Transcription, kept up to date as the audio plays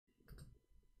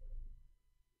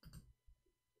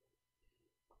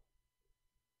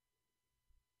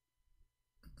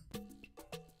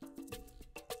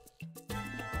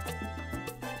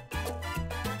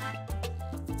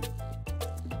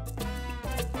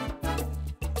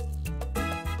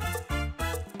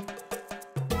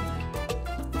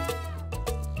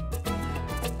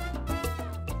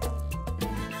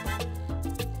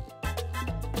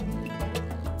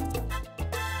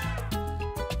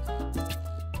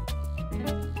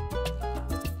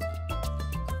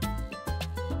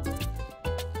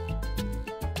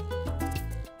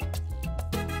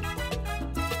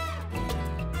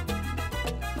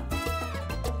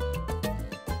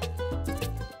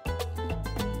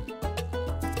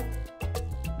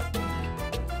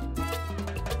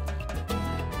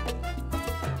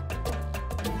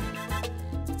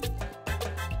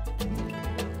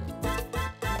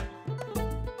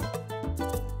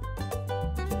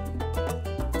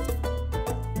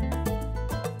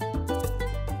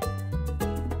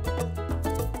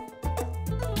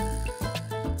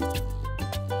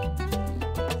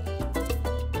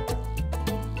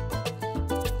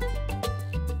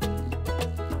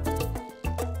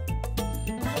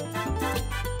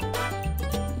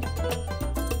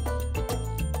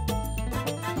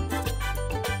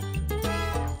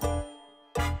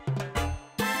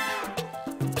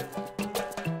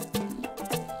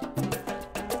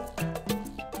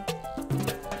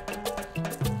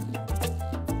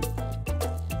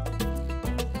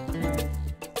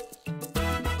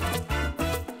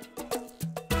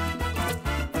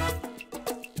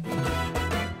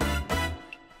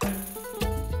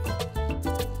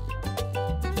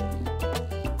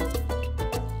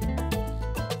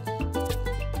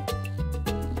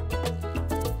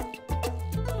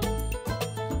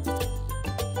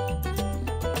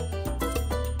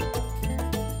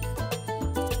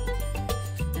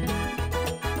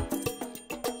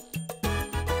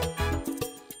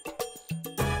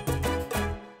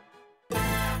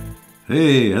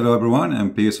Hey, hello everyone,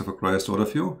 and peace of Christ to all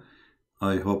of you.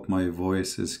 I hope my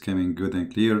voice is coming good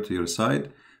and clear to your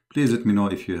side. Please let me know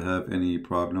if you have any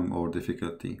problem or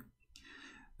difficulty.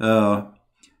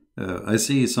 I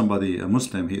see somebody, a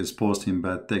Muslim, he is posting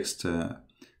bad text,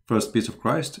 first peace of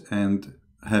Christ and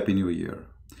Happy New Year.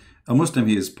 A Muslim,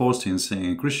 he is posting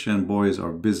saying Christian boys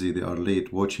are busy, they are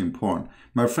late watching porn.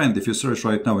 My friend, if you search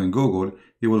right now in Google,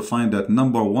 you will find that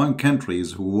 #1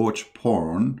 countries who watch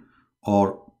porn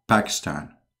are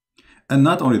Pakistan. And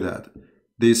not only that,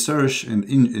 they search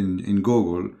in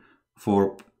Google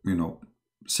for,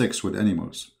 sex with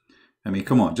animals. I mean,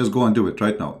 come on, just go and do it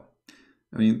right now.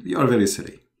 I mean, you are very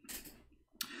silly.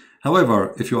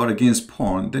 However, if you are against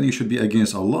porn, then you should be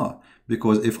against Allah.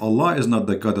 Because if Allah is not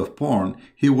the God of porn,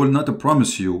 He will not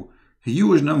promise you a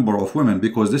huge number of women,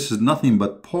 because this is nothing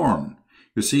but porn.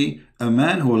 You see, a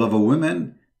man who loves a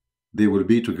woman, they will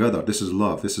be together. This is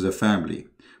love. This is a family.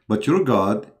 But your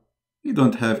God, you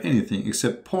don't have anything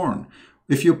except porn.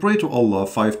 If you pray to Allah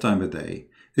 5 times a day,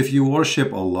 if you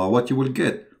worship Allah, what you will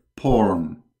get?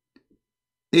 Porn.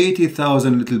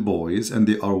 80,000 little boys, and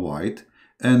they are white,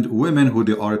 and women who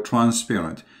they are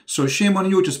transparent. So shame on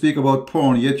you to speak about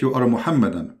porn, yet you are a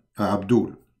Muhammadan,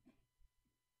 Abdul.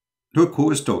 Look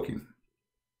who is talking.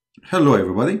 Hello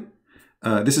everybody.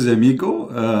 This is Amigo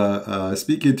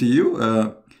speaking to you.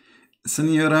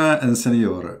 Senora and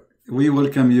Senor, we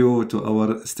welcome you to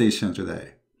our station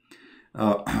today.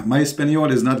 My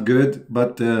Espanol is not good,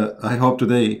 but I hope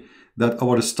today that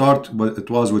our start, it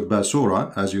was with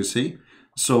Basura, as you see.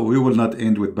 So we will not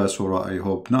end with Basura, I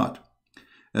hope not.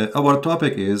 Our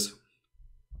topic is,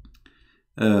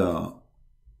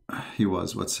 he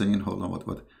was what saying, hold on,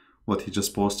 what he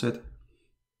just posted.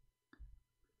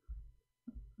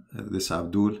 This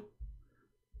Abdul.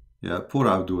 Yeah, poor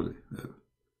Abdul.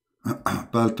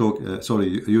 Baltok,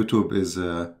 sorry, YouTube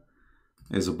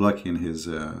is blocking his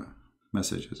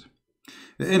messages.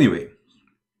 Anyway,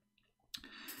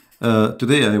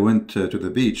 today I went to the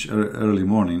beach early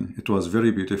morning. It was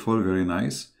very beautiful, very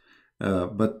nice.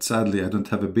 But sadly, I don't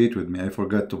have a bait with me. I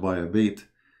forgot to buy a bait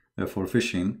for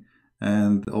fishing,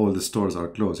 and all the stores are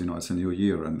closed. You know, it's a new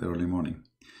year and early morning.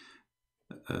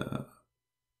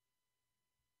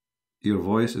 Your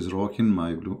voice is rocking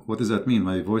my blue. What does that mean?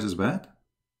 My voice is bad?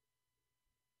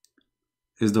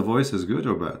 Is the voice is good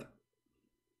or bad?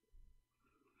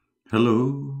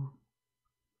 Hello,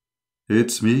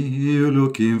 it's me you're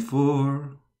looking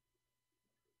for.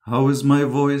 How is my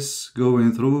voice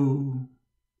going through?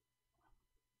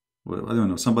 Well, I don't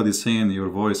know. Somebody's saying your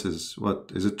voice is,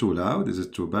 what? Is it too loud? Is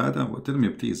it too bad? Tell me,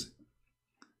 please.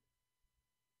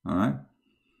 All right.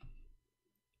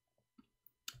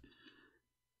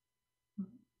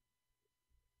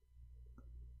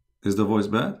 Is the voice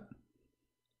bad?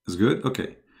 It's good?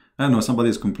 Okay. I don't know. Somebody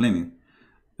is complaining.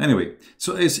 Anyway,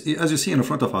 so as you see in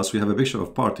front of us, we have a picture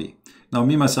of party. Now,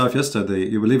 me, myself, yesterday,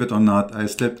 you believe it or not, I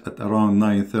slept at around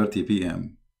 9:30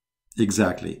 p.m.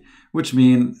 Exactly. Which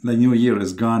means the new year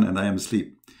is gone and I am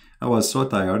asleep. I was so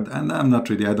tired, and I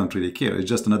don't really care. It's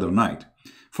just another night.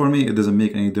 For me, it doesn't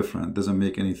make any difference. It doesn't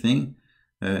make anything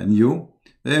new.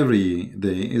 Every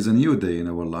day is a new day in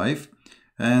our life,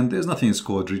 and there's nothing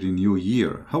called really new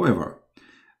year. However,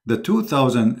 the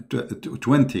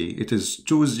 2020, it is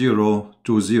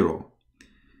 2020.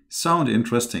 Sound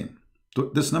interesting.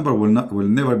 This number will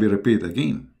never be repeated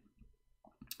again.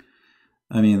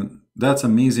 I mean, that's an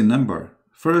amazing number.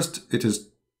 First, it is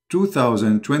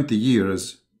 2020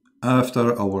 years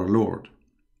after our Lord.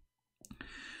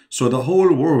 So the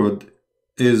whole world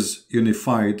is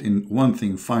unified in one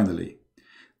thing finally,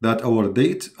 that our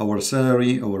date, our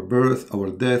salary, our birth,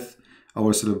 our death,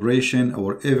 our celebration,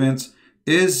 our events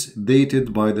is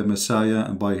dated by the Messiah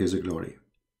and by His glory.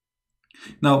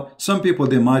 Now, some people,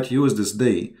 they might use this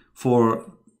day for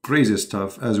crazy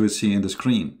stuff, as we see in the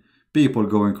screen. People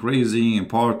going crazy in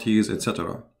parties,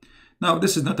 etc. Now,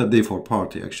 this is not a day for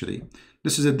party, actually.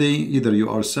 This is a day either you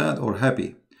are sad or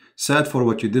happy. Sad for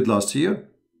what you did last year,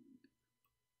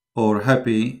 or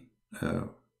happy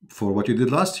for what you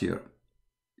did last year.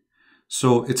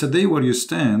 So it's a day where you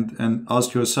stand and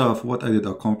ask yourself, what I did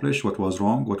accomplish, what was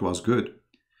wrong, what was good,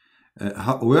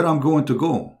 where I'm going to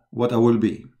go, what I will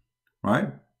be,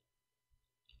 right?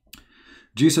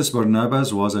 Jesus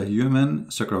Barnabas was a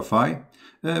human sacrifice.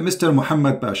 Mr.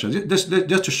 Muhammad Pasha, just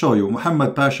to show you,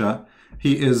 Muhammad Pasha,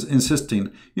 he is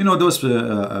insisting, you know, those,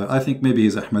 I think maybe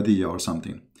he's Ahmadiyya or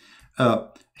something.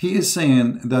 He is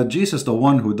saying that Jesus, the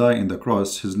one who died in the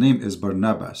cross, his name is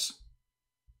Barnabas.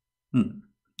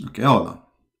 Okay, hold on.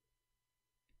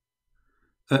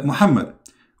 Muhammad,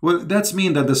 well, that's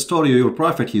mean that the story of your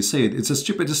prophet, he said, it's a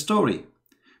stupid story.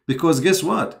 Because guess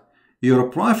what? your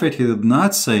prophet, he did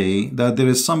not say that there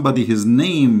is somebody, his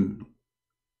name,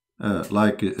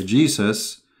 like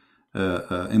Jesus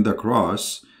in the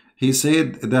cross. He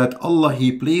said that Allah,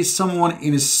 he placed someone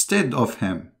instead of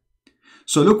him.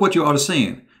 So look what you are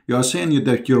saying. You are saying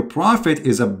that your prophet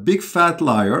is a big fat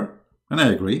liar, and I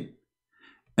agree.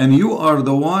 And you are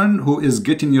the one who is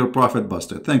getting your prophet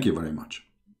busted. Thank you very much.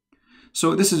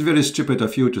 So this is very stupid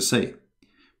of you to say.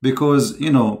 Because,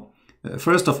 you know,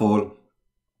 first of all,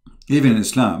 even in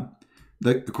Islam,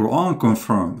 the Quran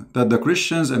confirmed that the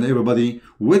Christians and everybody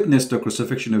witnessed the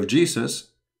crucifixion of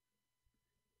Jesus.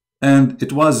 And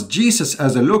it was Jesus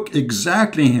as a look,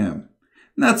 exactly him.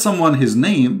 Not someone, his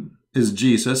name is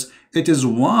Jesus. It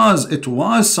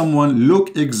was someone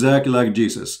look exactly like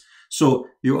Jesus. So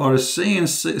you are saying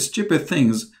stupid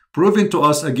things, proving to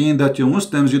us again that you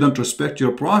Muslims, you don't respect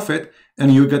your prophet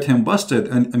and you get him busted.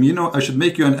 And you know, I should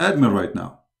make you an admin right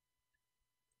now.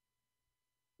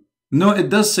 No, it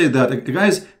does say that.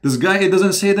 Guys, this guy, it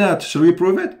doesn't say that. Shall we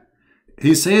prove it?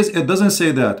 He says it doesn't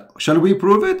say that. Shall we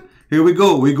prove it? Here we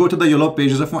go. We go to the yellow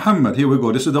pages of Muhammad. Here we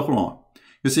go. This is the Quran.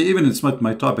 You see, even it's not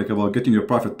my topic about getting your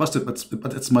prophet busted,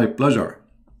 but it's my pleasure.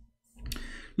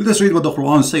 Let us read what the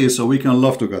Quran says so we can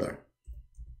love together.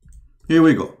 Here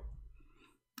we go.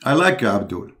 I like you,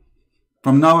 Abdul.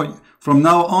 From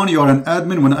now on, you are an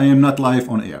admin when I am not live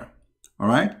on air. All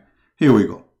right? Here we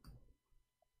go.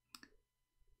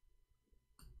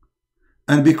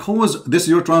 And because this is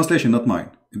your translation, not mine.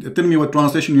 Tell me what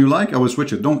translation you like, I will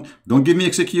switch it. Don't give me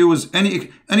excuse.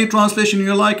 Any translation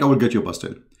you like, I will get you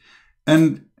busted.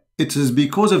 And it is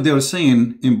because of their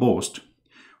saying in boast,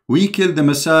 we killed the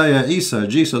Messiah Isa,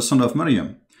 Jesus, son of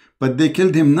Maryam. But they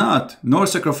killed him not, nor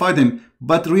sacrificed him,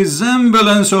 but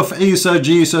resemblance of Isa,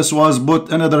 Jesus, was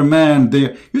but another man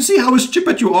there. You see how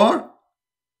stupid you are?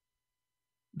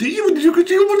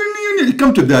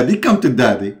 Come to daddy, come to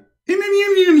daddy.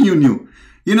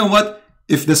 You know what?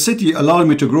 If the city allowed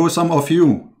me to grow some of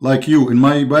you, like you, in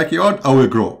my backyard, I will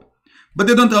grow. But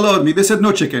they don't allow me. They said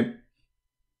no chicken.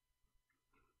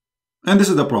 And this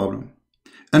is the problem.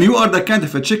 And you are the kind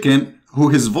of a chicken who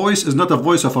his voice is not a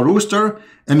voice of a rooster,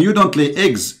 and you don't lay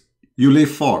eggs, you lay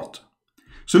fart.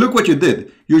 So look what you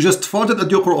did. You just farted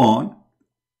at your Quran,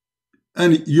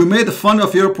 and you made fun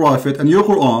of your prophet and your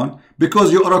Quran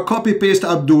because you are a copy-paste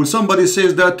Abdul. Somebody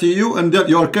says that to you, and that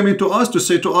you are coming to us to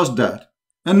say to us that.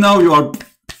 And now you are,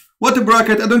 what a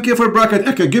bracket? I don't care for a bracket.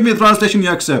 Okay, give me a translation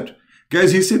you accept.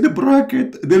 Guys, he said the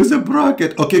bracket. There is a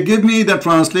bracket. Okay, give me the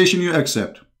translation you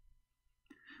accept.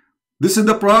 This is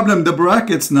the problem, the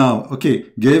brackets now. Okay,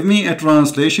 give me a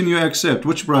translation you accept.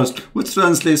 Which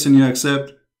translation you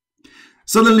accept?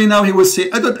 Suddenly now he will say,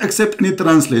 I don't accept any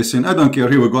translation. I don't care.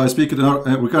 Here we go. I speak it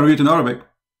in we can read it in Arabic.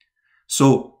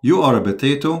 So you are a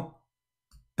potato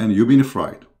and you've been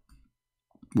fried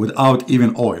without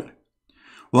even oil.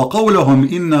 وقولهم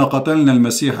إنا قتلنا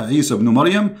المسيح عيسى بن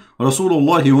مريم رسول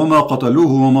الله وما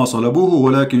قتلوه وما صلبوه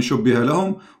ولكن شبه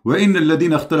لهم وإن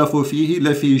الذين اختلفوا فيه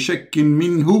لفي شك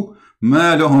منه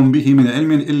ما لهم به من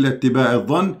علم إلا اتباع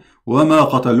الظن وما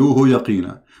قتلوه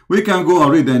يقينا. We can go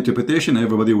and read the interpretation.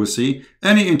 Everybody will see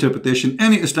any interpretation,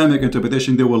 any Islamic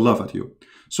interpretation, they will laugh at you.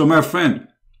 So my friend,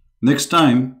 next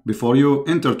time before you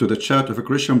enter to the chat of a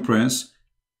Christian prince,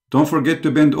 don't forget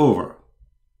to bend over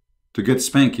to get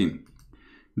spanking.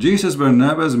 Jesus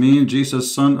Barnabas means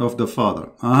Jesus, son of the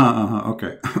Father.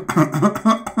 Okay.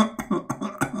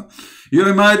 You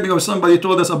remind me of somebody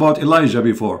told us about Elijah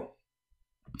before.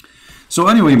 So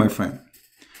anyway, my friend,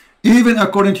 even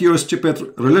according to your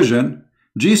stupid religion,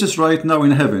 Jesus right now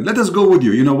in heaven. Let us go with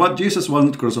you. You know what? Jesus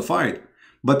wasn't crucified.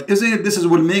 But isn't it this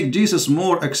will make Jesus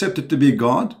more accepted to be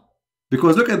God?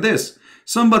 Because look at this.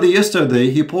 Somebody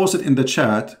yesterday, he posted in the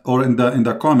chat or in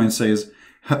the comment says,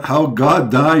 how God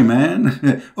die,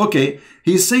 man? Okay,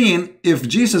 he's saying if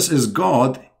Jesus is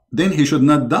God, then he should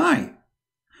not die.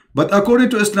 But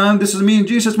according to Islam, this means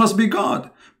Jesus must be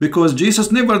God because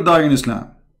Jesus never died in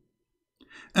Islam.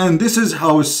 And this is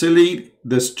how silly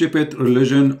the stupid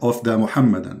religion of the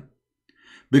Muhammadan.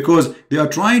 Because they are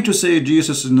trying to say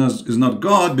Jesus is not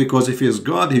God because if he is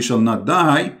God, he shall not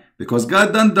die because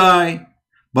God don't die.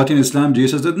 But in Islam,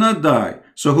 Jesus did not die.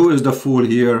 So who is the fool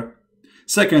here?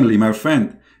 Secondly, my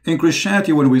friend, in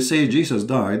Christianity, when we say Jesus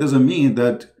died, it doesn't mean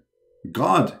that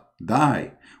God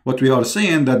died. What we are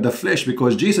saying that the flesh,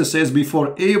 because Jesus says,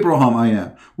 before Abraham I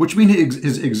am, which means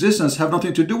his existence have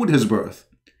nothing to do with his birth.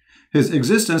 His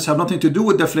existence have nothing to do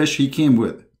with the flesh he came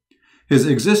with. His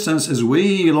existence is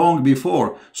way long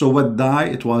before. So what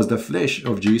died? It was the flesh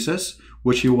of Jesus,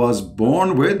 which he was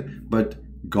born with, but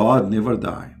God never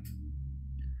died.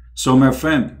 So my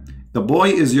friend, The boy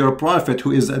is your prophet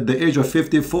who is at the age of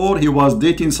 54. He was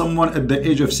dating someone at the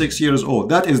age of 6 years old.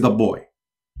 That is the boy.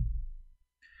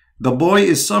 The boy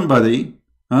is somebody,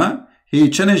 he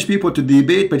challenged people to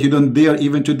debate, but you don't dare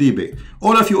even to debate.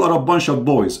 All of you are a bunch of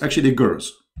boys, actually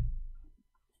girls.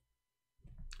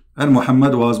 And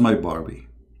Muhammad was my Barbie.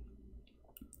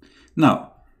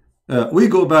 Now, we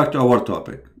go back to our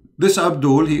topic. This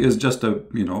Abdul, he is just a,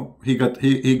 he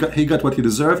got what he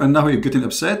deserved, and now he's getting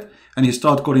upset, and he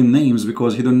started calling names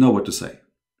because he don't know what to say.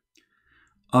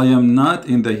 I am not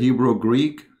in the Hebrew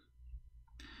Greek.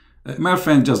 My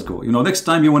friend, just go. Next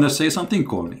time you want to say something,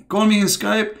 call me. Call me in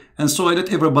Skype, and so I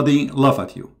let everybody laugh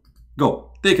at you.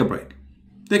 Go, take a break.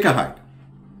 Take a hike.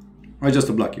 I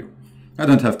just block you. I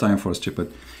don't have time for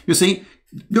stupid. You see,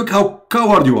 look how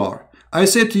coward you are. I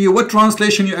said to you, what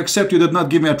translation you accept? You did not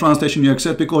give me a translation you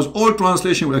accept, because all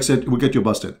translation will get you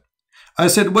busted. I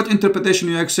said, what interpretation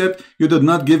you accept? You did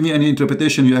not give me any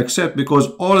interpretation you accept, because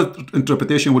all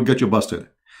interpretation will get you busted.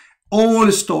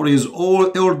 All stories, all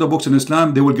the books in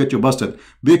Islam, they will get you busted,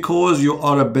 because you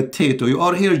are a potato. You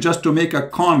are here just to make a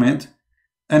comment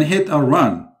and hit and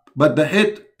run. But the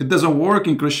hit, it doesn't work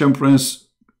in Christian Prince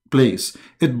place.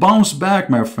 It bounces back,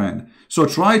 my friend. So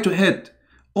try to hit.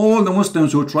 All the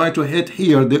Muslims who try to hit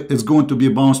here, it's going to be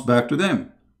bounced back to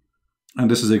them.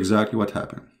 And this is exactly what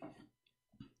happened.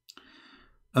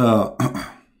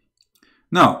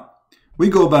 Now, we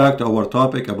go back to our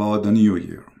topic about the New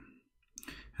Year.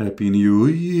 Happy New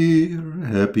Year,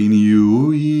 Happy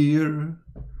New Year.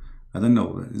 I don't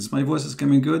know, is my voice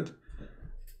coming good?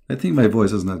 I think my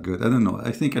voice is not good. I don't know.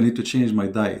 I think I need to change my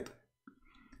diet.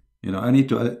 I need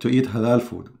to eat halal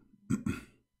food.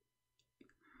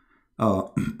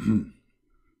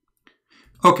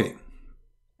 Okay.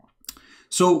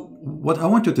 So what I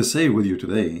wanted to say with you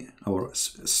today, or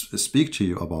speak to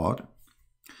you about,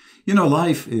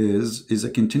 life is a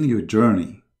continued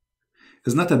journey.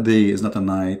 It's not a day, it's not a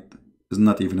night, it's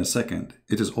not even a second.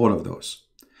 It is all of those.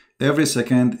 Every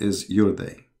second is your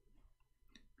day.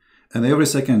 And every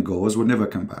second goes, will never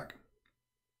come back.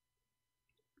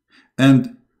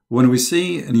 And when we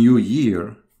say a new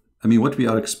year, I mean, what we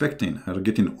are expecting are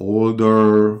getting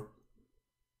older.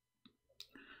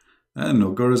 I don't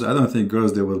know, girls, I don't think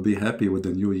girls, they will be happy with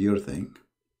the new year thing.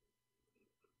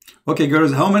 Okay,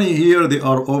 girls, how many here, they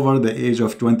are over the age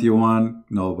of 21?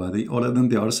 Nobody. All of them,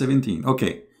 they are 17.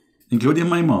 Okay, including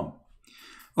my mom.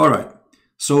 All right.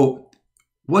 So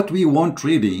what we want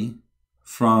really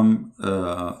from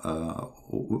the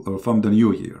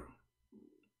new year,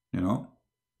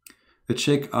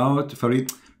 check out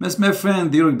Farid. My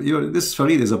friend, this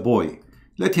Farid is a boy.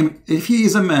 Let him, if he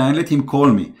is a man, let him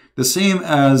call me. The same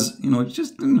as,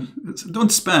 just don't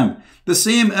spam. The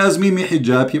same as Mimi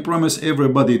Hijab. He promised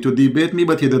everybody to debate me,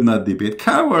 but he did not debate.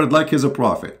 Coward, like he's a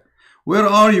prophet. Where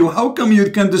are you? How come you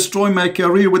can destroy my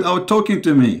career without talking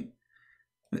to me?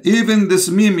 Even this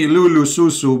Mimi, Lulu,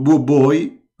 Susu, Boo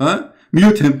Boy,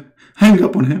 mute him. Hang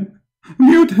up on him.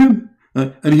 Mute him.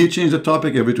 And he changed the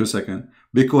topic every 2 seconds.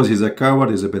 Because he's a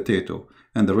coward, he's a potato.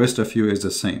 And the rest of you is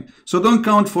the same. So don't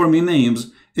count for me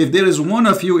names. If there is one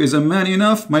of you is a man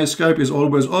enough, my Skype is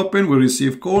always open. We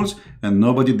receive calls and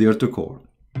nobody dare to call.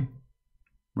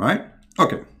 Right?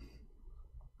 Okay.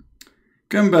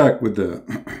 Come back with the...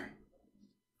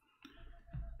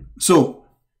 So,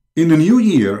 in the new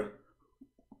year,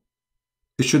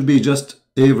 it should be just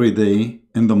every day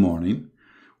in the morning.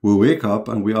 We wake up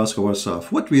and we ask ourselves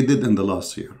what we did in the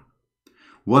last year.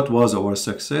 What was our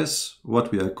success?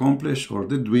 What we accomplished? Or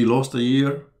did we lose a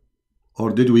year? Or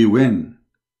did we win?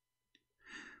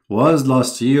 Was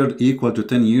last year equal to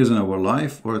 10 years in our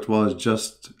life? Or it was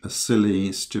just a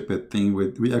silly, stupid thing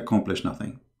we accomplished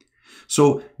nothing?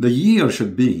 So the year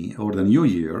should be, or the new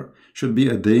year, should be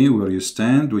a day where you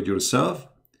stand with yourself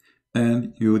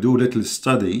and you do little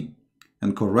study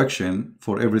and correction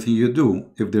for everything you do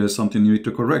if there is something you need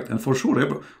to correct. And for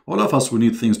sure, all of us will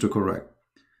need things to correct.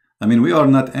 I mean, we are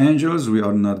not angels, we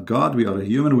are not God, we are a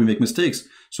human, we make mistakes.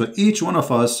 So each one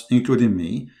of us, including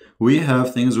me, we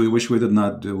have things we wish we did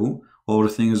not do, or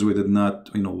things we did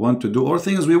not want to do, or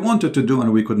things we wanted to do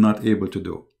and we could not able to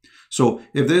do. So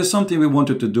if there is something we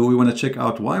wanted to do, we want to check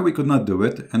out why we could not do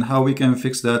it and how we can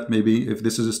fix that, maybe if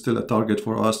this is still a target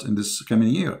for us in this coming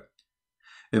year.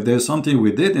 If there's something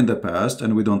we did in the past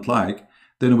and we don't like,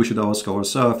 then we should ask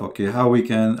ourselves, okay, how we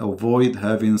can avoid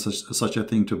having such a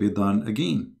thing to be done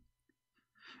again.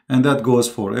 And that goes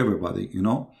for everybody,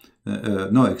 no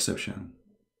exception.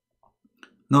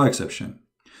 No exception.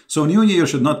 So New Year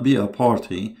should not be a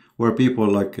party where people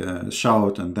like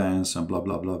shout and dance and blah,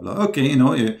 blah, blah, blah. Okay,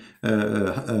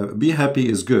 be happy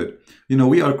is good.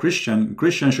 We are Christian.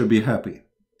 Christians should be happy.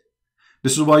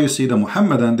 This is why you see the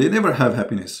Muhammadan, they never have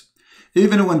happiness.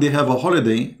 Even when they have a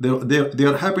holiday,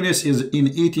 their happiness is in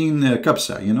eating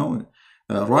kabsa, you know,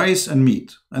 rice and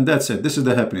meat. And that's it. This is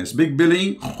the happiness. Big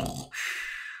belly.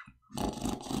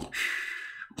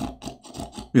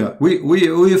 Yeah,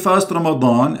 we fast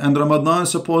Ramadan, and Ramadan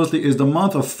supposedly is the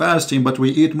month of fasting, but we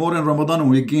eat more in Ramadan and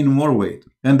we gain more weight.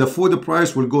 And the food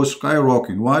price will go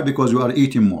skyrocketing. Why? Because we are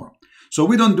eating more. So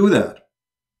we don't do that.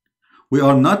 We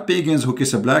are not pagans who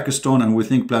kiss a black stone and we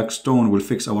think black stone will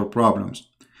fix our problems.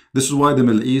 This is why the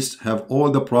Middle East have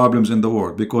all the problems in the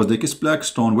world, because they kiss black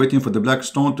stone waiting for the black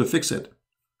stone to fix it.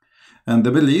 And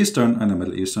the Middle Eastern, and the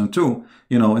Middle Eastern too,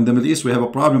 you know, in the Middle East we have a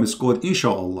problem. It's called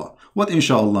Insha'Allah. What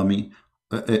Insha'Allah mean?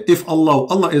 If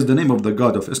Allah is the name of the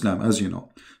God of Islam, as you know.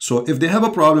 So if they have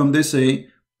a problem, they say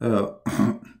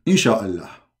Insha'Allah.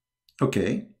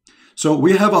 Okay. So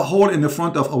we have a hole in the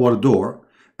front of our door,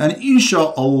 and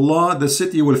Insha'Allah the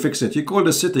city will fix it. You call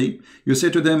the city, you say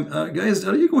to them, guys,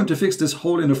 are you going to fix this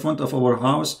hole in the front of our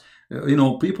house? You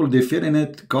know, people, they fit in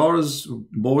it, cars,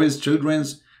 boys,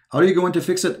 children's. Are you going to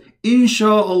fix it?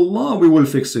 Insha'Allah, we will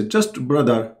fix it. Just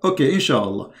brother. Okay,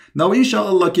 Insha'Allah. Now,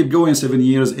 Insha'Allah, keep going 7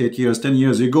 years, 8 years, 10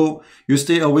 years. You go, you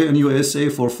stay away in USA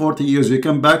for 40 years. You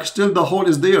come back, still the hole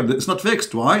is there. It's not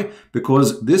fixed. Why?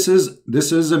 Because this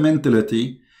is a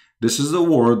mentality. This is a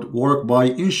word work by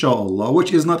Insha'Allah,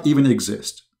 which is not even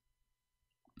exist.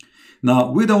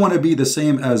 Now, we don't want to be the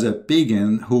same as a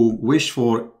pagan who wish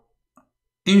for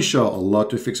Insha'Allah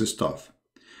to fix stuff.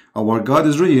 Our God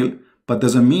is real, but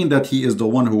doesn't mean that he is the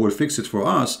one who will fix it for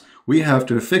us. We have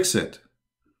to fix it.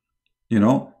 You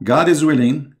know, God is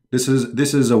willing. This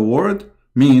is a word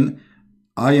mean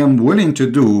I am willing to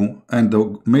do, and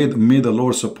may the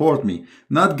Lord support me.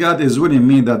 Not God is willing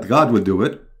mean that God will do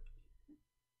it.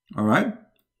 All right.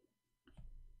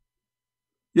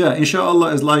 Yeah,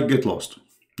 Insha'Allah is like get lost.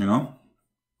 You know,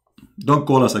 don't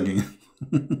call us again.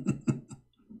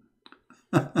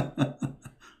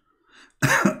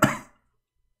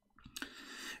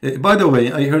 By the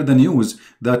way, I heard the news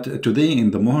that today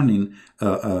in the morning,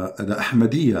 the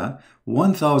Ahmadiyya,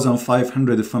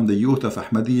 1,500 from the youth of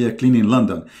Ahmadiyya cleaning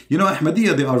London. You know,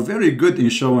 Ahmadiyya, they are very good in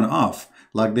showing off.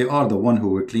 Like they are the one who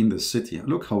will clean the city.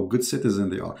 Look how good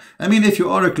citizen they are. I mean, if you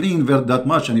are clean that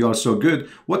much and you are so good,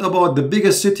 what about the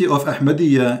biggest city of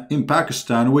Ahmadiyya in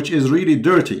Pakistan, which is really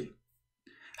dirty?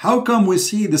 How come we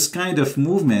see this kind of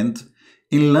movement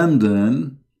in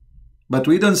London, but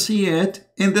we don't see it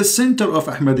in the center of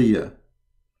Ahmadiyya?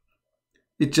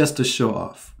 It's just to show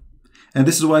off. And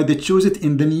this is why they choose it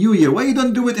in the new year. Why you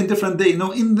don't do it in different day?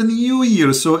 No, in the new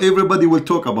year, so everybody will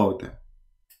talk about them.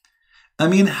 I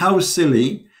mean, how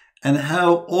silly and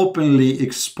how openly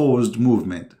exposed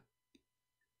movement.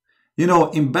 You know,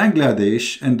 in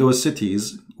Bangladesh and those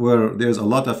cities where there's a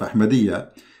lot of Ahmadiyya,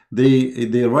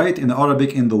 they write in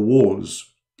Arabic in the walls.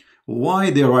 Why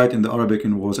they write in the Arabic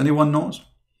in walls? Anyone knows?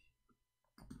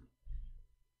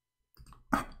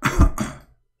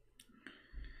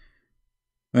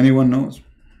 Anyone knows?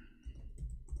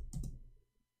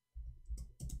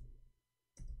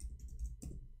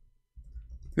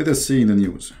 Let us see in the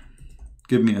news.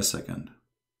 Give me a second.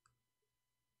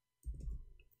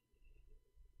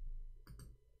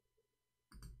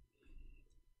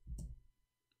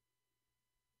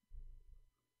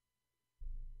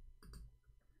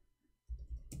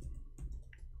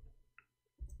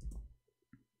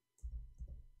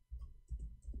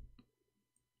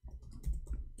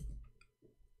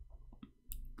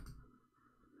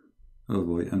 Oh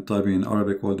boy, I'm typing in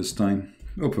Arabic all this time.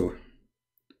 Oh boy.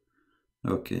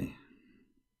 Okay.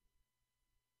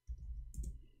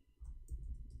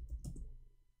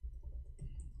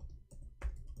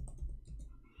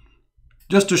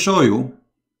 Just to show you,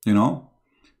 you know,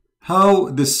 how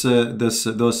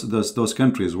those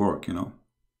countries work, you know.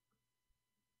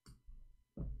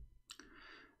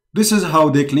 This is how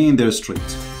they clean their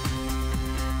streets.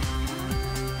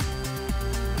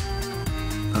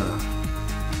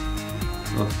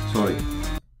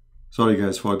 Sorry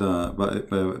guys for the,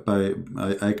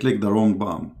 I clicked the wrong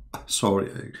bomb.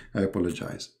 Sorry, I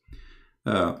apologize.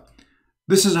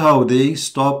 This is how they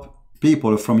stop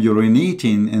people from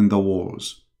urinating in the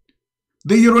walls.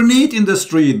 They urinate in the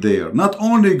street there. Not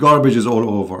only garbage is all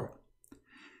over.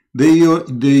 They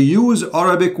use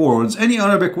Arabic words, any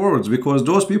Arabic words, because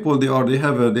those people they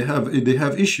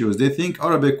have issues. They think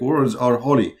Arabic words are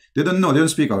holy. They don't know. They don't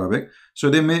speak Arabic. So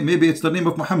maybe it's the name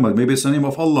of Muhammad. Maybe it's the name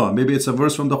of Allah. Maybe it's a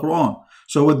verse from the Quran.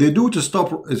 So what they do to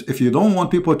stop is, if you don't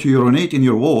want people to urinate in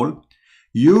your wall,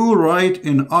 you write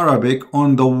in Arabic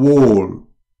on the wall.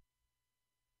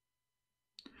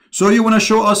 So you want to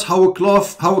show us how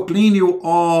clean you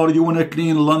are? You want to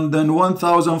clean London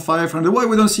 1,500? Why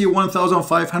we don't see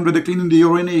 1,500 cleaning the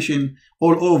urination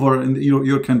all over in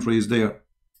your countries there?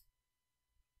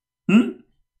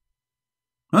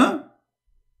 Huh?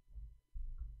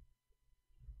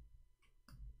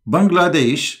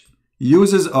 Bangladesh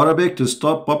uses Arabic to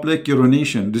stop public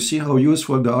urination. Do you see how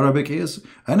useful the Arabic is?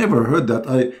 I never heard that.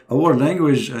 Our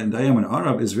language, and I am an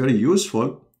Arab, is very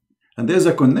useful. And there's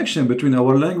a connection between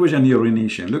our language and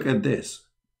urination. Look at this.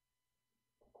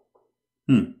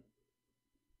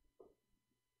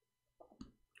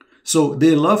 So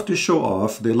they love to show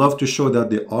off. They love to show that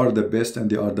they are the best and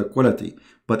they are the quality.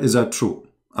 But is that true?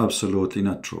 Absolutely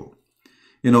not true.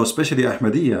 You know, especially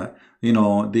Ahmadiyya, you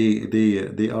know,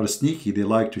 they are sneaky. They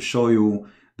like to show you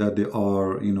that they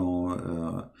are,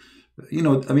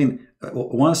 I mean,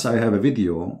 once I have a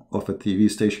video of a TV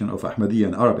station of Ahmadiyya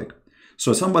in Arabic.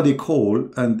 So somebody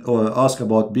called and asked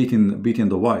about beating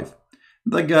the wife.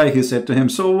 The guy, he said to him,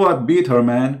 so what? Beat her,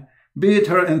 man. Beat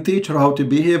her and teach her how to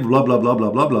behave, blah, blah, blah,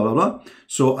 blah, blah, blah, blah, blah.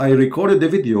 So I recorded the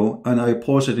video and I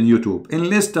posted it on YouTube.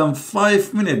 In less than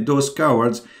 5 minutes, those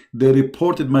cowards, they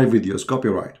reported my videos,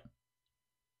 copyright.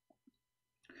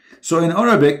 So in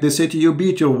Arabic, they say to you,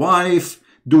 beat your wife,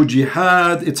 do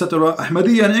jihad, etc.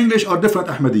 Ahmadiyya and English are different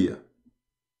Ahmadiyya.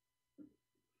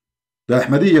 The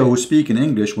Ahmadiyya who speak in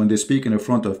English, when they speak in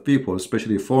front of people,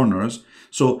 especially foreigners,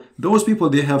 so those people,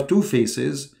 they have two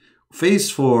faces, face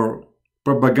for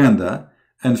propaganda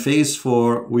and face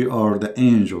for we are the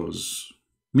angels.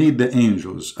 Meet the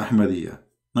angels, Ahmadiyya.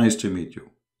 Nice to meet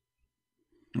you.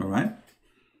 All right.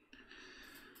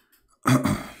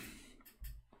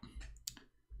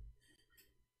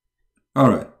 All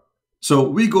right. So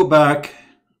we go back.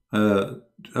 I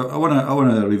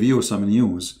wanna review some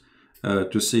news.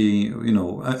 To see, you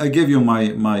know, I gave you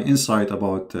my insight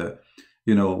about,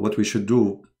 you know, what we should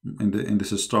do in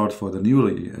this start for the new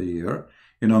year.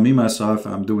 You know, me myself,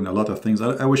 I'm doing a lot of things.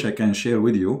 I wish I can share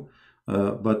with you,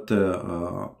 but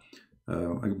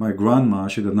my grandma,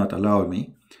 she did not allow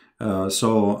me,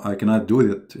 so I cannot do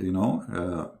it. You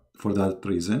know, for that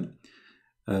reason.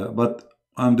 But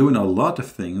I'm doing a lot of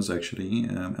things actually.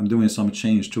 I'm doing some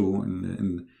change too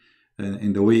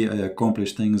in the way I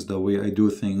accomplish things, the way I do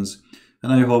things,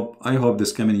 and I hope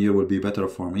this coming year will be better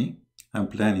for me. I'm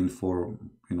planning for,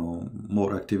 you know,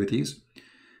 more activities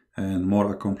and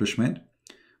more accomplishment,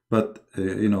 but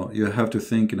you know, you have to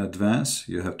think in advance.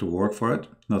 You have to work for it.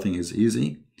 Nothing is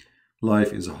easy.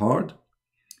 Life is hard,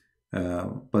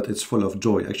 but it's full of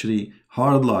joy. Actually,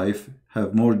 hard life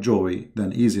have more joy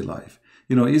than easy life.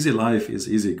 You know, easy life is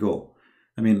easy go.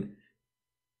 I mean,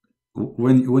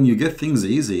 when you get things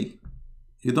easy,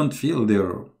 you don't feel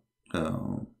their,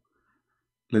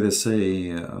 let us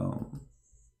say,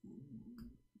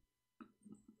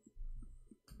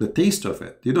 the taste of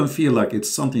it. You don't feel like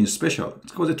it's something special.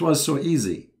 It's because it was so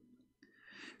easy.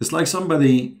 It's like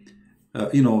somebody,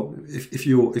 you know, if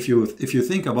you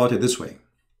think about it this way,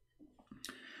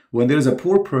 when there is a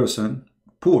poor person,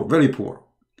 poor, very poor,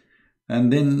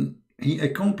 and then he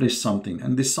accomplished something,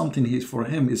 and this something for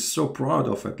him is so proud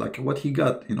of it, like what he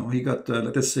got, you know, he got,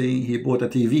 let us say he bought a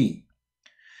TV,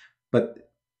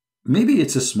 but maybe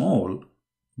it's a small,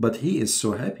 but he is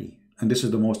so happy, and this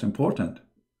is the most important.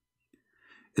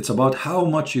 It's about how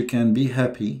much you can be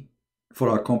happy for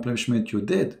accomplishment you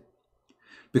did,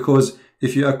 because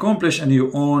if you accomplish and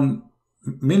you own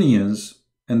millions,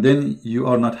 and then you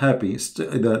are not happy,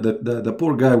 the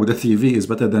poor guy with the TV is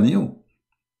better than you.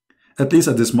 At least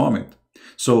at this moment.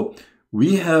 So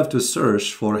we have to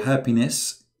search for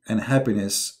happiness, and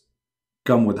happiness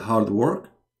come with hard work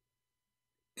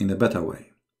in a better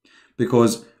way.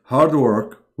 Because hard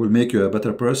work will make you a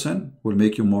better person, will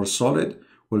make you more solid,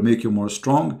 will make you more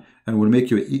strong, and will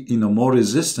make you, you know, more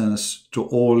resistance to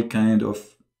all kind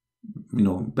of, you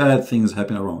know, bad things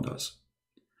happen around us.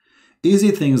 Easy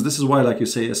things, this is why, like you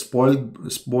say, a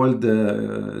spoiled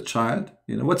child,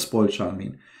 you know, what spoiled child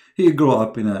mean? He grew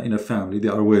up in a family, they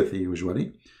are wealthy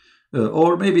usually,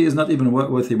 or maybe he's not even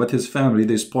wealthy, but his family,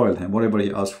 they spoiled him. Whatever he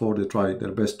asked for, they tried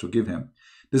their best to give him.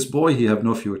 This boy, he have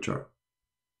no future.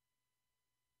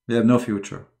 They have no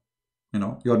future. You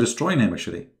know, you are destroying him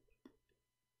actually.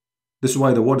 This is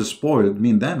why the word spoiled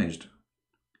mean damaged.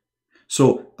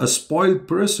 So a spoiled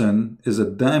person is a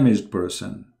damaged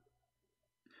person.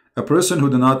 A person who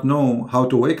do not know how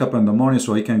to wake up in the morning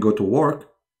so he can go to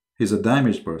work, he's a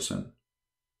damaged person.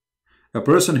 A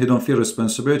person who don't feel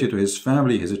responsibility to his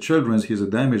family, his children, he's a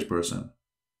damaged person.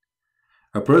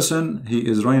 A person he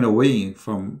is running away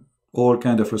from all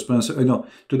kind of responsibility. You know,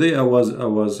 today I was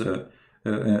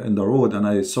in the road and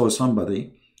I saw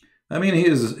somebody. I mean,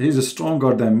 he's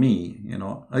stronger than me, you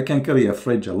know. I can carry a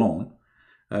fridge alone.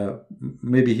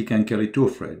 Maybe he can carry 2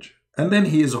 fridge. And then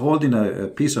he is holding a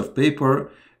piece of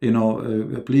paper, you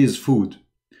know, please food.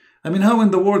 I mean, how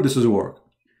in the world this is work?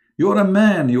 You are a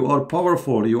man, you are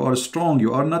powerful, you are strong,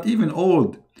 you are not even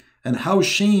old. And how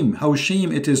shame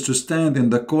it is to stand in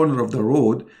the corner of the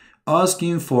road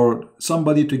asking for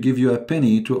somebody to give you a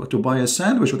penny to buy a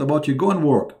sandwich. What about you go and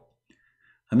work?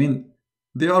 I mean,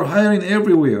 they are hiring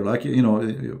everywhere, like, you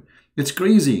know, it's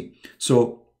crazy.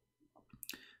 So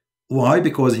why?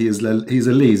 Because he's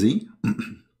a lazy.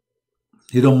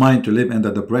 He don't mind to live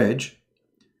under the bridge.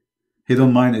 He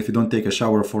don't mind if you don't take a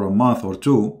shower for a month or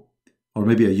 2, or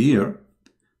maybe a year.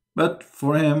 But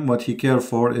for him, what he cares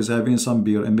for is having some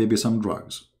beer and maybe some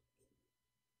drugs.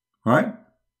 Right?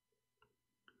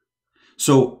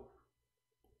 So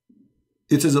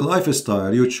it is a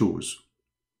lifestyle you choose.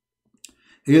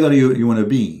 Either you want to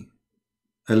be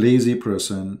a lazy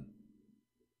person,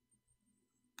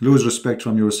 lose respect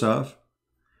from yourself,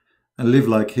 and live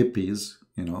like hippies,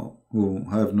 you know, who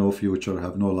have no future,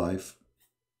 have no life.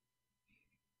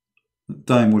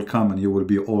 Time will come and you will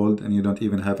be old and you don't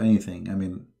even have anything. I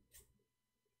mean,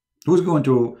 who's going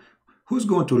to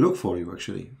look for you,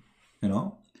 actually, you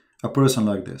know, a person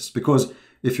like this? Because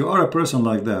if you are a person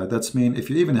like that, that's mean if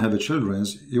you even have a children,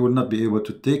 you will not be able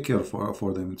to take care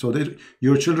for them. So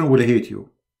your children will hate you.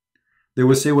 They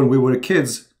will say, when we were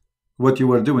kids, what you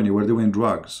were doing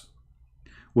drugs.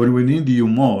 When we needed you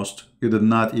most, you did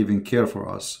not even care for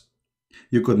us.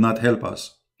 You could not help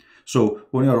us. So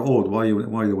when you are old, why do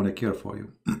they want to care for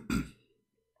you?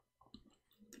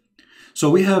 So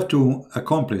we have to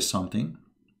accomplish something,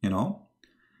 you know.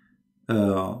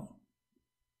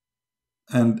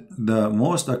 And the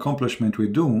most accomplishment we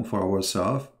do for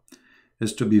ourselves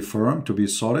is to be firm, to be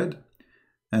solid,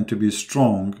 and to be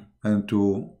strong, and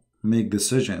to make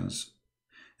decisions.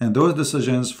 And those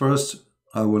decisions, first,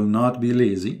 I will not be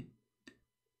lazy.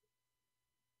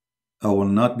 I will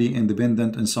not be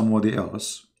independent in somebody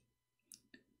else.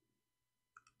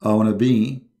 I want to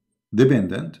be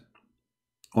dependent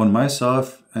on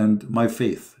myself and my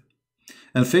faith.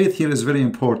 And faith here is very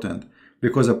important,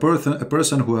 because a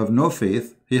person who have no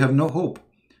faith, he have no hope.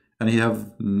 And he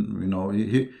have, you know,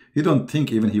 he don't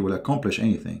think even he will accomplish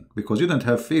anything, because you don't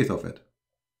have faith of it.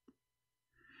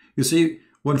 You see,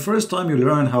 when first time you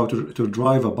learn how to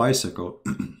drive a bicycle,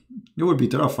 you will be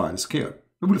terrified, scared.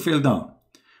 You will fall down.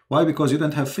 Why? Because you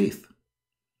don't have faith.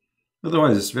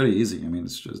 Otherwise, it's very easy. I mean,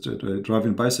 it's just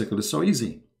driving bicycle is so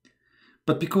easy.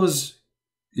 But because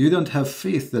you don't have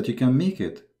faith that you can make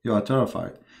it, you are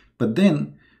terrified. But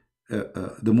then,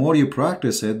 the more you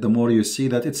practice it, the more you see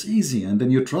that it's easy. And then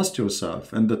you trust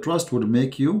yourself. And the trust will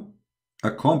make you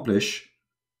accomplish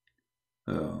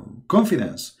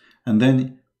confidence. And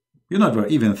then you never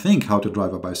even think how to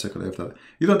drive a bicycle after that.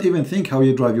 You don't even think how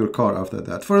you drive your car after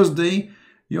that. First day,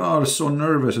 you are so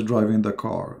nervous driving the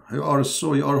car. You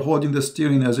are holding the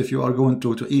steering as if you are going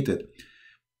to eat it.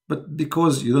 But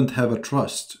because you don't have a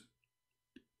trust.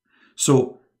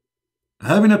 So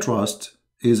having a trust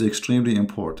is extremely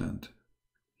important.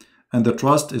 And the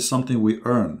trust is something we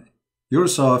earn.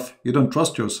 Yourself, you don't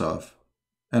trust yourself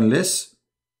unless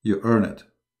you earn it.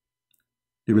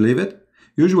 You believe it?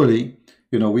 Usually,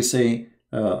 you know, we say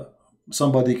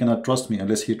somebody cannot trust me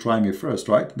unless he try me first,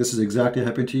 right? This is exactly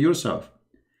happening to yourself.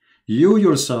 You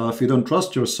yourself, you don't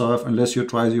trust yourself unless you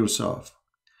try yourself.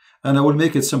 And I will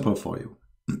make it simple for you.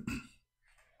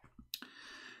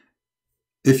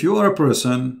 If you are a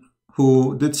person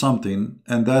who did something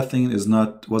and that thing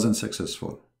wasn't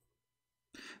successful,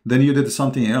 then you did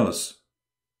something else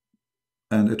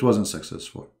and it wasn't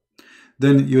successful.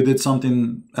 Then you did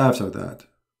something after that,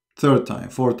 3rd time,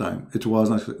 4th time, it was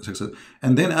not successful.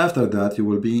 And then after that, you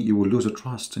will lose a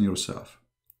trust in yourself.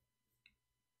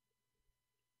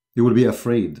 You will be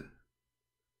afraid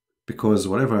because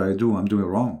whatever I do, I'm doing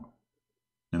wrong,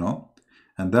 you know?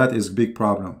 And that is big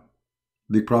problem.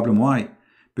 Big problem, why?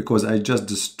 Because I just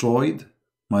destroyed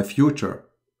my future.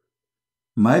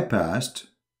 My past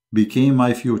became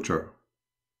my future.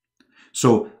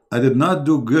 So I did not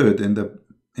do good in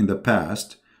the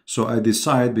past, so I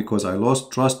decide, because I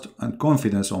lost trust and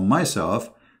confidence on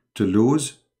myself, to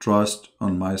lose trust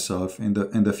on myself in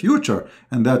the future.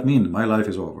 And that means my life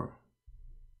is over.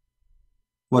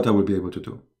 What I will be able to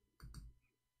do?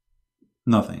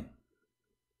 Nothing.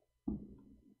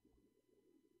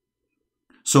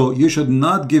 So you should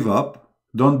not give up.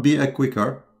 Don't be a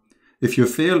quitter. If you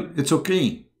fail, it's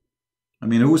okay. I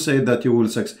mean, who said that you will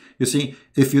succeed? You see,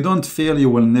 if you don't fail, you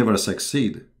will never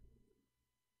succeed.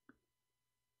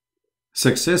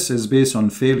 Success is based on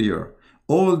failure.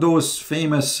 all those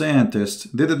famous scientists,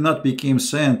 they did not become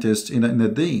scientists in a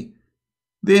day.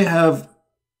 They have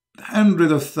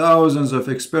hundreds of thousands of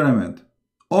experiments.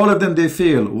 All of them, they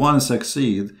fail, one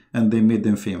succeed, and they made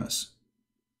them famous.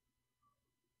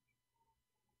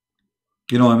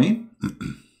 You know what I mean?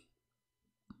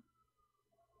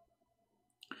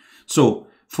 So,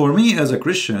 for me as a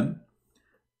Christian,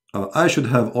 I should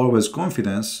have always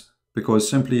confidence, because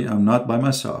simply I'm not by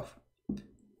myself.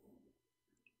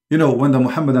 You know, when the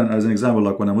Muhammadan, as an example,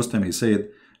 like when a Muslim, he said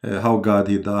how God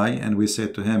he died, and we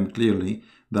said to him clearly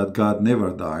that God never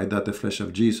died, that the flesh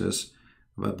of Jesus,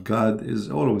 but God is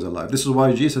always alive. This is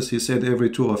why Jesus, he said, every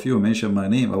two of you mention my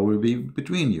name, I will be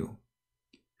between you.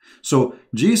 So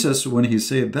Jesus, when he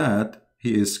said that,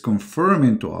 he is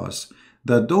confirming to us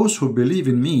that those who believe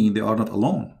in me, they are not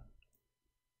alone.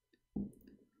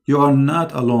 You are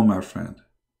not alone, my friend.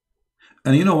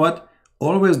 And you know what?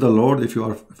 Always the Lord, if you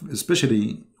are,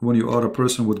 especially when you are a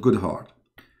person with good heart,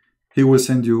 he will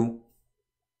send you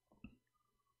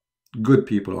good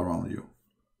people around you.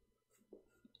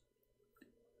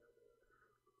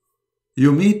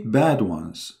 You meet bad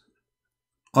ones,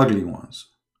 ugly ones.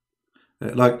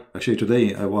 Like actually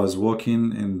today I was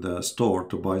walking in the store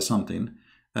to buy something,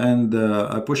 and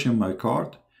I push in my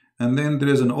cart, and then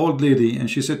there is an old lady, and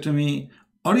she said to me,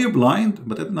 "Are you blind?"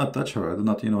 But I did not touch her. I did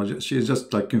not, you know, she's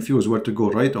just like confused where to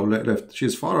go, right or left.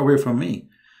 She's far away from me,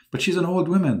 but she's an old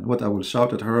woman. What, I will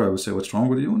shout at her? I will say, "What's wrong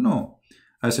with you?" No.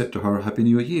 I said to her, "Happy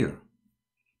New Year."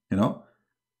 You know,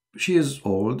 she is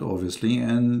old, obviously,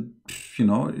 and you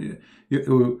know,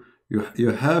 you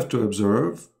have to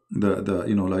observe the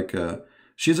you know, like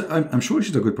I'm sure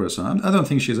she's a good person. I don't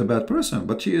think she's a bad person,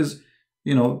 but she is,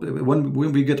 you know, when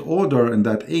we get older in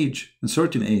that age, in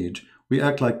certain age, we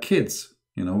act like kids,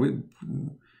 you know.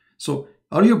 So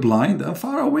are you blind? I'm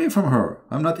far away from her.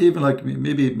 I'm not even like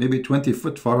maybe 20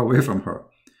 foot far away from her.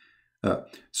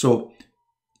 So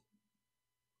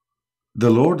the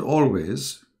Lord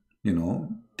always, you know,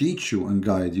 teach you and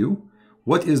guide you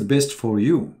what is best for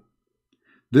you.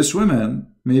 This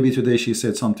woman, maybe today she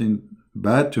said something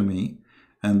bad to me,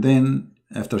 and then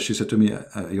after she said to me,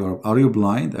 are you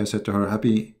blind? I said to her,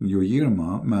 "Happy New Year,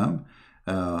 ma'am."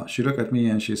 She looked at me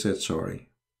and she said, "Sorry,"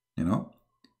 you know.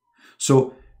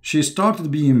 So she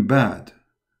started being bad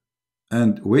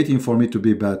and waiting for me to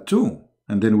be bad too.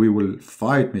 And then we will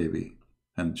fight maybe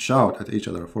and shout at each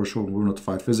other. For sure, we will not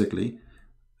fight physically,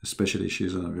 especially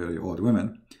she's a very old woman.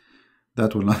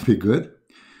 That will not be good.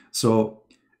 So,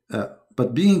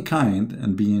 but being kind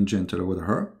and being gentle with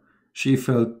her, she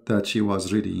felt that she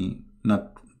was really not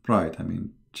right. I mean,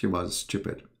 she was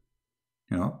stupid,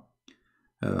 you know.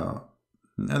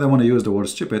 I don't want to use the word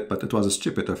stupid, but it was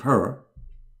stupid of her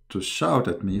to shout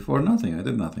at me for nothing. I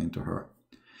did nothing to her.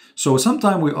 So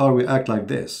sometimes we act like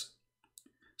this.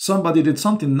 Somebody did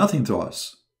something, nothing to us.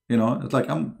 You know, it's like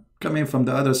I'm coming from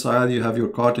the other side. You have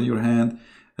your cart in your hand.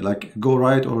 Like, go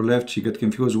right or left. She get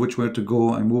confused which way to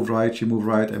go. I move right. She move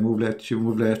right. I move left. She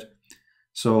move left.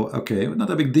 So, okay,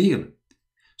 not a big deal.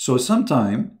 So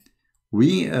sometimes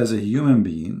we as a human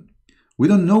being, we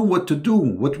don't know what to do,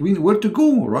 where to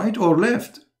go, right or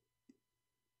left.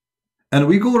 And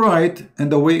we go right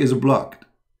and the way is blocked.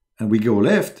 And we go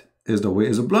left as the way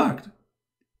is blocked.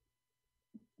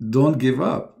 Don't give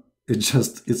up.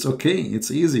 It's okay. It's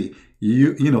easy.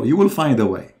 You know, you will find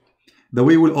a way. The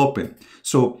way will open.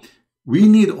 So we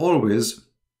need always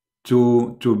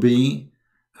to be,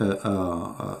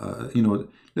 you know,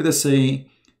 let us say,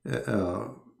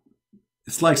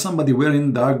 it's like somebody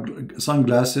wearing dark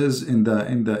sunglasses in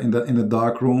the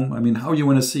dark room. I mean, how you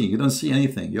want to see? You don't see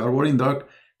anything. You are wearing dark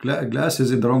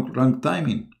glasses in the wrong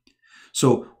timing. So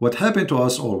what happened to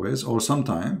us always, or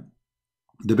sometime,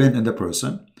 depending on the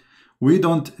person, we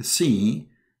don't see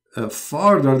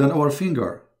farther than our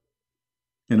finger.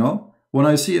 You know, when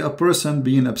I see a person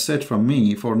being upset from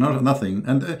me for nothing,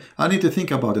 and I need to think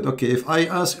about it. Okay, if I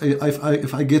ask,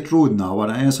 if I get rude now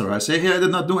when I answer, I say, "Hey, I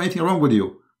did not do anything wrong with you."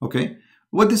 Okay,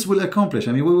 what this will accomplish?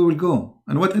 I mean, where we will go,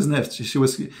 and what is next?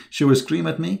 She will scream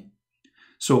at me.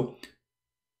 So,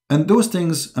 and those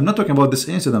things, I'm not talking about this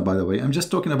incident, by the way. I'm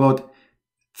just talking about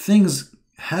things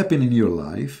happen in your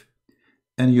life,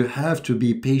 and you have to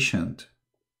be patient.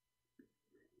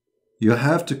 You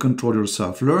have to control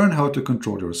yourself. Learn how to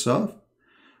control yourself.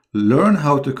 Learn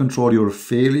how to control your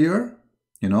failure,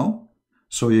 you know,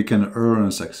 so you can earn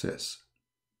success.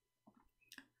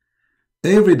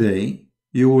 Every day,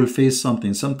 you will face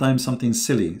something, sometimes something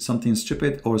silly, something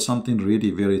stupid, or something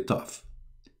really very tough.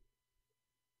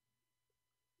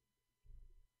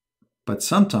 But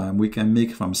sometimes we can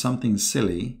make from something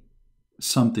silly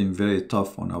something very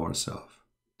tough on ourselves.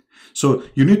 So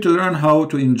you need to learn how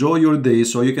to enjoy your day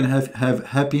so you can have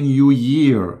Happy New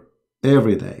Year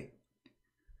every day.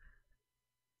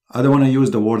 I don't want to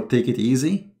use the word take it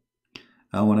easy.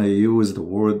 I want to use the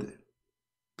word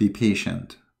be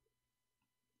patient.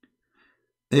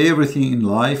 Everything in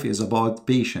life is about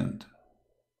patience.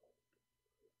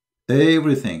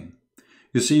 Everything.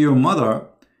 You see, your mother,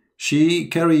 she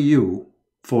carried you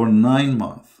for 9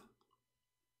 months.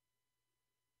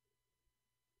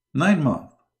 9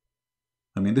 months.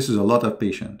 I mean, this is a lot of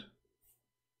patience.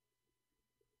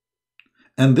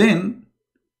 And then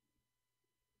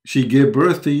she gave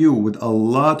birth to you with a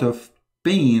lot of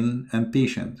pain and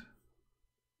patience.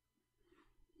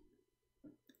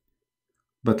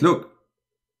 But look,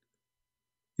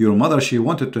 your mother, she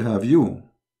wanted to have you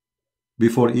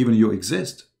before even you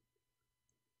exist.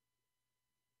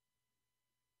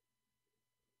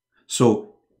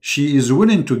 So she is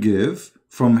willing to give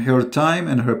from her time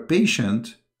and her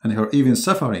patience and her even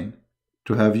suffering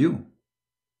to have you.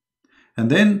 And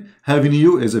then having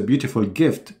you is a beautiful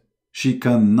gift she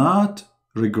cannot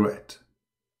regret.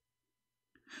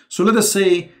 So let us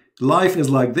say life is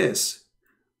like this.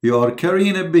 You are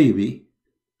carrying a baby,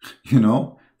 you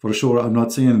know, for sure, I'm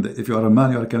not saying that if you are a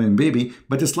man, you are carrying a baby,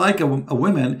 but it's like a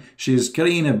woman, she is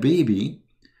carrying a baby,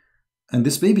 and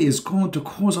this baby is going to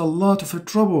cause a lot of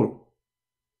trouble.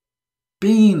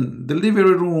 Pain,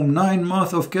 delivery room, 9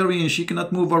 months of carrying, she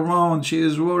cannot move around, she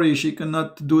is worried, she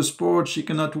cannot do sports, she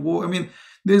cannot walk. I mean,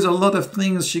 there's a lot of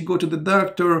things, she go to the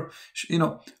doctor, you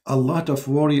know, a lot of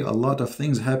worry, a lot of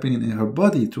things happening in her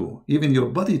body too, even your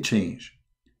body change.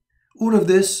 All of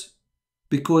this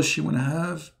because she want to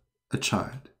have a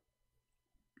child.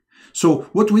 So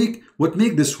what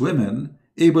make this woman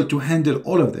able to handle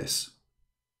all of this?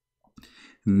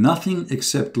 Nothing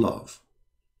except love.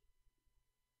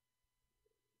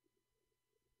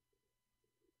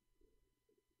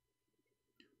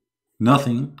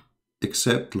 Nothing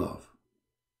except love.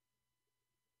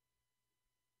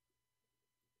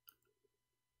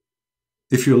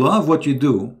 If you love what you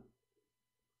do,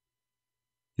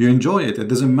 you enjoy it. It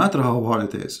doesn't matter how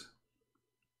hard it is.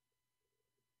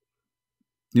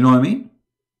 You know what I mean?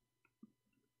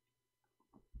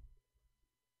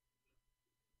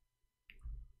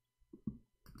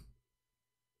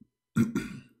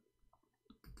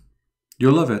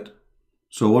 You love it.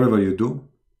 So whatever you do,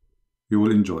 you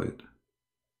will enjoy it.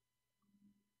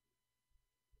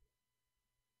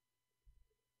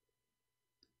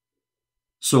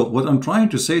 So what I'm trying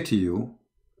to say to you,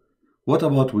 what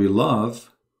about we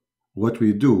love what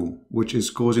we do, which is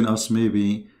causing us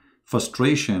maybe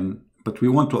frustration, but we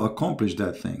want to accomplish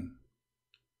that thing.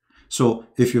 So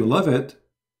if you love it,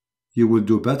 you will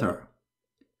do better.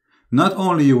 Not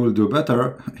only you will do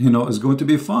better, you know, it's going to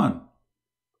be fun.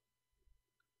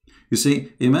 You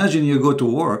see, imagine you go to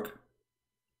work,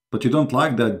 but you don't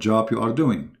like that job you are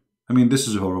doing. I mean, this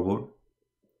is horrible.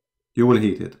 You will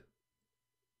hate it.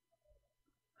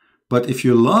 But if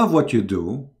you love what you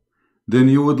do, then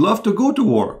you would love to go to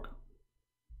work.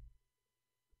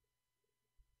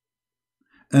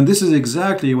 And this is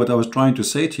exactly what I was trying to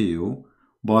say to you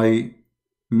by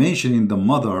mentioning the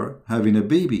mother having a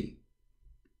baby.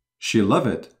 She love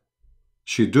it,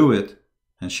 she do it,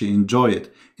 and she enjoy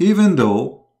it, even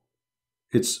though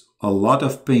it's a lot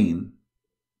of pain,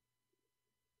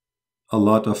 a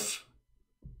lot of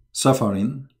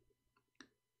suffering,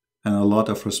 and a lot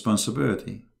of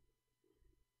responsibility.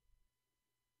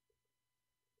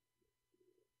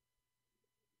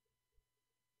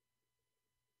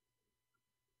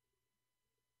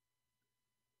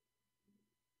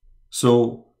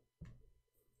 So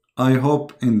I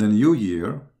hope in the new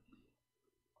year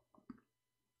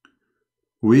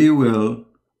we will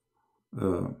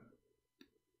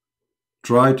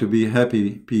try to be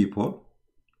happy people,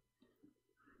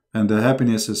 and the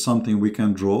happiness is something we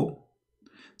can draw.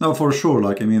 Now for sure,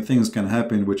 like, I mean, things can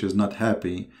happen which is not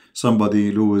happy.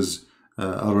 Somebody lose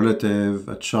a relative,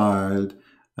 a child,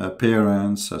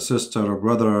 parents, a sister, a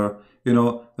brother. You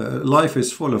know, life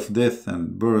is full of death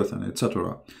and birth and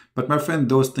etc. But my friend,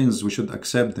 those things, we should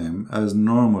accept them as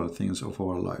normal things of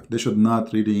our life. They should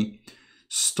not really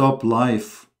stop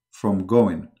life from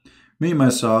going. Me,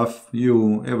 myself,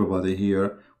 you, everybody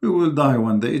here, we will die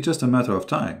one day. It's just a matter of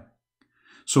time.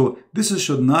 So this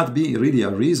should not be really a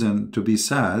reason to be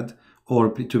sad or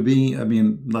to be, I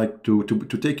mean, like to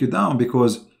take you down,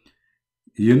 because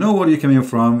you know where you're coming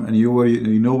from and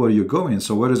you know where you're going.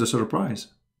 So where is the surprise?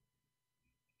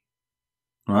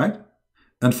 Right?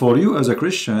 And for you as a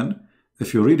Christian,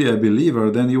 if you're really a believer,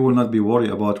 then you will not be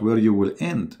worried about where you will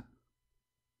end.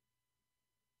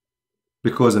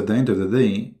 Because at the end of the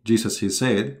day, Jesus, he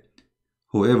said,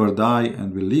 Whoever die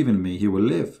and believe in me, he will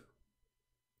live.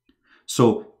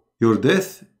 So your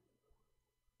death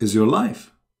is your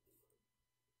life.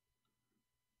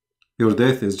 Your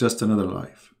death is just another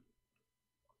life.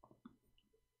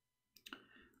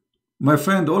 My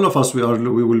friend, all of us, we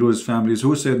will lose families.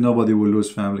 Who said nobody will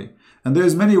lose family? And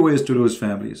there's many ways to lose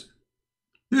families.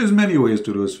 There's many ways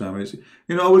to lose families.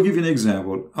 You know, I will give you an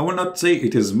example. I will not say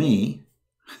it is me,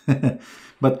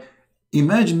 but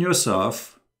imagine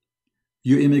yourself,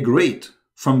 you immigrate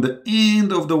from the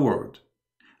end of the world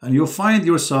and you find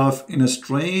yourself in a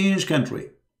strange country.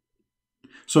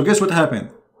 So guess what happened?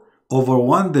 Over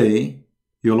one day,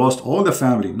 you lost all the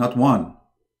family, not one.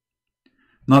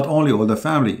 Not only all the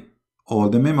family, all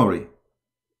the memory,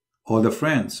 all the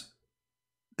friends,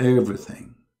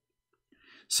 everything.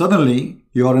 Suddenly,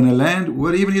 you are in a land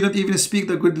where you don't even speak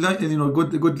the good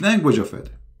language of it.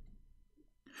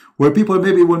 Where people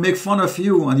maybe will make fun of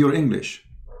you and your English.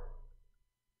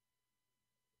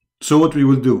 So what we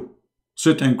will do?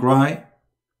 Sit and cry?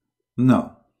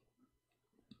 No.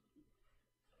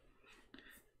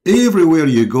 Everywhere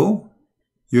you go,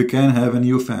 you can have a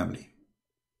new family.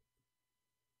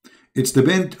 It's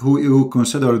depends who you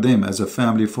consider them as a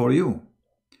family for you.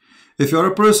 If you're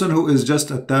a person who is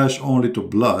just attached only to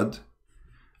blood,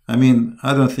 I mean,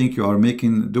 I don't think you are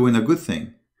doing a good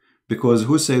thing. Because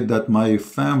who said that my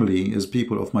family is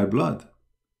people of my blood?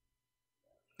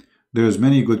 There's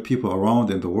many good people around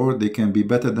in the world. They can be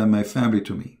better than my family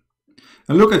to me.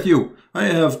 And look at you. I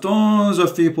have tons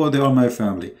of people. They are my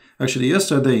family. Actually,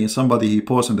 yesterday, somebody he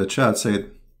posted in the chat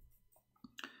said,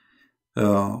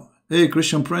 hey,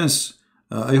 Christian Prince,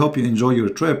 I hope you enjoy your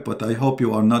trip, but I hope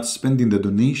you are not spending the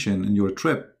donation in your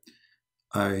trip.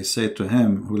 I said to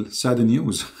him, well, sad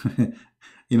news.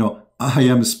 You know, I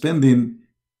am spending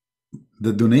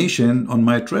the donation on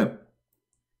my trip.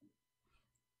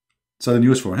 Sad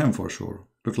news for him, for sure.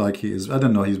 Look like he is, I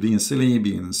don't know, he's being silly,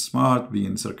 being smart,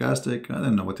 being sarcastic. I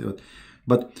don't know what.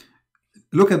 But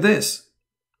look at this.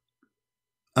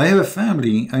 I have a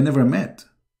family I never met.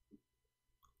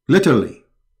 Literally.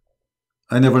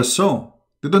 I never saw.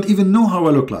 They don't even know how I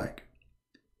look like.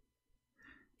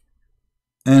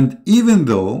 And even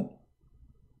though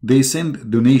they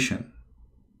send donation,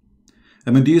 I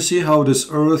mean, do you see how this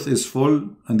earth is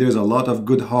full and there's a lot of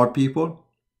good heart people?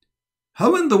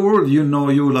 How in the world you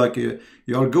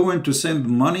are going to send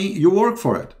money? You work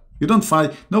for it. You don't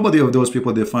find, nobody of those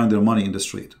people, they find their money in the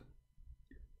street.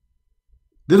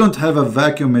 They don't have a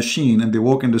vacuum machine and they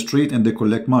walk in the street and they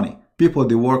collect money. People,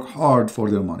 they work hard for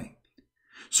their money.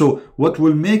 So what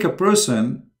will make a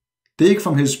person take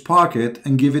from his pocket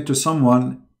and give it to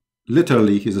someone,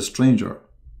 literally he's a stranger,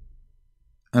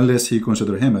 unless he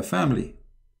consider him a family.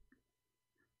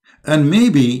 And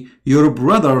maybe your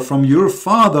brother from your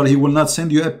father, he will not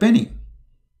send you a penny.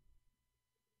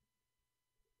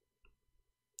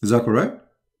 Is that correct?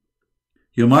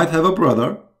 You might have a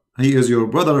brother, he is your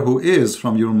brother who is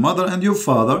from your mother and your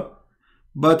father,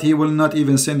 but he will not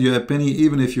even send you a penny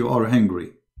even if you are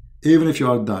hungry, even if you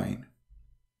are dying.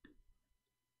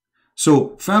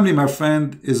 So family, my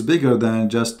friend, is bigger than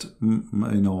just,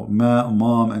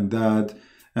 mom and dad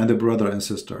and a brother and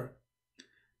sister.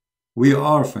 We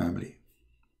are family.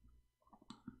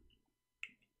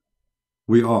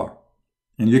 We are.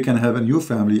 And you can have a new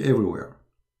family everywhere.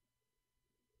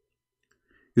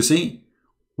 You see,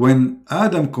 when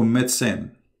Adam commits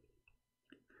sin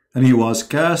and he was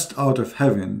cast out of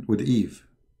heaven with Eve,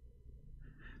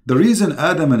 the reason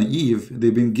Adam and Eve,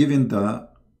 they've been given the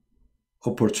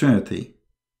opportunity,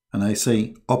 and I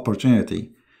say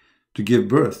opportunity, to give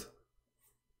birth,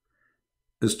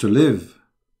 is to live.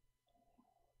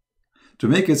 To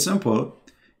make it simple,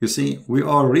 you see, we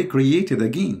are recreated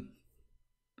again.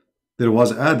 There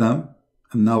was Adam,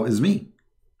 and now is me.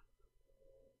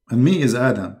 And me is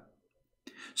Adam.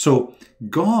 So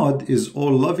God is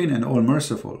all loving and all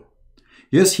merciful.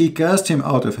 Yes, he cast him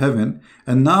out of heaven,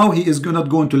 and now he is not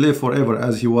going to live forever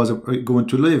as he was going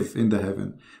to live in the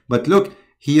heaven. But look,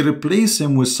 he replaced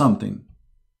him with something.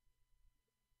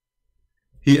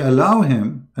 He allowed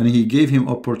him, and he gave him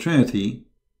opportunity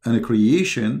and a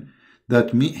creation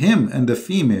that him and the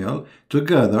female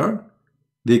together,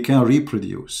 they can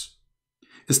reproduce.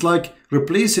 It's like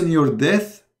replacing your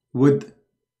death with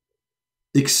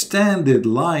extended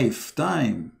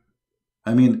lifetime.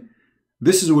 I mean,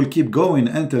 this will keep going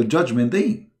until judgment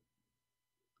day.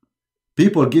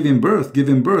 People giving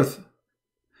birth.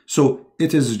 So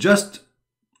it is just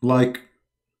like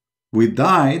we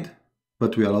died,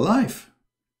 but we are alive.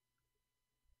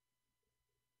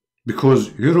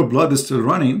 Because your blood is still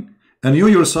running, and you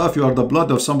yourself, you are the blood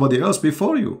of somebody else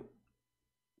before you.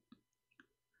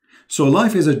 So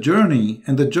life is a journey,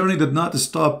 and the journey did not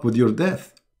stop with your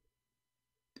death.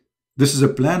 This is a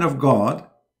plan of God,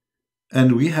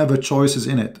 and we have a choices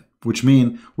in it, which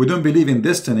mean we don't believe in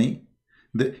destiny.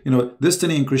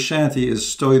 Destiny in Christianity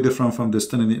is totally different from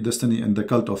destiny in the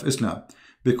cult of Islam,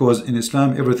 because in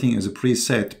Islam everything is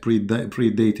preset,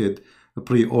 predated,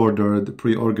 pre-ordered,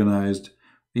 pre-organized.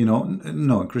 No,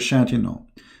 in Christianity, no.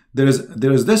 There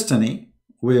is destiny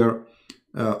where,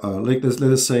 let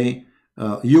us say,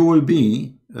 you will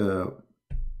be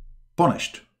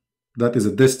punished. That is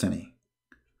a destiny.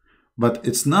 But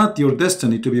it's not your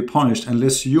destiny to be punished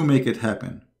unless you make it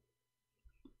happen.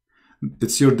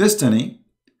 It's your destiny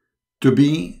to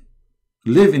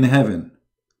live in heaven.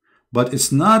 But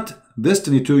it's not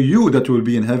destiny to you that will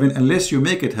be in heaven unless you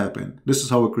make it happen. This is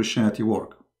how Christianity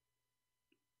works.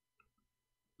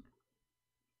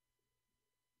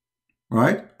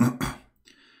 Right?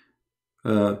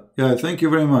 Yeah, thank you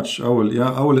very much. I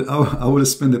will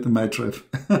spend it in my trip.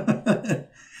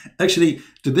 Actually,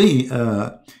 today,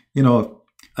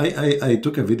 I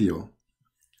took a video.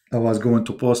 I was going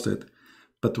to post it,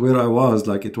 but where I was,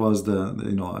 like, it was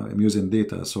I'm using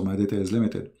data, so my data is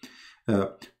limited.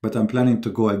 But I'm planning to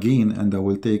go again, and I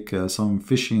will take some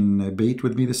fishing bait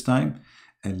with me this time,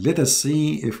 and let us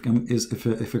see if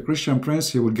a Christian prince,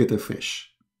 he will get a fish.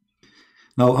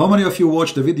 Now, how many of you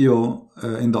watched the video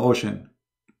in the ocean?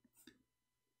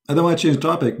 I don't want to change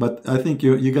topic, but I think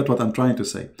you get what I'm trying to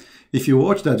say. If you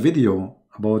watch that video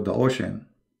about the ocean,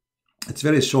 it's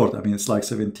very short. I mean, it's like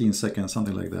 17 seconds,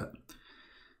 something like that.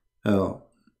 A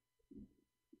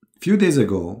few days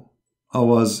ago, I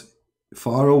was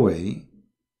far away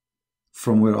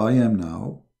from where I am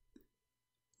now,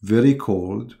 very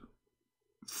cold,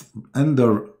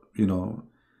 under,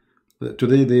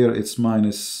 today there it's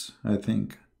minus, I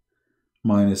think,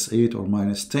 -8 or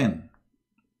 -10.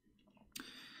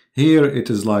 Here it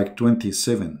is like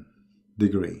 27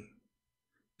 degrees.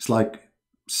 It's like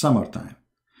summertime.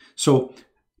 So,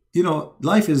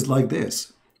 life is like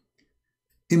this.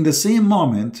 In the same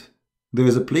moment, there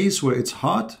is a place where it's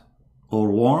hot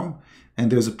or warm, and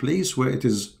there's a place where it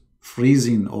is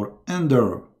freezing or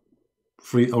under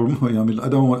I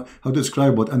don't know how to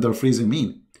describe what under freezing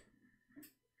mean.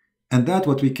 And that's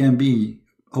what we can be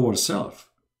ourselves.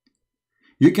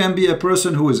 You can be a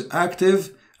person who is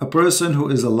active, a person who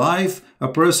is alive, a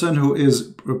person who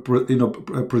is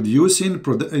producing,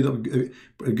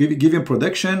 giving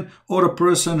production, or a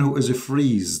person who is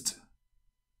freezed.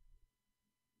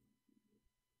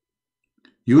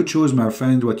 You choose, my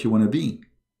friend, what you want to be.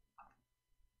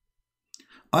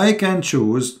 I can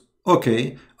choose,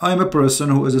 okay, I'm a person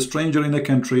who is a stranger in a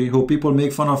country, who people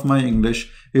make fun of my English.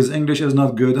 His English is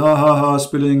not good. Ha ha ha,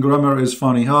 spelling grammar is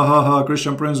funny. Ha ha ha,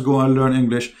 Christian Prince, go and learn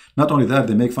English. Not only that,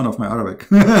 they make fun of my Arabic.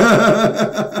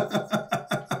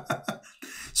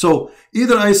 So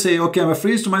either I say, okay, I'm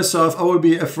afraid to myself, I will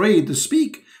be afraid to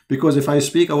speak, because if I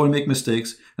speak, I will make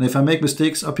mistakes. And if I make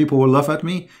mistakes, people will laugh at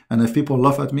me. And if people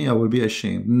laugh at me, I will be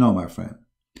ashamed. No, my friend.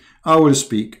 I will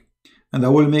speak, and I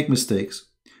will make mistakes.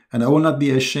 And I will not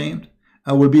be ashamed.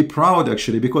 I will be proud,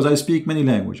 actually, because I speak many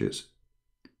languages.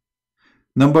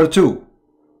 Number two,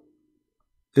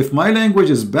 if my language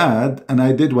is bad and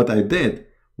I did what I did,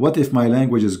 what if my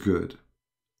language is good?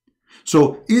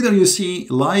 So either you see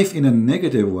life in a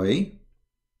negative way,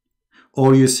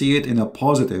 or you see it in a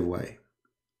positive way.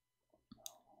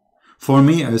 For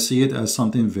me, I see it as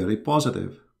something very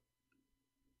positive.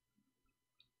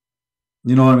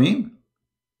 You know what I mean?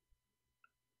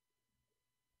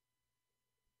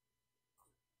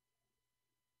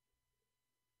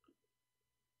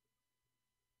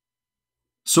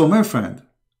 So, my friend,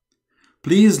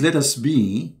 please let us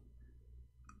be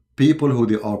people who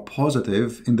they are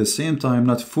positive, in the same time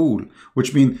not fool,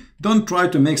 which means don't try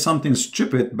to make something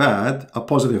stupid, bad, a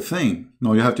positive thing.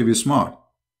 No, you have to be smart.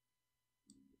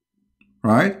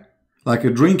 Right? Like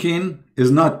drinking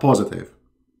is not positive.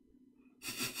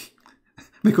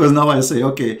 Because now I say,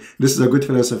 okay, this is a good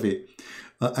philosophy.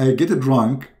 I get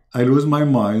drunk, I lose my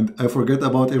mind, I forget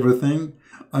about everything,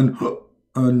 and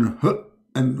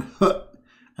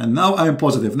now I am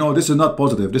positive. No, this is not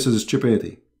positive. This is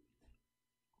stupidity.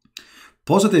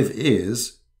 Positive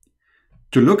is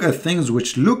to look at things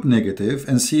which look negative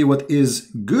and see what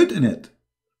is good in it.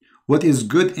 What is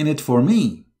good in it for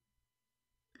me?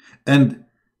 And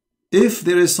if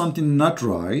there is something not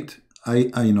right,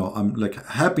 I know I'm like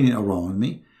happening around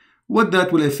me, what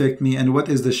that will affect me, and what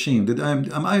is the shame?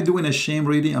 Am I doing a shame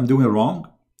really? I'm doing wrong?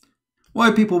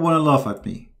 Why people want to laugh at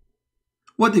me?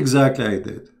 What exactly I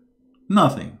did?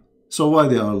 Nothing. So why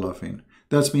they are laughing?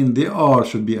 That means they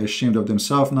should be ashamed of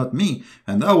themselves, not me.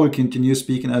 And I will continue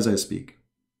speaking as I speak.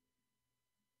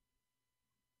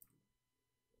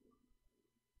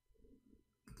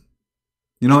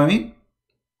 You know what I mean?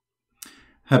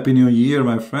 Happy New Year,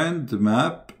 my friend.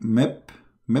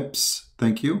 Meps,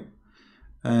 thank you.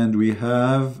 And we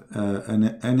have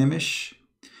an Animish.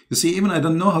 You see, even I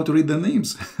don't know how to read the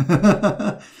names.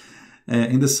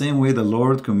 In the same way, the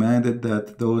Lord commanded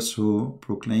that those who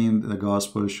proclaimed the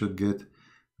gospel should get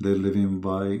their living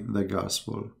by the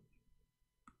gospel.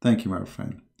 Thank you, my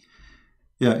friend.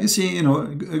 Yeah, you see, you know,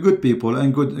 good people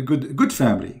and good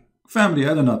family. Family,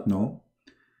 I do not know.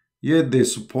 Yet they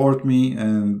support me,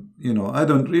 and, you know, I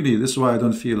don't really, this is why I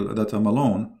don't feel that I'm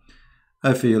alone.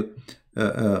 I feel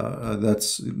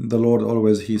that's the Lord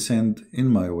always, He sent in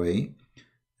my way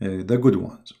the good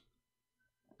ones.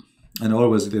 And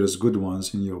always there's good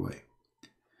ones in your way.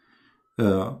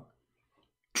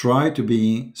 Try to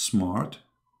be smart,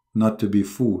 not to be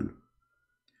fool.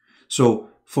 So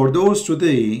for those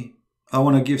today, I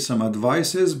want to give some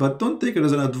advices, but don't take it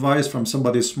as an advice from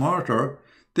somebody smarter.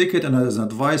 Take it as an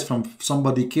advice from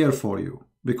somebody care for you,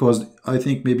 because I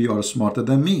think maybe you are smarter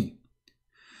than me.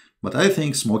 But I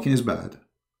think smoking is bad.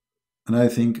 And I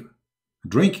think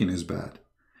drinking is bad.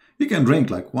 You can drink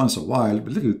like once a while, a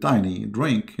little tiny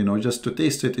drink, you know, just to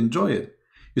taste it, enjoy it.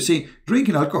 You see,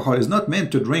 drinking alcohol is not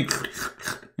meant to drink,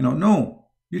 you know, no.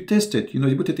 You taste it, you know,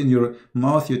 you put it in your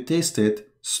mouth, you taste it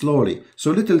slowly.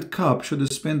 So a little cup should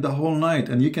spend the whole night,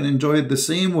 and you can enjoy it the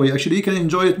same way. Actually, you can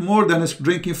enjoy it more than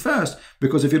drinking fast,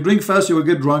 because if you drink fast, you will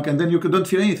get drunk, and then you don't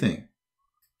feel anything.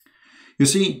 You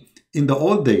see, in the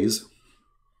old days,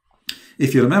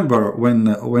 if you remember when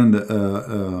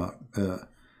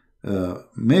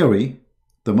Mary,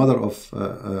 the mother of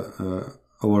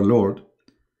our Lord,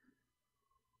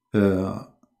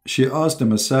 she asked the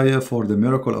Messiah for the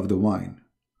miracle of the wine.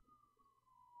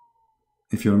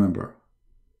 If you remember.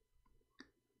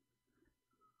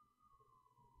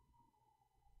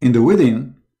 In the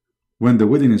wedding, when the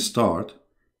wedding starts,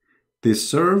 they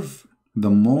serve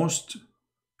the most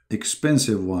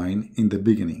expensive wine in the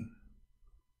beginning.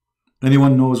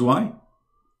 Anyone knows why?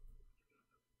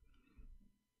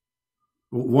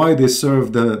 Why they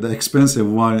serve the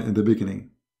expensive wine in the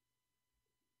beginning?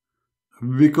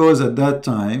 Because at that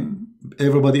time,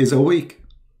 everybody is awake.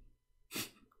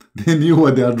 They knew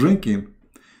what they are drinking.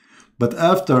 But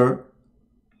after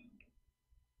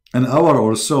an hour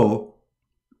or so,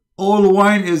 all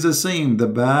wine is the same, the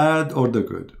bad or the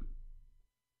good.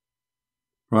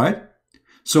 Right?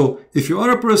 So if you are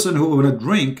a person who want to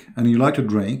drink and you like to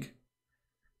drink,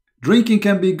 drinking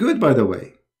can be good, by the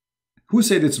way. Who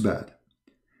said it's bad?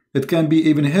 It can be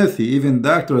even healthy. Even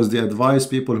doctors, they advise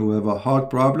people who have a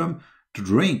heart problem to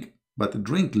drink, but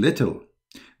drink little.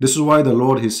 This is why the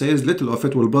Lord, He says, little of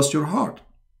it will bust your heart.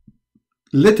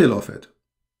 Little of it.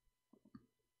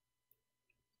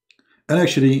 And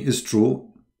actually, it's true,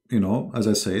 you know, as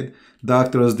I said,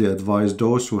 doctors, they advise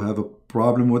those who have a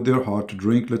problem with their heart to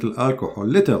drink little alcohol,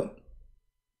 little.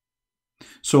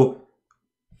 So,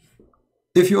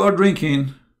 if you are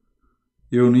drinking,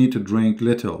 you need to drink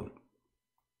little.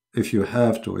 If you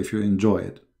have to, if you enjoy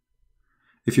it.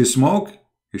 If you smoke,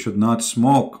 you should not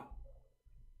smoke.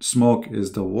 Smoke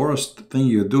is the worst thing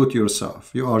you do to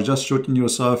yourself. You are just shooting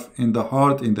yourself in the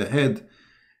heart, in the head,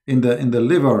 in the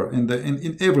liver,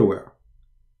 in everywhere.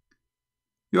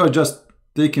 You are just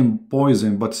taking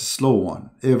poison, but slow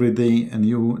one, every day, a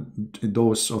new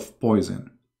dose of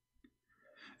poison.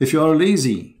 If you are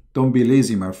lazy, don't be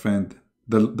lazy, my friend.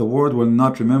 The world will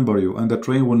not remember you, and the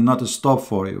train will not stop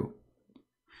for you.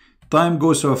 Time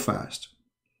goes so fast.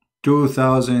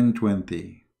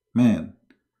 2020. Man,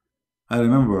 I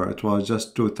remember it was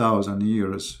just 2000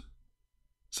 years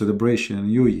celebration,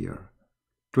 New Year.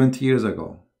 20 years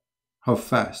ago. How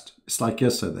fast. It's like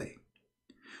yesterday.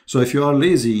 So if you are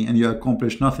lazy and you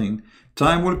accomplish nothing,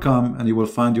 time will come and you will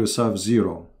find yourself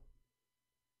zero.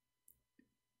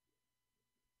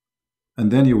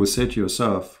 And then you will say to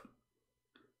yourself,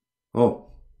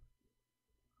 oh,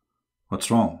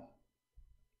 what's wrong?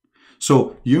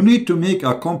 So you need to make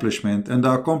accomplishment, and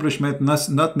the accomplishment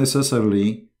not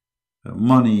necessarily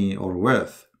money or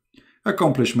wealth.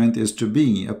 Accomplishment is to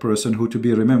be a person who to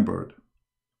be remembered.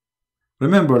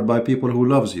 Remembered by people who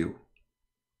loves you.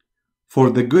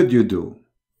 For the good you do.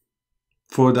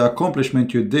 For the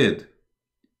accomplishment you did.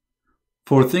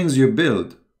 For things you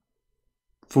build.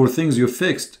 For things you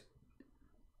fixed.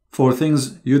 For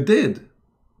things you did.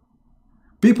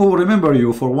 People will remember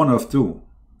you for one of two,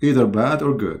 either bad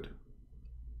or good.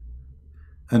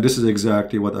 And this is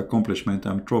exactly what accomplishment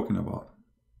I'm talking about.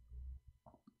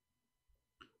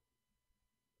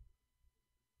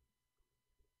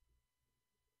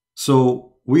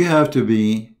 So we have to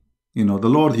be, you know, the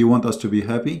Lord, He wants us to be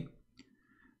happy.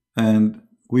 And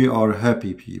we are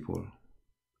happy people.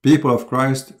 People of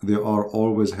Christ, they are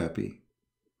always happy.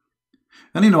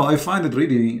 And you know, I find it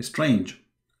really strange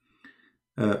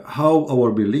how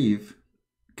our belief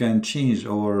can change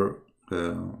our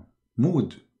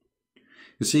mood.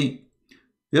 You see,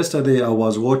 yesterday I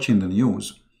was watching the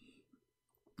news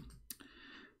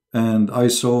and I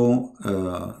saw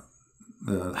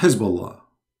Hezbollah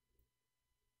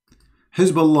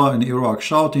in Iraq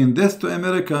shouting, "Death to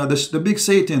America, the big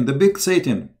Satan, the big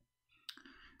Satan."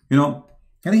 You know,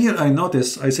 and here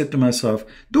I said to myself,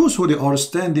 those who are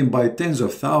standing by tens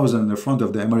of thousands in front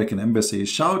of the American embassy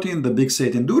shouting the big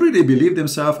Satan, do you really believe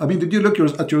themselves? I mean, did you look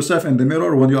at yourself in the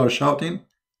mirror when you are shouting?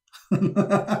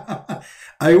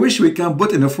 I wish we can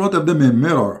put in front of them a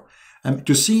mirror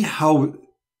to see how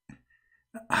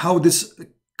this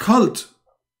cult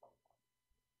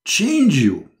change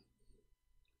you.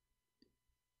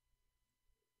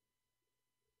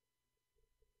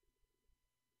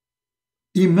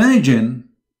 Imagine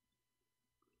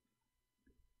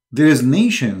there is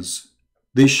nations,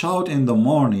 they shout in the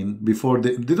morning before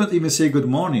they don't even say good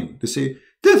morning. They say,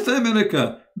 "Death to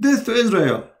America, death to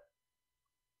Israel."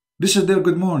 This is their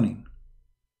good morning.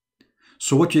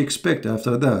 So what you expect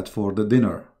after that for the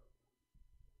dinner?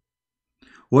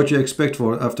 What you expect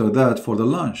for after that for the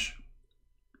lunch?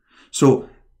 So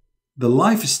the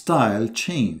lifestyle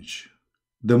change,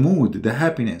 the mood, the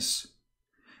happiness.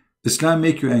 Islam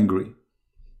make you angry.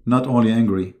 Not only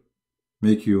angry,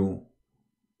 make you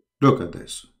look at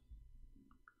this.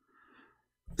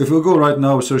 If we go right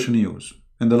now, search news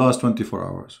in the last 24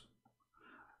 hours.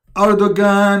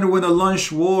 Erdogan won a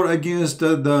lunch war against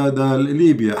the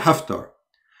Libya, Haftar.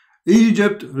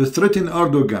 Egypt threatened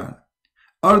Erdogan.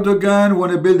 Erdogan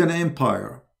want to build an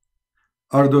empire.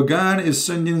 Erdogan is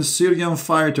sending Syrian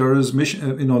fighters,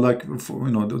 mission,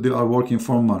 they are working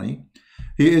for money.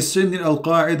 He is sending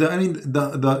Al-Qaeda. I mean,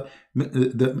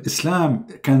 the Islam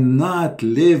cannot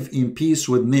live in peace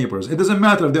with neighbors. It doesn't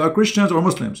matter if they are Christians or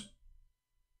Muslims.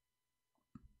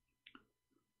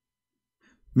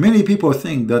 Many people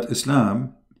think that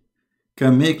Islam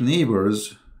can make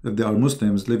neighbors, if they are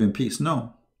Muslims, live in peace. No.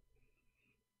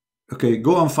 Okay,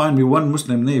 go and find me one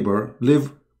Muslim neighbor,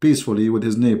 live peacefully with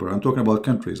his neighbor. I'm talking about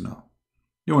countries now.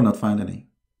 You will not find any.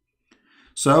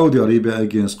 Saudi Arabia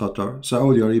against Qatar.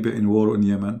 Saudi Arabia in war in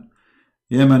Yemen.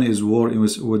 Yemen is war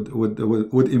with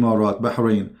Emirat,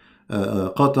 Bahrain,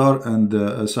 Qatar,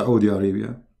 and Saudi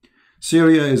Arabia.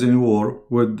 Syria is in war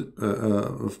with,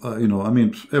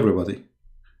 everybody.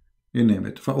 You name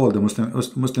it. For all the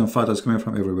Muslim fighters coming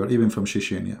from everywhere, even from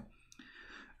Chechnya.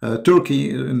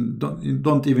 Turkey,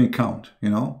 don't even count,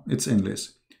 it's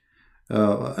endless.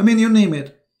 You name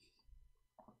it.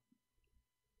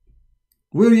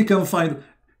 Where you can find,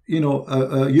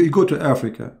 you go to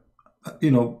Africa,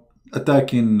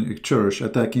 attacking church,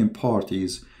 attacking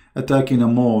parties, attacking a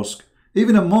mosque.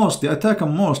 Even a mosque, they attack a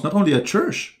mosque, not only a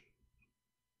church.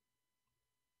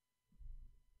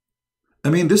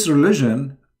 This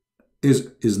religion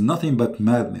is nothing but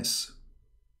madness.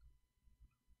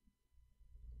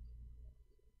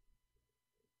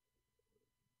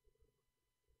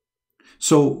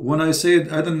 So when I said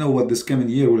I don't know what this coming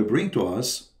year will bring to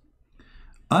us,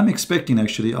 I'm expecting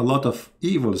actually a lot of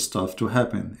evil stuff to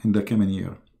happen in the coming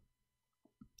year.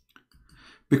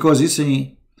 Because you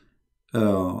see, I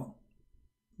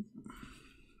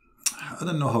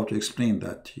don't know how to explain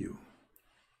that to you.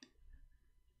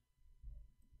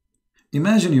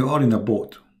 Imagine you are in a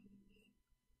boat,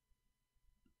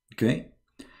 okay,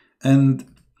 and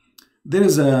there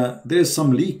is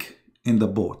some leak in the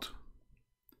boat,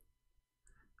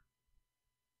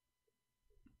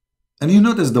 and you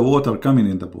notice the water coming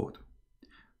in the boat,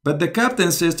 but the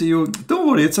captain says to you, "Don't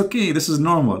worry, it's okay. This is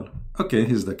normal." Okay,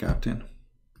 he's the captain.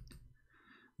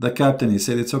 The captain, he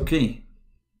said, "It's okay."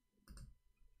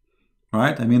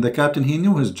 Right? The captain, he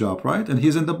knew his job, right? And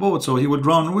he's in the boat, so he would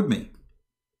drown with me.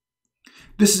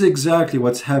 This is exactly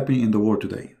what's happening in the world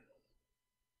today.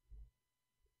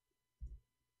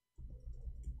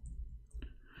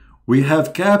 We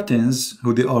have captains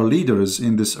who they are leaders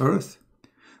in this earth.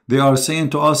 They are saying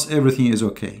to us everything is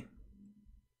okay.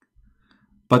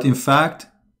 But in fact,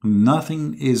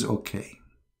 nothing is okay.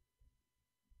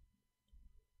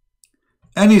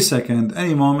 Any second,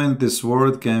 any moment, this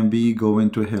world can be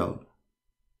going to hell.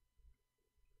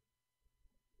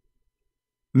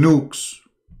 Nukes,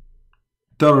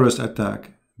 terrorist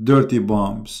attack, dirty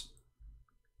bombs.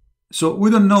 So we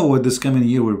don't know what this coming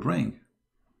year will bring.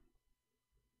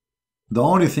 The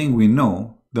only thing we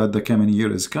know that the coming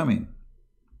year is coming.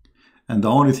 And the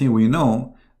only thing we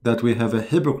know that we have a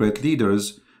hypocrite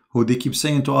leaders who they keep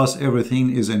saying to us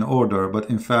everything is in order, but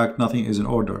in fact nothing is in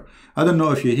order. I don't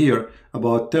know if you hear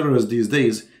about terrorists these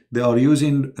days. They are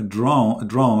using a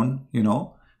drone, you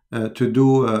know, to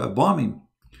do bombing.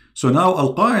 So now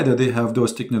Al-Qaeda, they have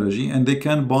those technology and they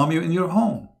can bomb you in your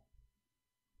home.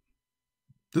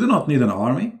 They do not need an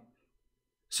army.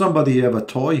 Somebody have a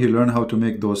toy, he learn how to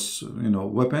make those, you know,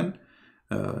 weapon.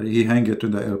 He hang it to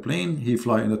the airplane, he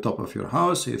fly in the top of your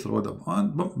house, he throw the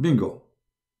bomb, bingo.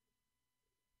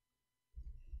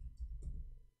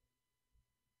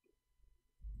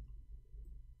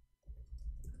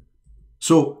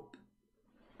 So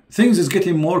things is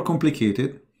getting more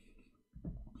complicated.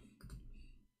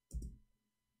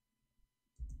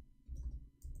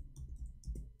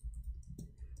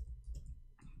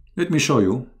 Let me show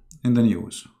you in the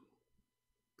news.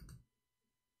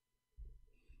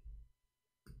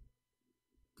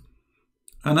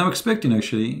 And I'm expecting,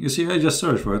 actually, you see, I just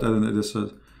searched for it. I don't know, this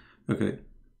is, okay.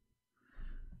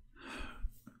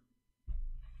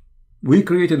 We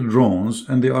created drones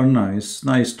and they are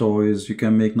nice toys. You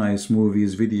can make nice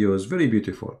movies, videos, very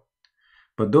beautiful.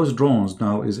 But those drones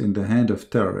now is in the hand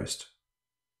of terrorists.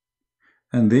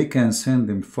 And they can send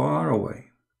them far away.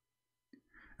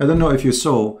 I don't know if you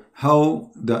saw how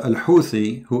the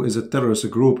Al-Houthi, who is a terrorist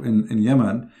group in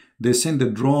Yemen, they send a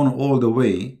drone all the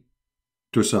way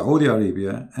to Saudi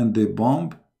Arabia and they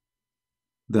bomb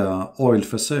the oil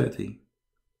facility.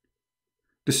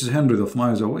 This is hundreds of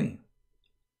miles away.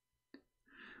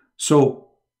 So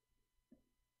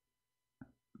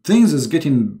things is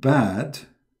getting bad,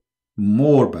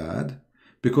 more bad,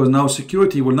 because now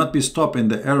security will not be stopped in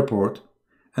the airport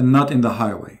and not in the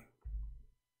highway.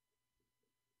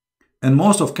 And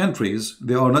most of countries,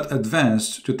 they are not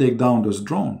advanced to take down those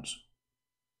drones.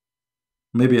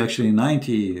 Maybe actually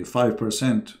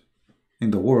 95%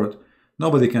 in the world,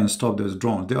 nobody can stop those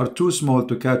drones. They are too small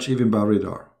to catch even by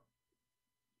radar.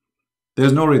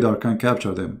 There's no radar can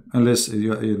capture them unless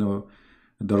you know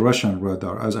the Russian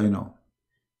radar, as I know.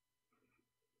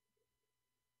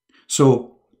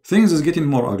 So things is getting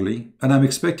more ugly, and I'm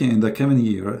expecting in the coming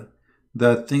year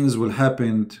that things will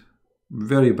happen.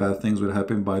 Very bad things will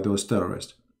happen by those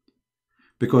terrorists,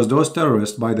 because those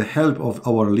terrorists, by the help of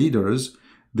our leaders,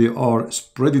 they are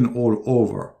spreading all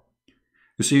over.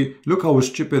 You see, look how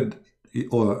stupid,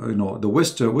 or you know, the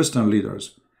Western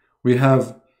leaders. We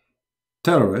have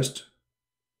terrorists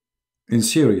in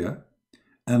Syria,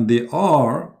 and they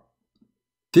are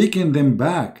taking them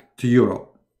back to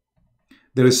Europe.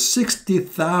 There is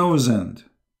 60,000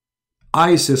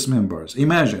 ISIS members.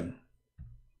 Imagine.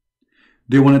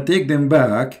 They want to take them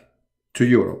back to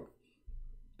Europe.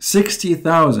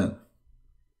 60,000.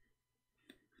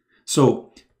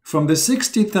 So from the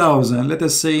 60,000, let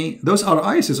us say, those are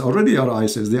ISIS, already are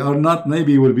ISIS. They are not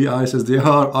maybe will be ISIS, they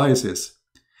are ISIS.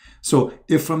 So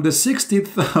if from the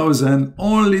 60,000,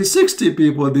 only 60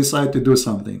 people decide to do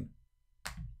something,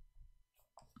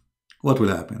 what will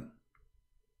happen?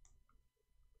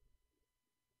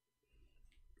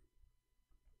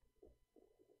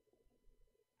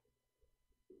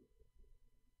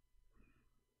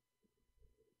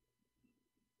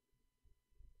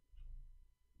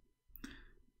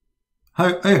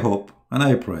 I hope and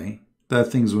I pray that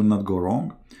things will not go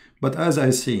wrong. But as I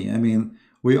see, I mean,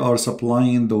 we are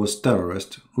supplying those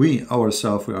terrorists. We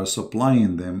ourselves, we are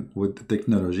supplying them with the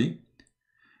technology.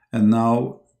 And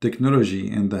now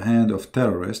technology in the hand of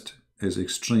terrorists is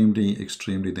extremely,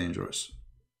 extremely dangerous.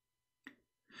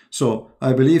 So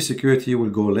I believe security will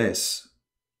go less.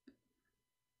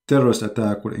 Terrorist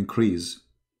attack will increase.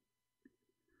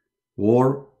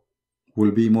 War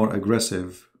will be more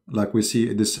aggressive. Like we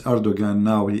see this Erdogan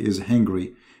now, he is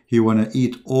hungry. He want to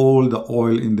eat all the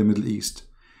oil in the Middle East.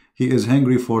 He is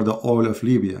hungry for the oil of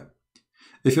Libya.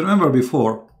 If you remember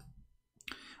before,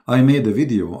 I made a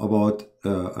video about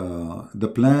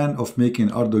the plan of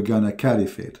making Erdogan a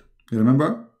caliphate. You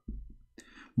remember?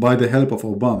 By the help of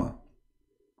Obama.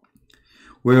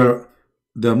 Where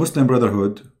the Muslim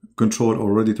Brotherhood control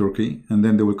already Turkey, and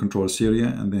then they will control Syria,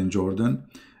 and then Jordan,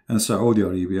 and Saudi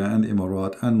Arabia, and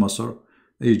Emirat, and Masr,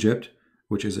 Egypt,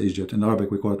 which is Egypt in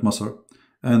Arabic we call it Masr,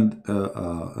 and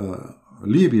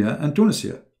Libya and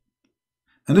Tunisia.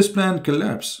 And this plan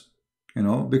collapsed, you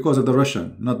know, because of the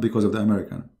Russian, not because of the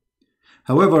American.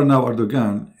 However, now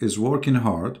Erdogan is working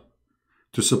hard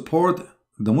to support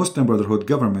the Muslim Brotherhood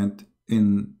government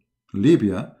in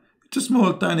Libya. It's a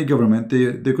small, tiny government.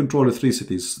 They control three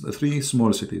cities, three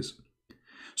small cities.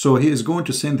 So he is going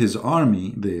to send his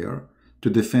army there to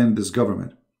defend this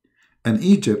government. And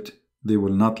Egypt, they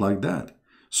will not like that.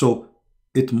 So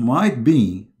it might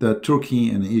be that Turkey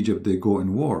and Egypt, they go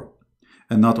in war.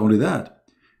 And not only that,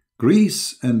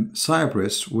 Greece and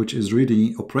Cyprus, which is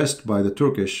really oppressed by the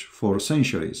Turkish for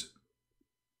centuries,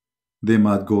 they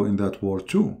might go in that war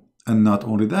too. And not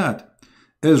only that,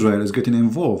 Israel is getting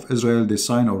involved. Israel, they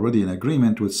signed already an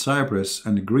agreement with Cyprus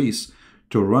and Greece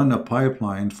to run a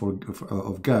pipeline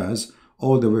of gas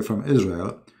all the way from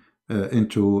Israel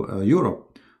into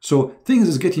Europe. So things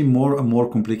is getting more and more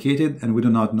complicated, and we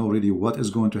do not know really what is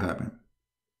going to happen.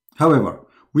 However,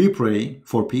 we pray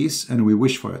for peace and we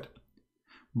wish for it.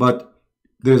 But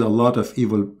there's a lot of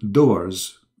evil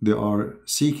doers. They are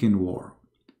seeking war.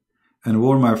 And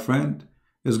war, my friend,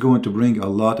 is going to bring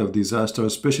a lot of disaster,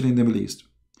 especially in the Middle East.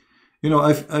 You know,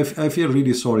 I feel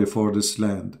really sorry for this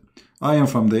land. I am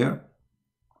from there.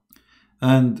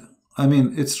 And I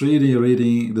mean, it's really,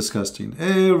 really disgusting.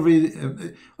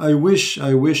 I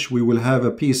wish we will have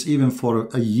a peace even for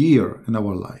a year in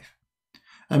our life.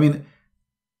 I mean,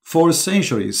 for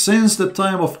centuries, since the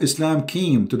time of Islam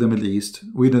came to the Middle East,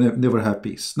 we never have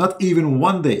peace. Not even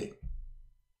one day.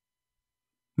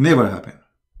 Never happened.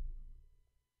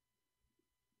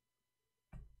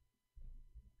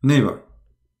 Never.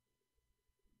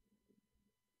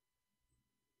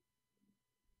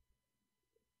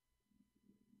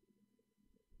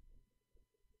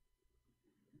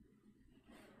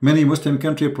 Many Muslim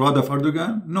countries proud of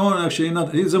Erdogan? No, actually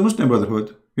not. He's a Muslim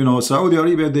Brotherhood. You know, Saudi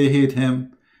Arabia, they hate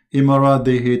him. Emirat,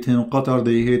 they hate him. Qatar,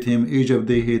 they hate him. Egypt,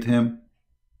 they hate him.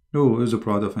 No, who's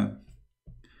proud of him?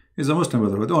 He's a Muslim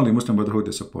Brotherhood. Only Muslim Brotherhood,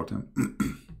 they support him.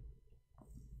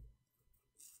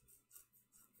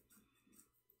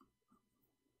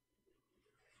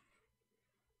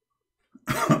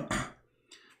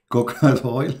 Coconut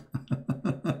oil.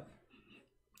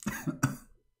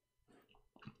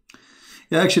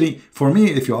 Yeah, actually, for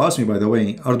me, if you ask me, by the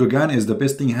way, Erdogan is the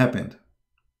best thing happened.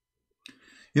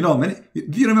 You know,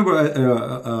 do you remember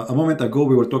a moment ago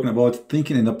we were talking about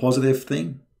thinking in a positive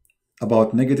thing,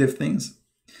 about negative things?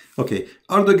 Okay,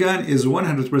 Erdogan is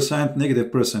 100% negative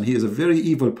person. He is a very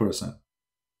evil person.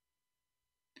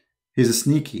 He's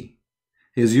sneaky.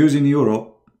 He's using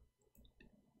Europe.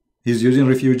 He's using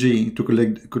refugee to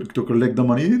collect the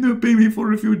money. They pay me for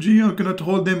refugee. I cannot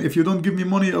hold them. If you don't give me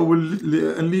money, I will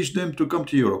unleash them to come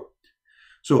to Europe.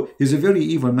 So he's a very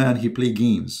evil man. He plays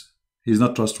games. He's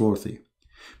not trustworthy.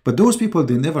 But those people,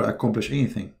 they never accomplish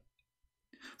anything.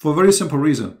 For a very simple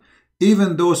reason.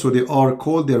 Even those who they are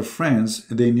called their friends,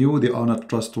 they knew they are not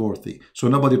trustworthy. So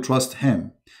nobody trusts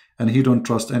him. And he don't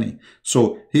trust any.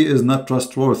 So he is not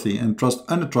trustworthy, and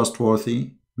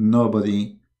untrustworthy,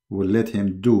 nobody will let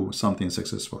him do something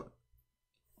successful.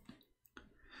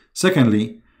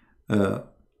 Secondly,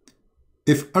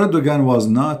 if Erdogan was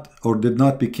not or did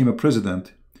not become a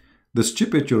president, the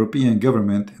stupid European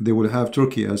government, they will have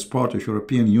Turkey as part of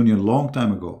European Union long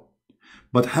time ago.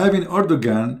 But having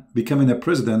Erdogan becoming a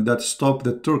president, that stopped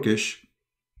the Turkish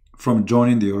from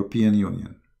joining the European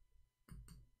Union.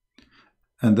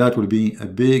 And that will be a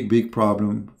big, big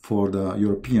problem for the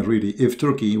European, really, if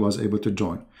Turkey was able to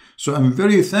join. So I'm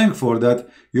very thankful that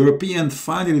Europeans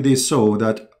finally they saw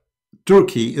that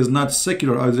Turkey is not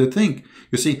secular as they think.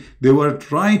 You see, they were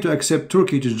trying to accept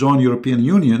Turkey to join European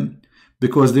Union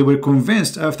because they were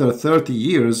convinced after 30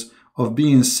 years of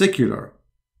being secular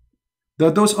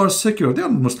that those are secular. They are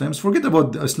Muslims. Forget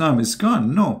about Islam. It's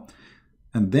gone. No.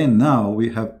 And then now we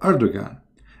have Erdogan.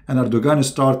 And Erdogan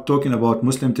start talking about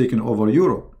Muslim taking over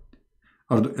Europe.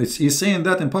 He's saying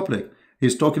that in public.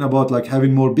 He's talking about like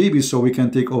having more babies so we can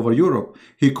take over Europe.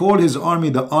 He called his army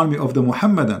the army of the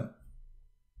Muhammadan.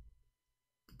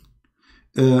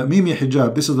 Mimi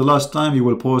Hijab, this is the last time you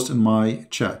will post in my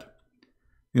chat.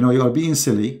 You know, you are being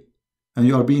silly and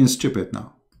you are being stupid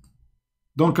now.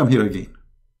 Don't come here again.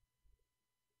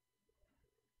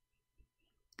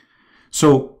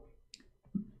 So,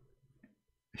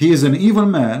 he is an evil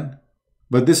man,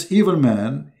 but this evil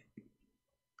man,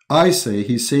 I say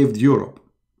he saved Europe.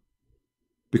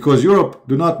 Because Europe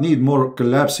do not need more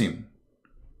collapsing.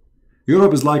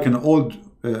 Europe is like an old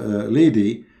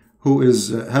lady who is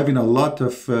having a lot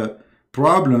of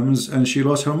problems and she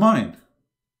lost her mind.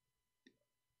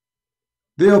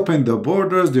 They opened the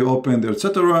borders, they opened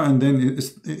etc. And then,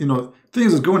 you know,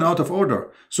 things is going out of order.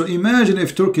 So imagine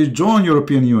if Turkey joined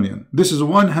European Union. This is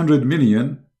 100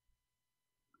 million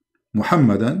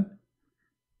Muhammadan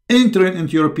entering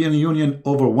into European Union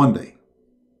over one day.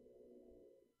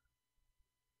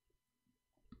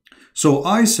 So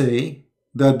I say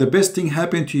that the best thing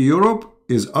happened to Europe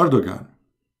is Erdogan.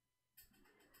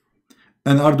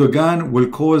 And Erdogan will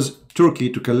cause Turkey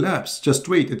to collapse. Just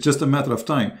wait, it's just a matter of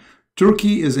time.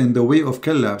 Turkey is in the way of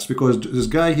collapse because this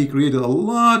guy, he created a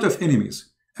lot of enemies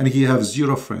and he has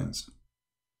zero friends.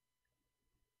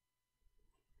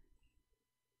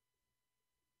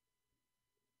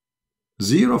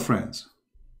 Zero friends.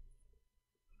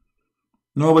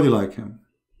 Nobody like him.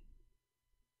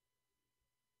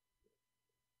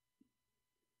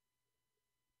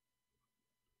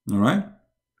 All right?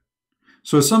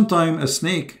 So sometimes a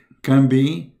snake can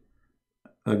be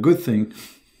a good thing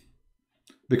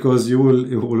because it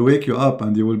will wake you up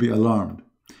and you will be alarmed.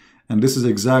 And this is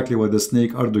exactly what the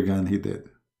snake Erdogan he did.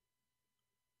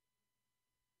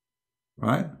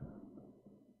 Right?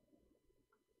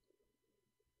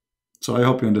 So I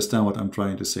hope you understand what I'm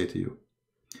trying to say to you.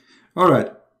 All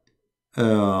right.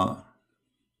 No,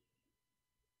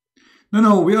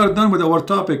 we are done with our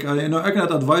topic. I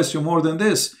cannot advise you more than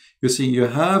this. You see, you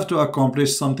have to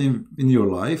accomplish something in your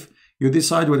life. You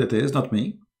decide what it is, not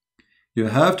me. You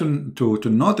have to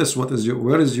notice what is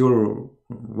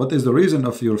the reason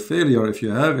of your failure, if you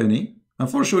have any. And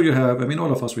for sure you have. I mean,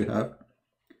 all of us, we have.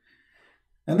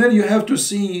 And then you have to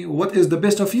see what is the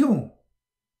best of you.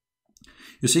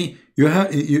 You see, you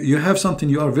have something,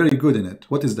 you are very good in it.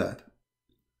 What is that?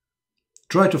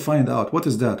 Try to find out what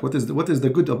is that. What is the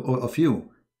good of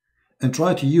you, and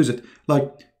try to use it.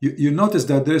 Like you notice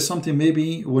that there is something,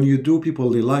 maybe when you do, people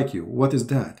they like you. What is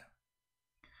that?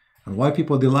 And why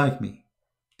people they like me?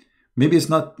 Maybe it's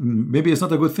not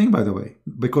a good thing, by the way,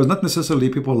 because not necessarily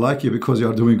people like you because you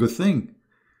are doing a good thing.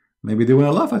 Maybe they want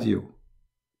to laugh at you.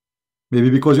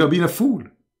 Maybe because you are being a fool.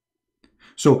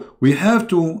 So we have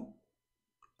to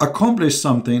accomplish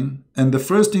something, and the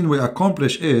first thing we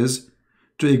accomplish is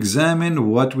to examine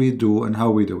what we do and how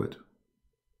we do it.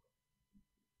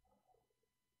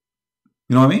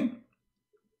 You know what I mean?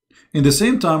 In the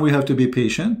same time, we have to be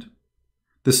patient.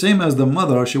 The same as the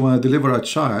mother, she want to deliver a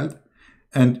child,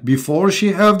 and before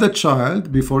she have the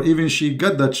child, before even she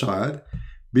get that child,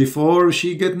 before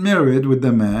she get married with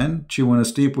the man she want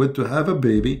to sleep with to have a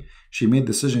baby, she made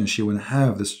decision she want to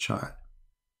have this child.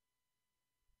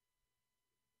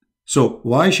 So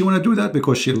why she want to do that?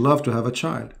 Because she love to have a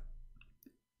child.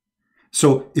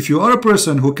 So if you are a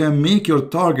person who can make your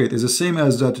target is the same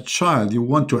as that child you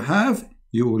want to have,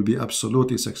 you will be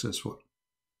absolutely successful.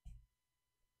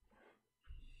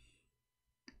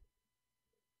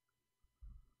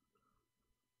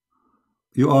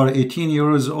 You are 18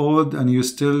 years old and you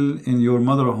still in your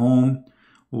mother home.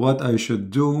 What I should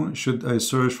do? Should I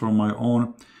search for my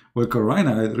own? Well,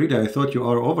 Karina, I thought you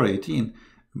are over 18.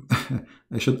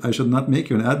 I should not make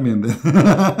you an admin then.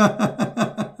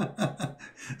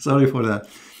 Sorry for that.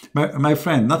 My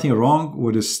friend, nothing wrong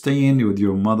with staying with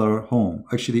your mother home.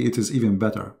 Actually, it is even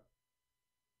better.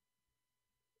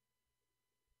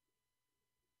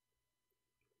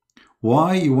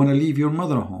 Why you want to leave your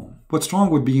mother home? What's wrong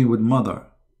with being with mother?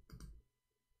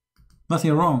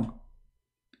 Nothing wrong.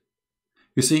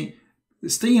 You see,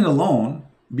 staying alone,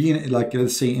 being like,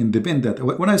 let's say, independent.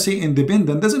 When I say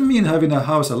independent, doesn't mean having a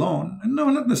house alone. No,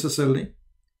 not necessarily.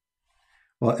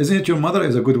 Well, isn't it your mother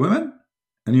is a good woman?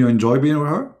 And you enjoy being with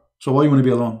her? So why you want to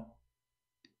be alone?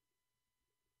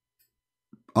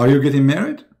 Are you getting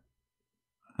married?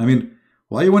 I mean,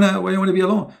 why you want to be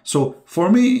alone? So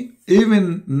for me,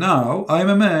 even now, I'm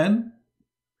a man.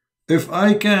 If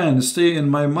I can stay in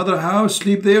my mother's house,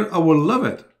 sleep there, I will love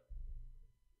it.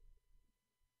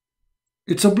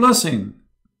 It's a blessing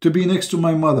to be next to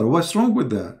my mother. What's wrong with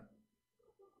that?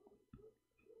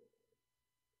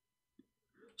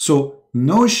 So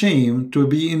no shame to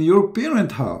be in your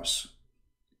parent house.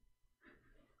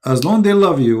 As long as they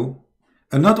love you.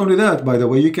 And not only that, by the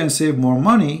way, you can save more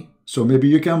money. So maybe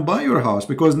you can buy your house.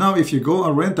 Because now if you go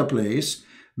and rent a place,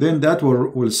 then that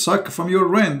will suck from your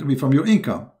rent, from your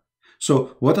income.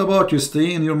 So what about you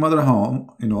stay in your mother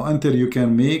home, until you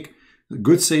can make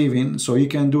good saving so you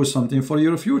can do something for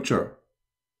your future.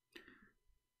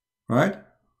 Right?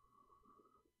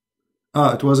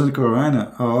 Ah, it wasn't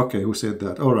Corona. Oh, okay. Who said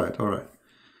that? All right.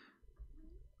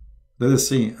 Let us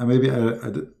see. Maybe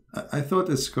I thought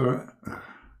it's Corona.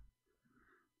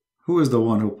 Who is the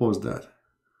one who posted that?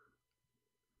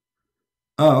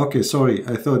 Ah, okay. Sorry.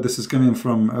 I thought this is coming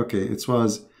from, okay. It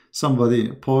was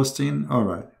somebody posting. All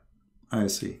right. I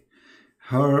see.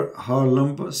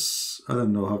 Harlumbus. I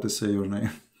don't know how to say your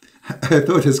name. I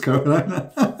thought it's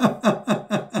Carolina.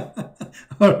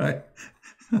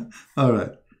 All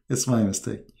right. It's my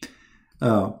mistake.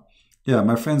 Yeah,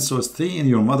 my friend, so stay in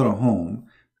your mother home,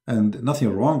 and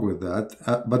nothing wrong with that.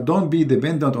 But don't be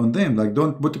dependent on them. Like,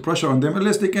 don't put the pressure on them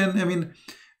unless they can. I mean,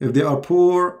 if they are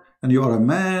poor and you are a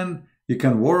man, you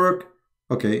can work.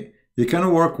 Okay, you can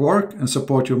work and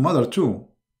support your mother too.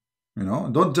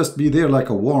 Don't just be there like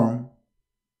a worm.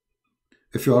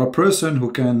 If you are a person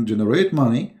who can generate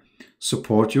money,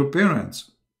 support your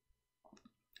parents.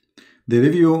 They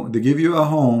give you a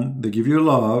home, they give you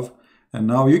love, and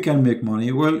now you can make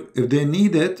money. Well, if they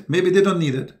need it, maybe they don't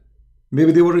need it.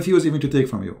 Maybe they will refuse even to take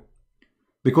from you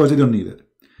because they don't need it.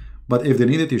 But if they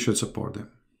need it, you should support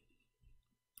them.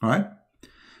 All right?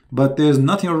 But there's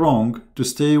nothing wrong to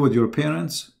stay with your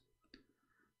parents,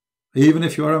 even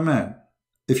if you are a man.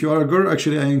 If you are a girl,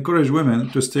 actually, I encourage women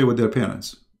to stay with their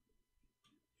parents.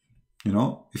 You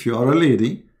know, if you are a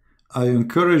lady, I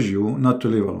encourage you not to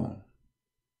live alone.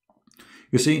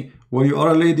 You see, when you are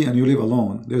a lady and you live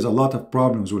alone, there's a lot of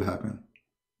problems will happen.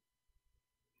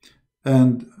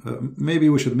 And maybe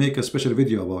we should make a special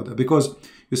video about it, because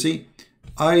you see,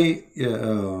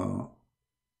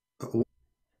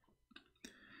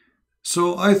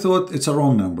 so I thought it's a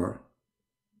wrong number.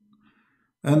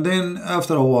 And then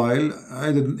after a while,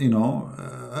 I didn't, you know,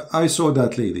 I saw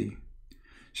that lady.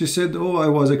 She said, oh, I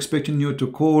was expecting you to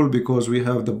call because we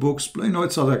have the books. You know,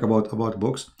 it's all like about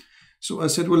books. So I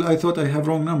said, well, I thought I have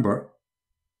wrong number.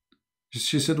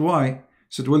 She said, why? I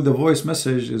said, well, the voice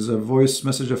message is a voice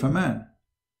message of a man.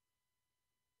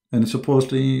 And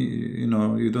supposedly, you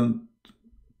know, you don't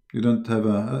have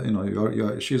a, you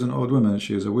know, she's an old woman,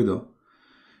 she is a widow.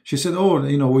 She said, oh,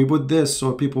 you know, we put this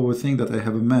so people will think that I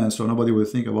have a man, so nobody will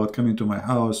think about coming to my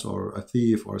house or a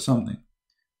thief or something.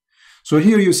 So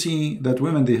here you see that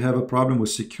women, they have a problem with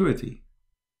security.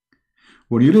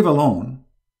 When you live alone,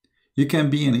 you can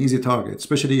be an easy target,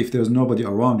 especially if there's nobody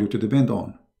around you to depend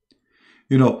on.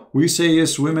 You know, we say,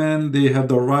 yes, women, they have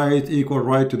the right, equal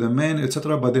right to the men,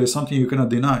 etc. But there is something you cannot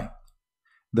deny.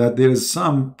 That there is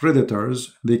some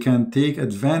predators, they can take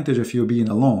advantage of you being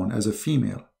alone as a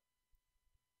female.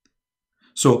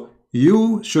 So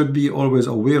you should be always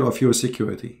aware of your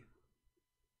security.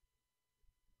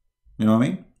 You know what I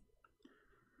mean?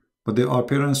 But there are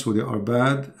parents who they are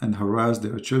bad and harass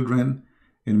their children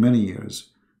in many years.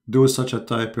 Those such a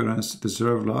type parents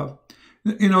deserve love.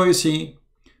 You know, you see,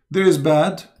 there is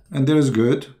bad and there is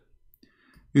good.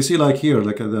 You see, like here,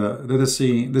 like let us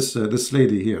see this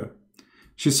lady here.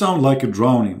 She sounds like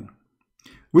drowning.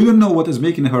 We don't know what is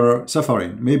making her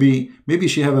suffering. Maybe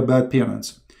she have a bad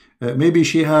parents. Maybe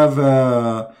she have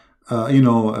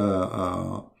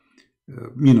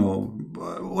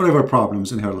whatever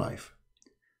problems in her life.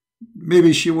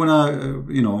 Maybe she wanna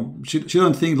she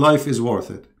don't think life is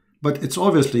worth it. But it's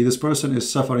obviously this person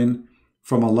is suffering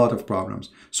from a lot of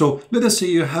problems. So let us say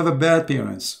you have a bad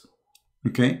parents.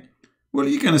 Okay, well,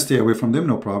 you can stay away from them,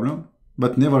 no problem,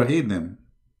 but never hate them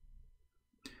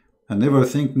and never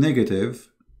think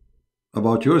negative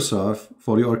about yourself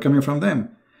for you are coming from them.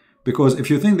 Because if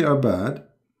you think they are bad,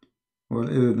 well,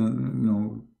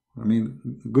 I mean,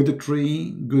 good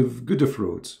tree, good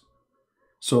fruits.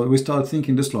 So we start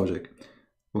thinking this logic.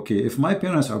 Okay, if my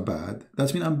parents are bad,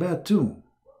 that means I'm bad too.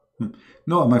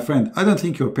 No, my friend, I don't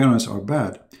think your parents are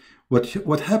bad.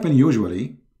 What happens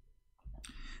usually,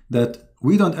 that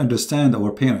we don't understand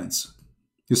our parents.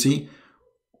 You see,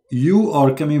 you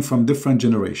are coming from different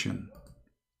generation,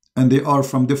 and they are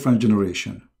from different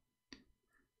generation.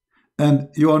 And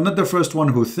you are not the first one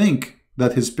who think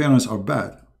that his parents are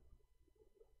bad.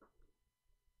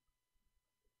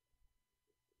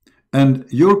 And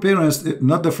your parents,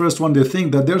 not the first one, they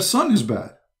think that their son is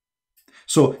bad.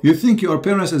 So you think your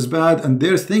parents is bad and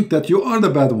they think that you are the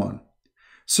bad one.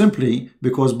 Simply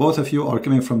because both of you are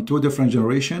coming from two different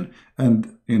generations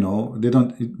and, you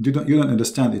don't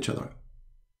understand each other.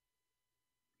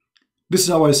 This is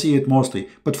how I see it mostly.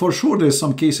 But for sure, there's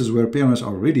some cases where parents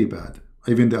are really bad.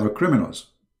 Even they are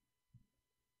criminals.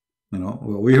 You know,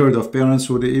 we heard of parents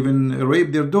who they even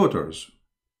rape their daughters.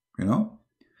 You know,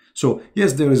 so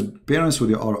yes, there is parents who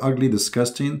they are ugly,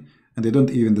 disgusting, and they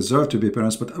don't even deserve to be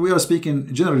parents. But we are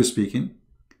speaking, generally speaking,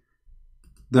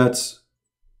 that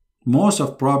most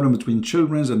of problem between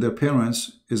children and their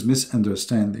parents is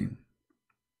misunderstanding.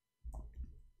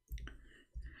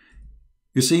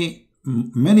 You see,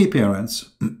 many parents.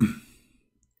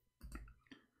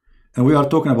 And we are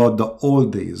talking about the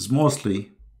old days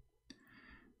mostly.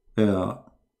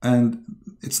 And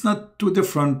it's not too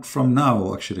different from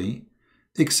now, actually,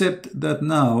 except that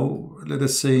now, let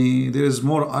us say, there is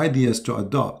more ideas to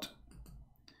adopt.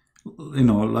 You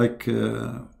know, like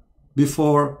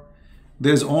before,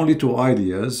 there's only two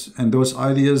ideas, and those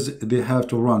ideas, they have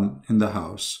to run in the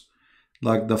house.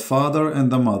 Like the father and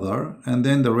the mother, and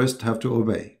then the rest have to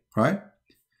obey, right?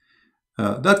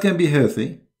 That can be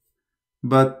healthy,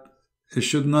 but it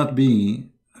should not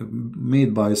be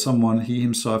made by someone he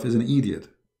himself is an idiot.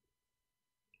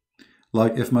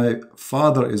 Like if my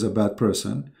father is a bad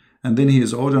person and then he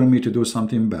is ordering me to do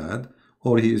something bad,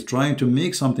 or he is trying to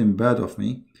make something bad of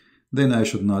me, then I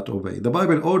should not obey. The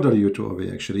Bible orders you to obey,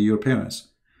 actually, your parents,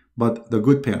 but the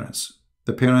good parents,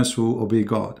 the parents who obey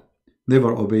God.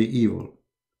 Never obey evil.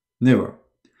 Never.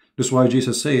 That's why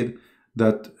Jesus said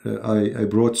that I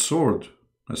brought sword.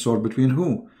 A sword between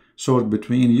who? Sword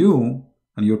between you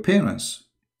and your parents,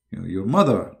 your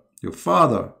mother, your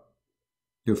father,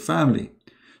 your family.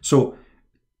 So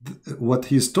what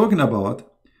he's talking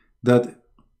about, that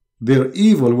their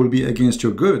evil will be against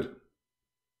your good.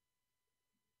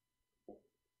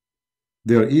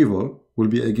 Their evil will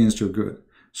be against your good.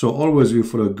 So always you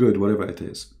follow good, whatever it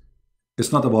is.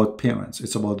 It's not about parents,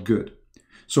 it's about good.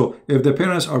 So if the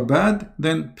parents are bad,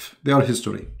 then they are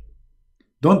history.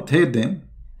 Don't hate them.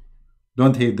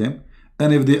 Don't hate them.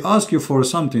 And if they ask you for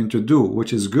something to do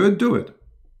which is good, do it.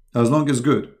 As long as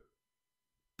good.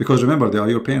 Because remember, they are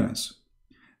your parents.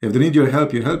 If they need your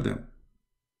help, you help them.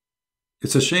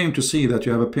 It's a shame to see that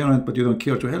you have a parent but you don't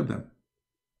care to help them,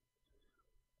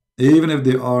 even if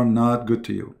they are not good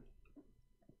to you.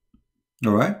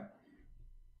 All right?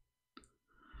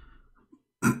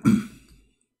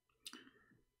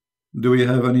 Do we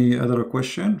have any other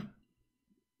question?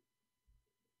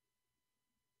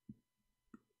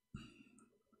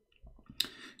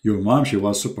 Your mom, she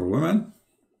was Superwoman?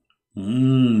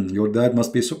 Your dad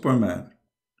must be Superman.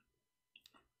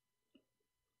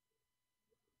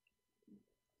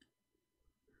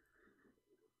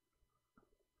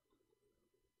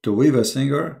 To weave a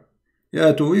singer?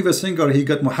 Yeah, to weave a singer, he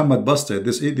got Muhammad busted.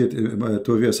 This idiot,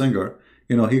 to weave a singer,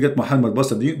 he got Muhammad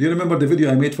busted. Do you remember the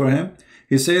video I made for him?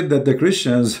 He said that the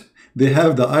Christians, they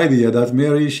have the idea that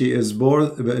Mary, she is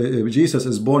born, Jesus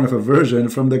is born of a virgin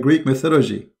from the Greek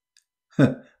mythology.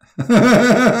 And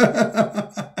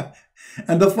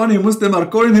the funny Muslims are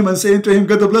calling him and saying to him,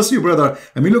 God bless you, brother.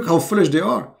 I mean, look how foolish they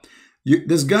are.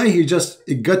 This guy, he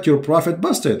got your prophet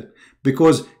busted.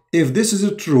 Because if this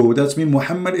is true, that means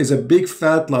Muhammad is a big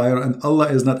fat liar and Allah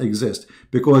is not exist.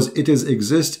 Because it is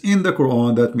exist in the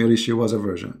Quran that Mary, she was a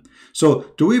virgin. So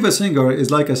to weave a singer is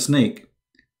like a snake.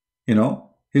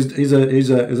 He's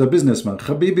a businessman.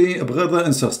 Habibi, brother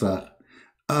and sister.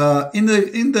 In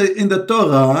the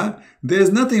Torah,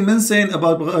 there's nothing mentioned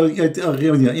about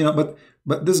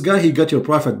but this guy, he got your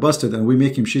prophet busted, and we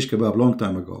make him shish kebab long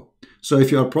time ago. So if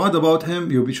you are proud about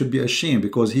him, you should be ashamed,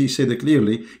 because he said it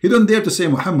clearly. He don't dare to say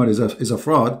Muhammad is a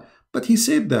fraud, but he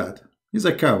said that. He's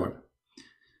a coward.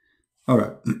 All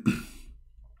right.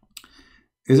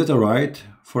 Is it all right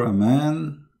for a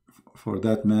man, for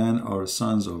that man are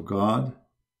sons of God,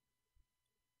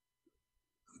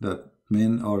 that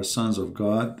men are sons of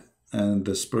God, and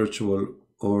the spiritual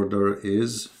order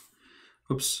is,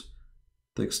 oops,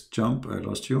 text jump, I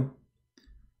lost you.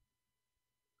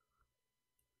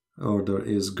 Order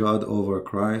is God over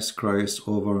Christ, Christ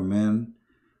over men,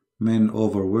 men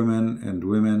over women, and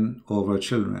women over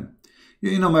children.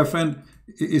 My friend,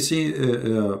 you see,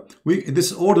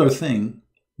 this order thing,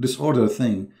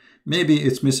 maybe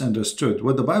it's misunderstood.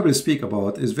 What the Bible speaks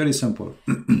about is very simple.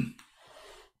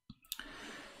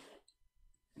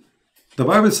 The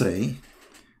Bible says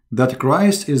that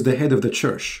Christ is the head of the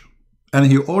church, and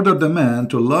he ordered the man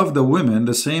to love the women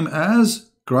the same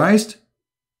as Christ,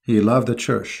 he loved the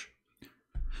church.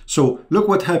 So look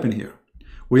what happened here.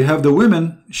 We have the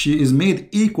women, she is made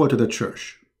equal to the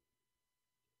church.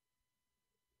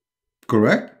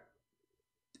 Correct?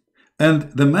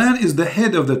 And the man is the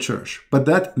head of the church, but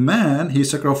that man, he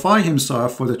sacrificed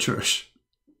himself for the church.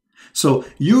 So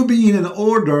you being in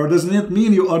order does not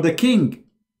mean you are the king.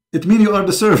 It means you are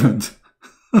the servant.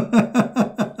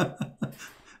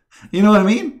 You know what I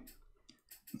mean?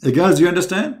 Guys, do you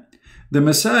understand? The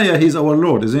Messiah, he's our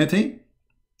Lord, isn't he?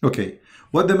 Okay.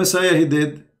 What the Messiah, he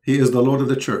did, he is the Lord of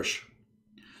the church.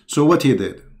 So what he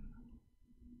did?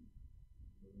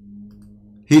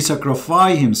 He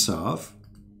sacrificed himself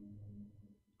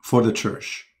for the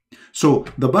church. So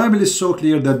the Bible is so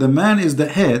clear that the man is the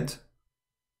head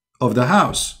of the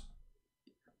house,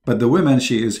 but the woman,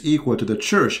 she is equal to the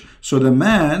church. So the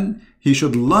man, he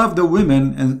should love the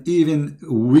women and even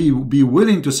be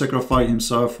willing to sacrifice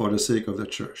himself for the sake of the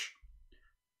church.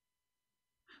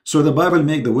 So the Bible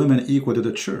make the women equal to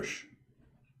the church.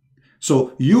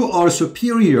 So you are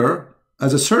superior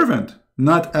as a servant,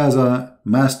 not as a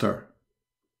master.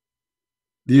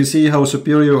 Do you see how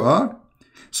superior you are?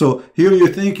 So here you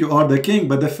think you are the king,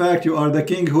 but the fact you are the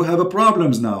king who have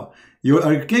problems now. You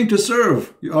are a king to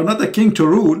serve. You are not a king to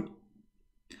rule.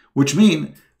 Which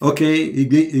means, okay,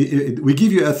 we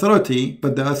give you authority,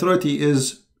 but the authority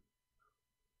is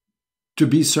to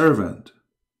be servant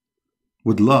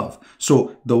with love.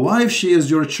 So the wife, she is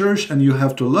your church, and you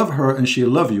have to love her, and she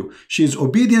love you. She is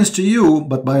obedience to you,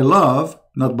 but by love,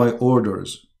 not by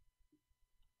orders.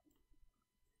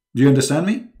 Do you understand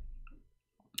me?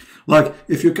 Like,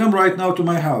 if you come right now to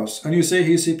my house and you say,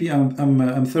 hey, CP,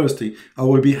 I'm thirsty, I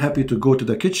will be happy to go to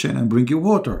the kitchen and bring you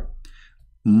water.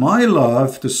 My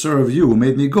love to serve you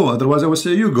made me go. Otherwise, I would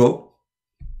say, you go.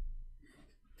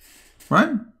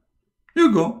 Right?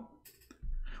 You go.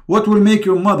 What will make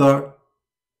your mother,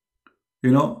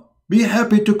 be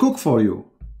happy to cook for you?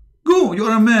 Go.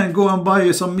 You're a man. Go and buy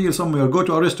some meal somewhere. Go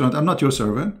to a restaurant. I'm not your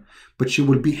servant. But she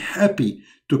will be happy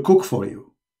to cook for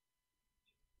you.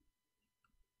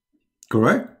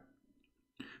 Correct?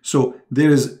 So there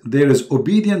is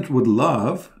obedience with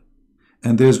love,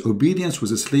 and there's obedience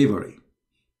with slavery.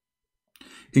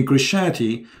 In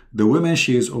Christianity, the woman,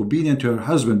 she is obedient to her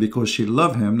husband because she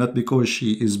loves him, not because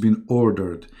she is being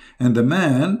ordered. And the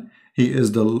man, he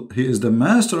is the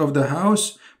master of the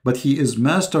house, but he is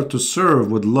master to serve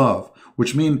with love,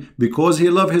 which means because he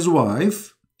loves his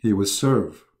wife, he will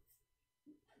serve.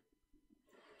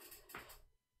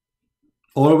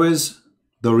 Always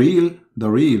the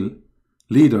real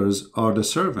leaders are the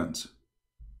servants,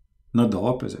 not the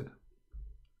opposite.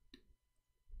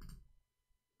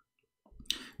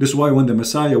 This is why when the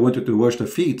Messiah wanted to wash the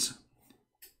feet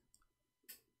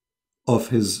of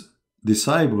his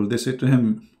disciple, they said to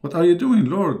him, what are you doing,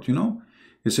 Lord?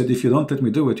 He said, if you don't let me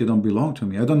do it, you don't belong to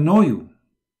me. I don't know you.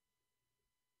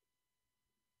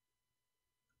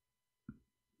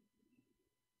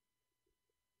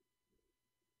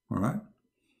 All right?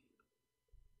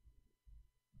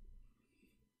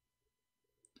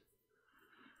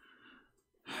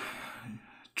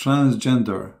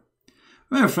 Transgender.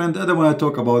 My friend, I don't want to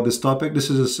talk about this topic. This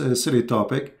is a silly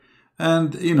topic.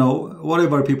 And,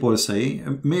 whatever people say,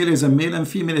 male is a male and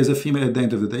female is a female at the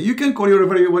end of the day. You can call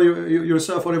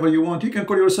yourself whatever you want. You can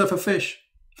call yourself a fish.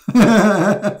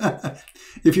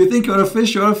 If you think you're a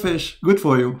fish, you're a fish. Good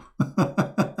for you.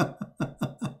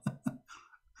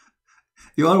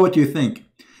 You are what you think.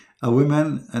 A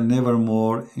woman is never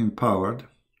more empowered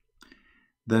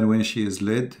than when she is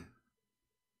led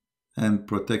and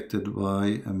protected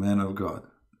by a man of God.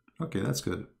 Okay, that's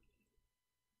good.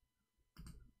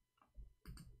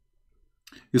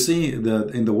 You see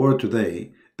that in the world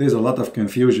today, there's a lot of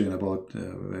confusion about,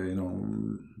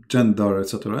 gender,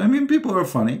 etc. I mean, people are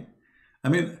funny. I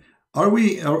mean, are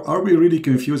we really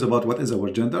confused about what is our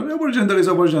gender? Our gender is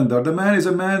our gender. The man is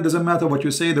a man. Doesn't matter what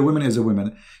you say. The woman is a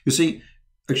woman. You see,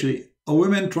 actually, a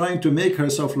woman trying to make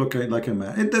herself look like a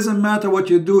man. It doesn't matter what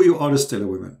you do. You are still a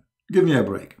woman. Give me a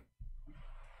break.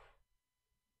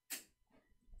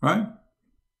 Right?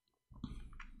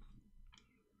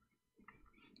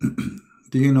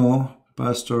 Do you know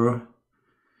Pastor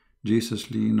Jesus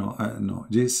Lee? No,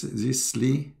 Jesus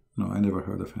Lee? No, I never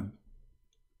heard of him.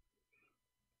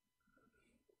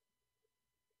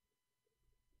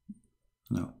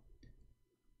 No.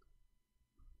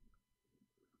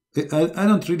 I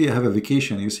don't really have a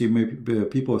vacation. You see, maybe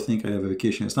people think I have a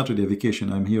vacation. It's not really a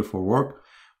vacation. I'm here for work,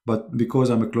 but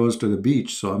because I'm close to the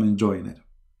beach, so I'm enjoying it.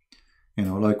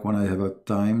 Like when I have a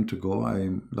time to go,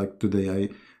 I'm like today,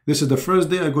 this is the first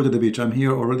day I go to the beach. I'm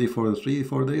here already for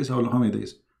 3-4 days. How many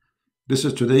days? This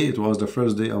is today. It was the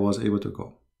first day I was able to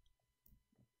go.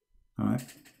 All right.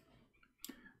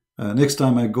 Next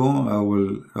time I go,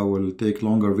 I will take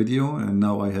longer video, and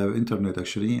now I have internet.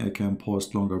 Actually, I can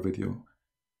post longer video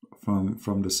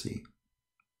from the sea.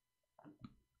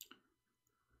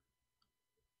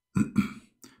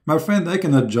 My friend, I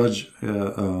cannot judge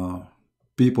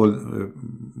people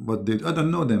what they. I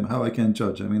don't know them. How I can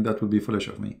judge? I mean, that would be foolish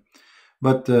of me.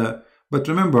 But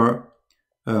remember,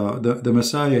 the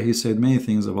Messiah, he said many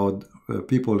things about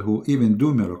people who even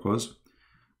do miracles.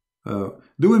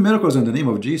 Doing miracles in the name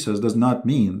of Jesus does not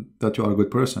mean that you are a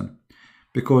good person,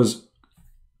 because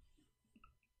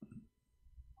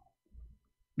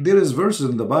there is verses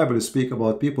in the Bible that speak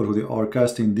about people who they are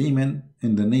casting demon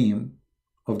in the name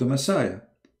of the Messiah.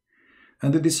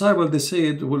 And the disciples, they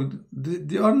said, well,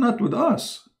 they are not with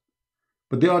us,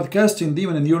 but they are casting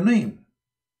demon in your name.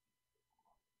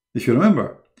 If you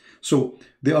remember. So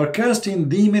they are casting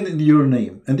demon in your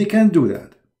name, and they can't do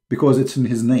that because it's in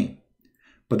his name.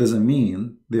 But doesn't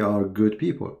mean they are good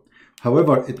people.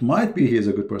 However, it might be he is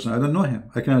a good person. I don't know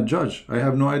him. I cannot judge. I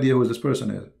have no idea who this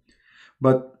person is.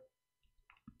 But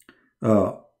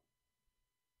the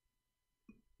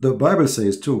Bible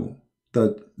says too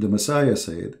that the Messiah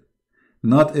said,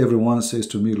 not everyone says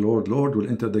to me, Lord, Lord, will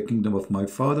enter the kingdom of my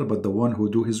Father, but the one who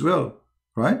do his will.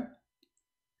 Right?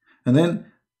 And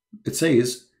then it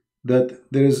says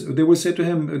that they will say to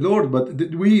him, Lord, but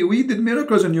we did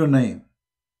miracles in your name.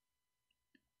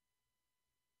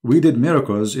 We did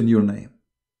miracles in your name.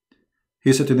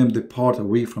 He said to them, depart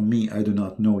away from me, I do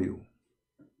not know you.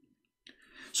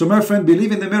 So my friend,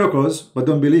 believe in the miracles, but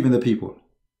don't believe in the people.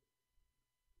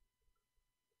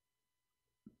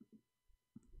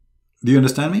 Do you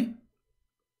understand me?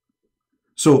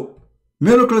 So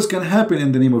miracles can happen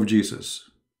in the name of Jesus,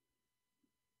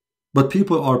 but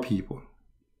people are people.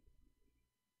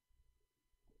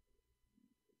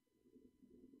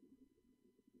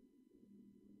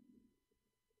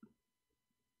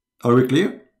 Are we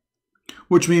clear?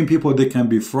 Which means people, they can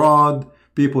be fraud,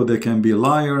 people, they can be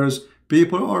liars,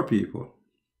 people are people.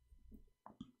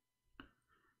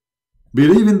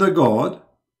 Believe in the God,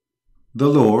 the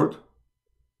Lord,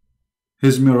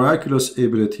 His miraculous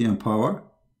ability and power,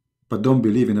 but don't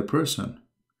believe in a person.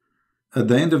 At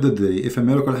the end of the day, if a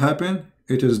miracle happens,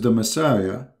 it is the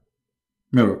Messiah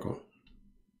miracle.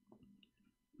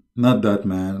 Not that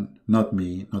man, not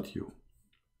me, not you.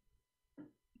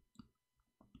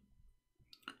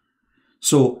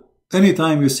 So,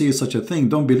 anytime you see such a thing,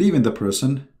 don't believe in the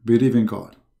person, believe in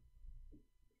God.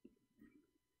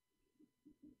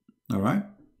 All right?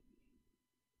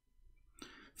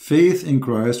 Faith in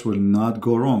Christ will not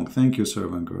go wrong. Thank you,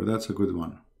 Servant Girl. That's a good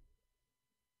one.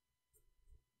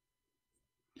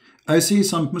 I see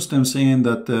some Muslims saying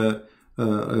that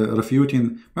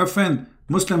refuting. My friend,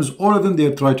 Muslims, all of them,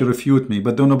 they try to refute me,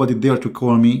 but don't nobody dare to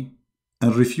call me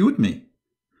and refute me.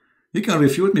 You can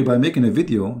refute me by making a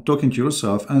video, talking to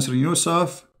yourself, answering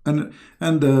yourself, and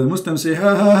Muslims say,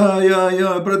 ha ha ha,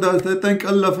 yeah, brother, thank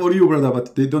Allah for you, brother,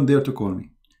 but they don't dare to call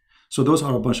me. So those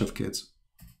are a bunch of kids.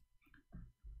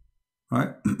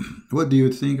 Right? What do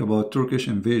you think about Turkish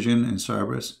invasion in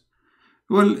Cyprus?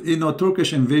 Well, you know,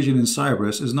 Turkish invasion in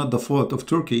Cyprus is not the fault of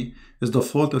Turkey, it's the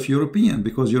fault of European,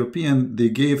 because European, they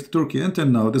gave Turkey, until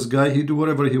now, this guy, he do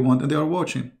whatever he want, and they are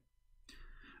watching.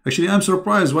 Actually, I'm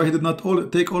surprised why he did not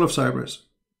take all of Cyprus.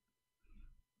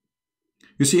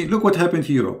 You see, look what happened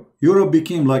to Europe. Europe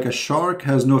became like a shark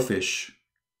has no fish.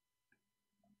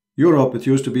 Europe, it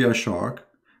used to be a shark,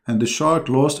 and the shark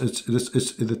lost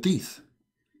the teeth.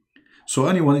 So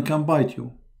anyone can bite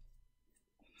you.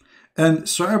 And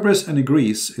Cyprus and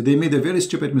Greece, they made a very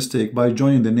stupid mistake by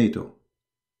joining the NATO.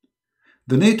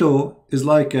 The NATO is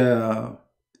like a,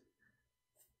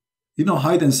 you know,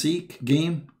 hide and seek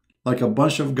game, like a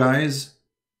bunch of guys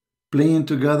playing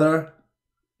together,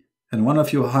 and one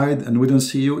of you hide and we don't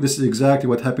see you. This is exactly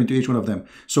what happened to each one of them.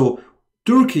 So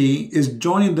Turkey is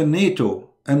joining the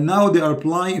NATO, and now they are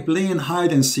playing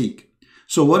hide and seek.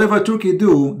 So whatever Turkey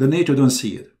do, the NATO don't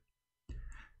see it.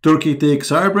 Turkey take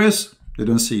Cyprus, they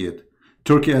don't see it.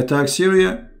 Turkey attack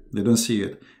Syria, they don't see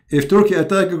it. If Turkey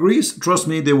attack Greece, trust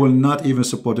me, they will not even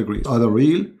support Greece. Are the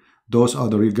real? Those are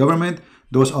the real government.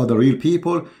 Those are the real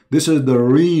people. This is the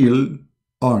real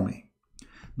army.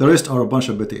 The rest are a bunch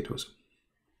of potatoes.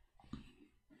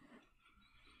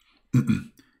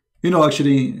 You know,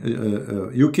 actually,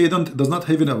 UK does not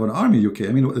have an army. UK.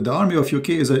 I mean, the army of UK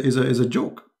is a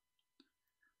joke.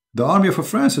 The army of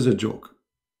France is a joke.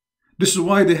 This is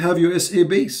why they have USA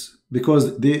base,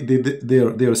 because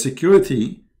their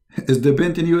security is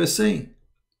dependent in USA.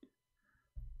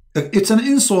 It's an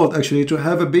insult, actually, to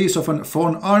have a base of a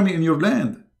foreign army in your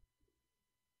land.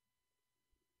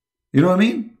 You know what I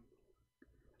mean?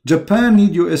 Japan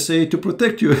need USA to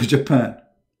protect you, Japan.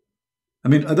 I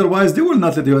mean, otherwise they will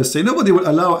not let USA. Nobody will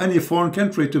allow any foreign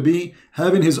country to be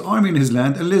having his army in his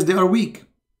land unless they are weak.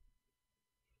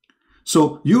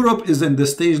 So Europe is in the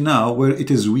stage now where it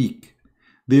is weak.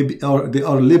 They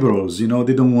are liberals, you know,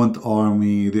 they don't want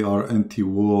army, they are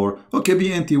anti-war. Okay,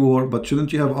 be anti-war, but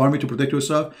shouldn't you have army to protect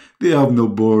yourself? They have no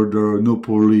border, no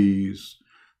police.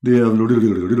 They have no, you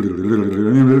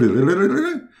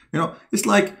know, it's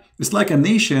like a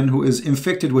nation who is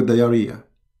infected with diarrhea.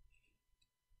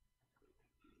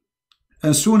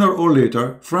 And sooner or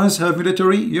later, France have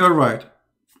military, you're right.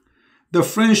 The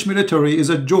French military is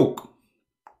a joke.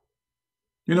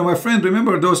 You know, my friend,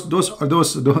 remember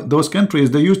those countries,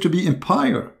 they used to be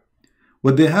empire.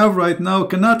 What they have right now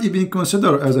cannot even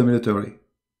consider as a military.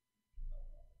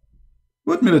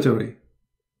 What military?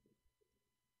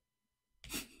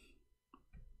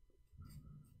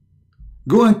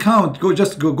 Go and count, go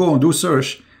and do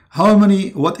search. How many,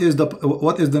 what is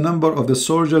the number of the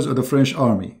soldiers of the French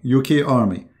army, UK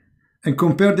army, and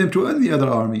compare them to any other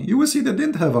army. You will see they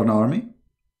didn't have an army.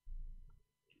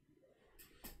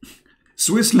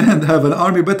 Switzerland have an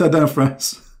army better than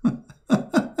France.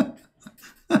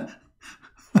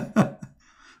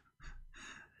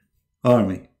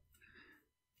 Army.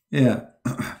 Yeah.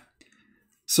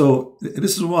 So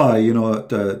this is why, you know,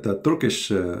 the Turkish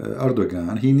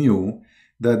Erdogan, he knew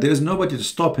that there is nobody to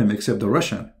stop him except the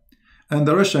Russian. And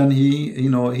the Russian,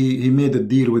 he made a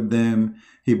deal with them.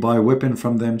 He buy weapon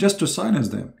from them just to silence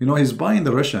them. You know, he's buying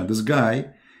the Russian. This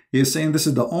guy, he is saying this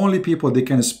is the only people they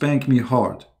can spank me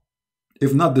hard,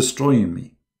 if not destroying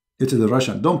me. It is the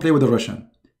Russian. Don't play with the Russian.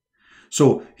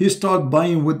 So he started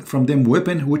buying from them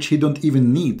weapons which he don't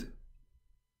even need.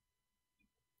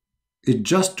 It's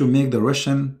just to make the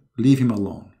Russian leave him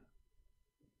alone.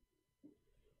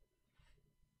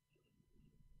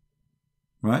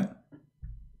 Right?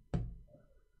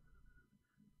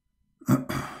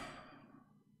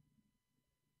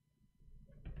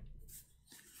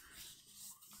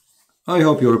 I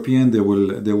hope European they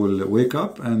will wake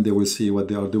up and they will see what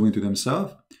they are doing to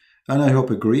themselves, and I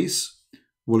hope Greece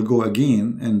will go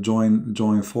again and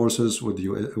join forces with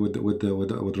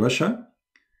Russia.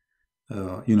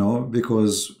 You know,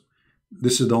 because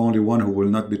this is the only one who will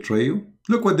not betray you.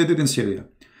 Look what they did in Syria.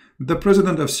 The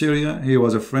president of Syria, he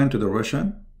was a friend to the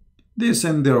Russian. They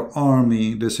send their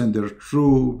army, they send their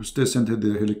troops, they sent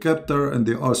their helicopter, and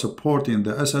they are supporting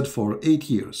the Assad for 8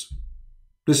 years.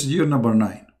 This is year number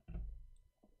 9.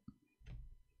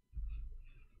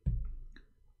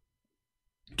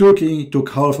 Turkey took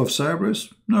half of Cyprus.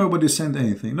 Nobody sent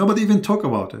anything. Nobody even talked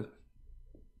about it.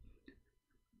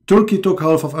 Turkey took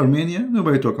half of Armenia.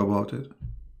 Nobody talked about it.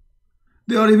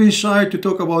 They are even shy to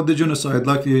talk about the genocide.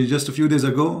 Like just a few days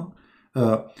ago,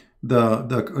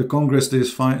 the Congress they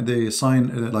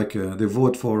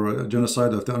vote for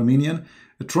genocide of the Armenian.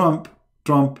 Trump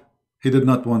he did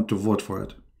not want to vote for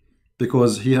it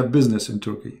because he had business in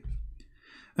Turkey.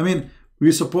 I mean,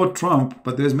 we support Trump,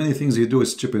 but there's many things he do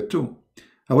is stupid too.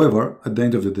 However, at the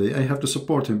end of the day, I have to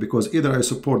support him because either I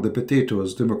support the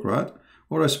potatoes Democrat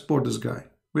or I support this guy.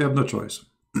 We have no choice.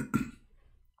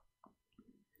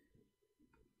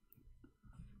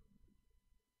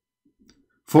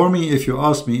 For me, if you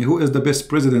ask me who is the best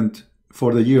president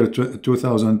for the year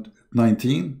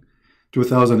 2019,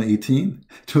 2018,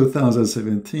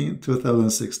 2017,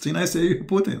 2016, I say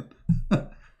Putin.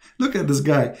 Look at this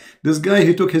guy. This guy,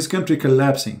 he took his country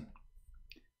collapsing.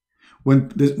 When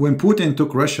Putin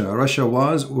took Russia,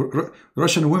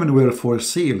 Russian women were for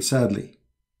sale, sadly.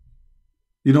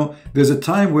 You know, there's a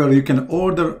time where you can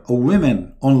order a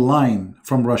woman online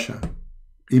from Russia.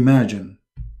 Imagine.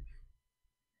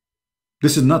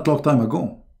 This is not a long time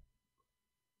ago.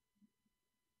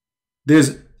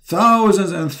 There's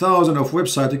thousands and thousands of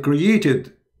websites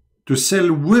created to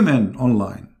sell women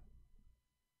online.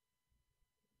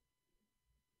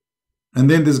 And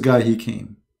then this guy, he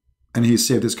came and he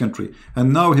saved his country.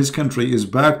 And now his country is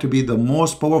back to be the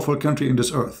most powerful country in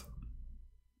this earth.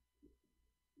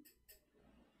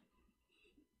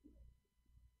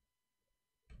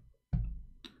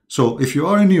 So if you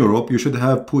are in Europe, you should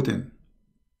have Putin.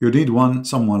 You need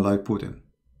someone like Putin.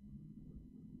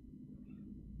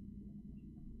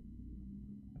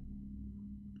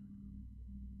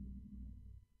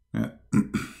 Yeah.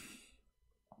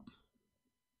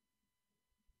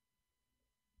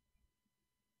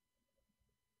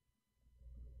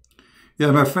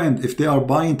 Yeah, my friend, if they are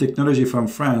buying technology from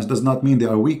France, does not mean they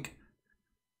are weak.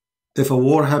 If a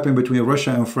war happened between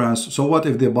Russia and France, so what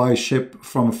if they buy ship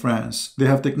from France? They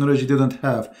have technology they don't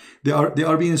have. They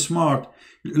are being smart.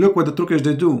 Look what the Turkish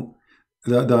they do.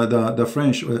 The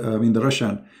French, I mean the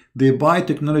Russian, they buy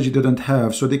technology they don't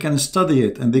have, so they can study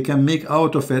it and they can make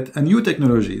out of it a new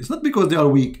technology. It's not because they are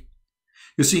weak.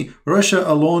 You see, Russia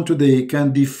alone today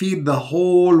can defeat the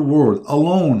whole world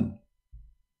alone.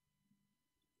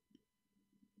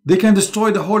 They can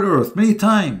destroy the whole earth many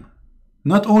times,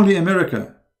 not only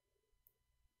America.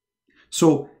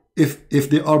 So if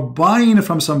they are buying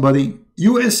from somebody,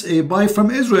 USA buy from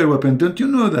Israel weapon, don't you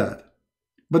know that?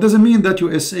 But doesn't mean that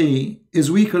USA is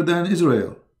weaker than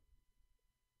Israel.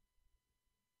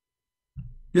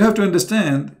 You have to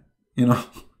understand, you know,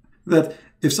 that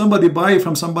if somebody buy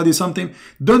from somebody something,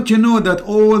 don't you know that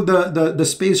all the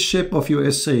spaceship of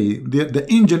USA, the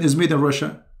engine is made in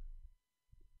Russia?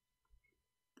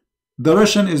 The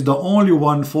Russian is the only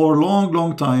one for a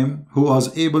long time who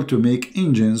was able to make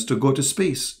engines to go to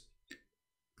space.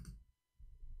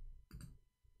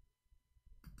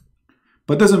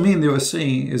 But doesn't mean the USA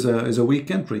is a weak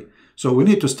country. So we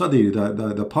need to study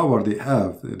the power they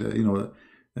have, the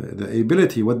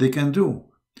ability, what they can do.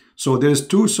 So there's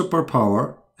two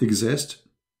superpower exist.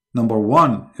 Number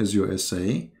one is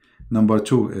USA. Number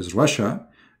two is Russia.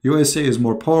 USA is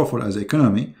more powerful as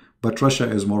economy, but Russia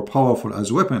is more powerful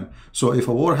as weapon. So if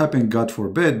a war happened, God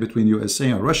forbid, between USA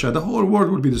and Russia, the whole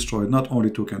world will be destroyed, not only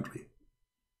two countries.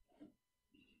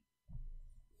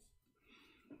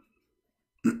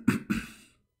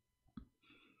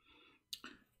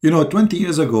 You know, 20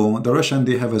 years ago, the Russian,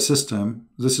 they have a system,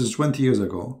 this is 20 years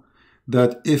ago,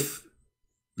 that if,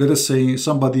 let us say,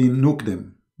 somebody nuked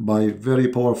them by very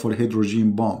powerful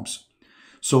hydrogen bombs.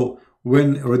 So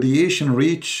when radiation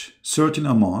reach certain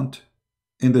amount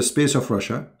in the space of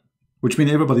Russia, which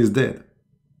means everybody is dead,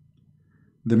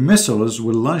 the missiles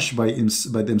will launch by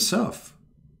themselves,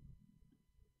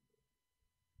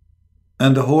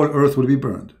 and the whole earth will be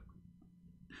burned.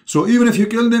 So even if you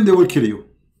kill them, they will kill you.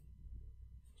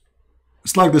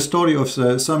 It's like the story of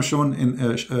Samson in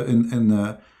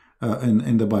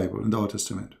the Bible, in the Old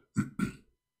Testament.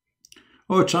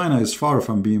 Oh, China is far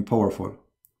from being powerful.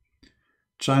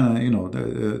 China, you know,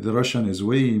 the Russian is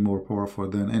way more powerful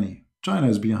than any. China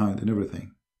is behind in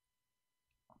everything.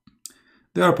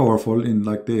 They are powerful in,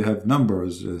 like, they have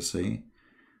numbers, say,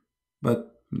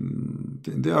 but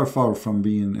they are far from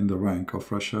being in the rank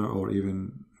of Russia or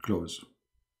even close.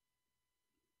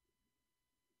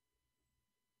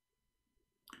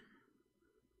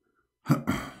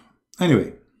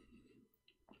 Anyway,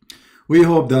 we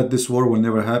hope that this war will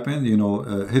never happen. You know,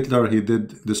 Hitler, he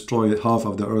did destroy half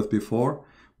of the earth before,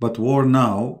 but war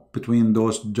now between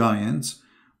those giants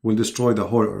will destroy the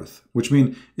whole earth, which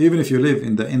means even if you live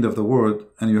in the end of the world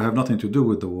and you have nothing to do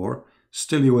with the war,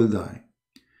 still you will die.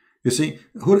 You see,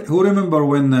 who remember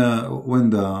when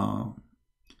the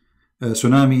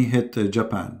tsunami hit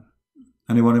Japan?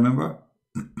 Anyone remember?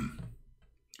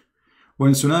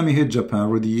 When tsunami hit Japan,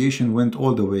 radiation went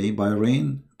all the way by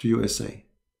rain to USA,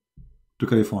 to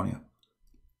California.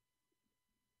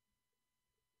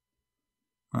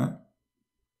 Right?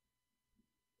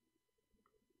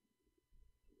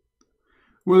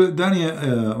 Well, Danny,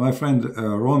 my friend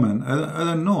Roman, I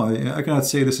don't know. I cannot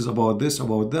say this is about this,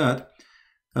 about that.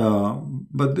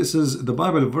 But this is, the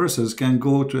Bible verses can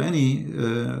go to any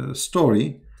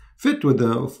story, fit with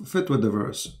the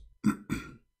verse.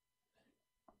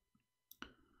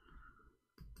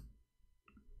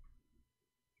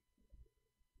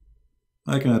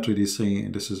 I cannot really say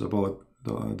this is about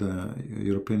the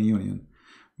European Union,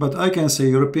 but I can say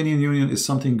European Union is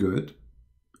something good,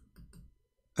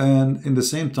 and in the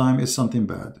same time it's something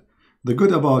bad. The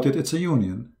good about it, it's a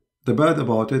union. The bad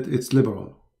about it, it's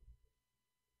liberal.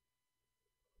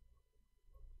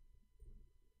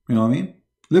 You know what I mean?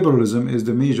 Liberalism is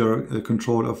the major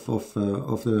control of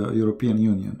the European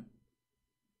Union.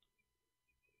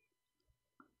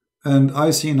 And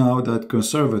I see now that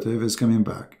conservative is coming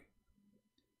back.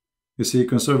 You see,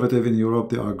 conservative in Europe,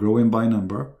 they are growing by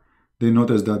number. They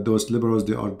notice that those liberals,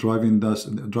 they are driving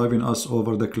us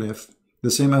over the cliff, the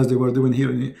same as they were doing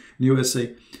here in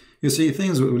USA. You see,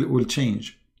 things will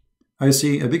change. I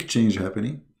see a big change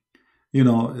happening. You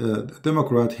know, the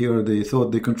Democrat here, they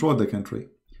thought they controlled the country.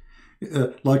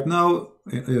 Like now,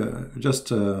 just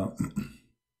the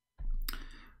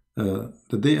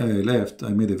day I left, I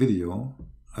made a video,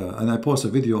 and I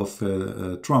posted a video of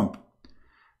Trump.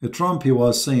 Trump, he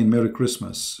was saying Merry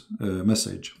Christmas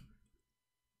message,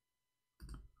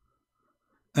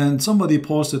 and somebody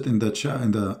posted in the chat,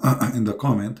 in the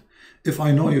comment, if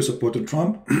I know you supported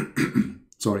Trump,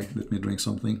 sorry, let me drink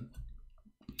something,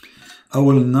 I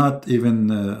will not even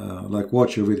like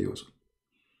watch your videos.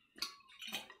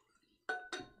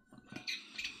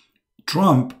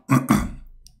 Trump,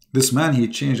 this man, he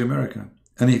changed America,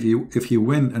 and if he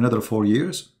win another 4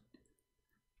 years,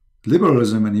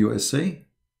 liberalism in USA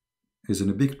is in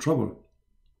a big trouble,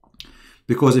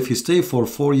 because if he stay for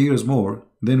 4 years more,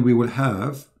 then they will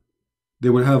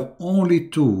have only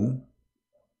 2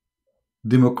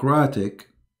 Democratic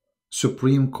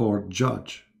Supreme Court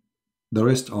judge. The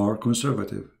rest are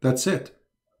conservative. That's it.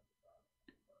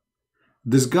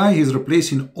 This guy, he's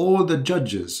replacing all the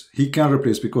judges he can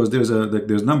replace, because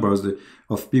there's numbers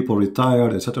of people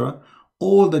retired, etc.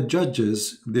 All the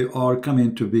judges, they are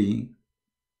coming to be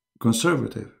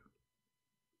conservative.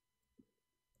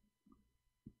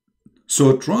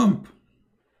 So Trump,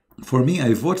 for me,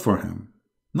 I vote for him,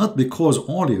 not because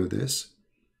only of this,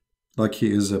 like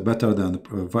he is better than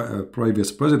the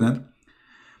previous president,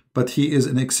 but he is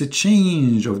an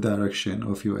exchange of direction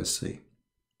of USA.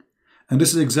 And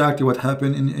this is exactly what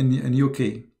happened in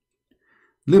UK.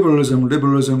 Liberalism,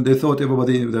 they thought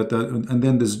everybody and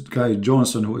then this guy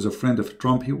Johnson, who is a friend of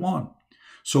Trump, he won.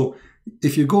 So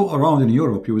if you go around in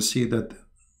Europe, you will see that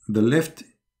the left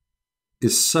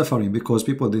is suffering, because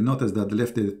people, they notice that the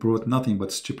left, they brought nothing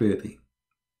but stupidity.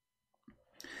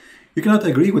 You cannot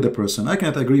agree with the person. I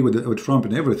cannot agree with Trump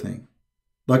in everything.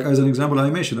 Like, as an example, I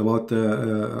mentioned about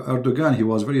Erdogan, he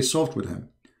was very soft with him.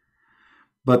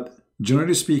 But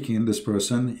generally speaking, this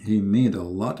person, he made a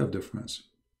lot of difference.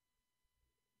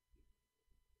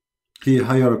 He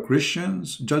hired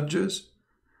Christians, judges.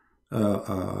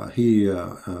 He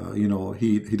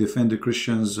defended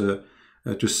Christians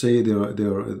to say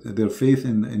their faith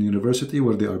in university,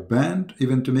 where they are banned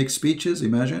even to make speeches.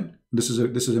 Imagine, this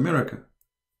is America.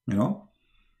 You know,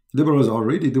 liberals are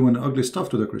really doing ugly stuff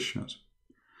to the Christians.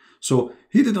 So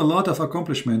he did a lot of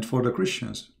accomplishment for the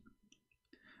Christians.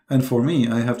 And for me,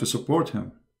 I have to support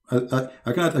him.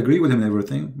 I cannot agree with him in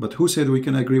everything, but who said we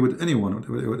can agree with anyone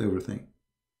with everything?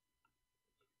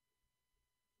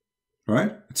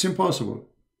 Right? It's impossible.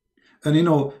 And you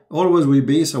know, always we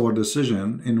base our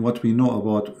decision in what we know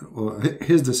about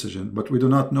his decision, but we do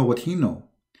not know what he knows.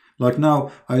 Like now,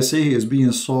 I say he is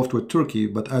being soft with Turkey,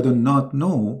 but I do not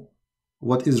know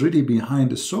what is really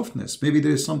behind the softness. Maybe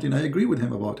there is something I agree with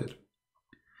him about it.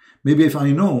 Maybe if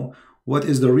I know what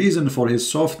is the reason for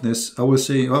his softness, I will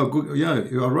say, oh, good, yeah,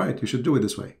 you are right. You should do it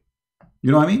this way.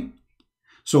 You know what I mean?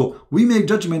 So we make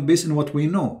judgment based on what we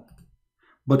know.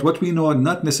 But what we know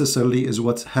not necessarily is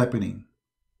what's happening.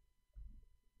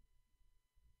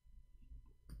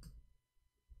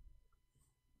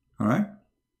 All right?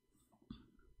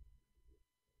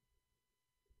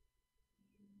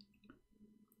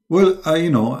 Well,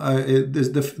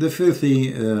 the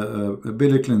filthy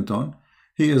Bill Clinton,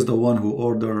 he is the one who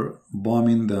ordered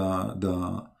bombing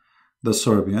the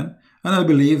Serbian. And I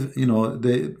believe,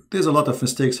 there's a lot of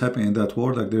mistakes happening in that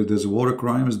war. Like there's war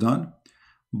crimes done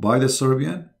by the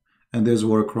Serbian, and there's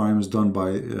war crimes done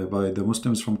by the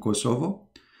Muslims from Kosovo.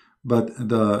 But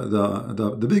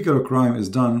the bigger crime is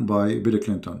done by Bill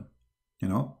Clinton,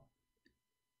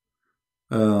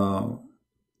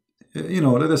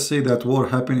 let us say that war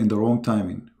happened in the wrong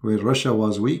timing, where Russia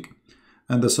was weak,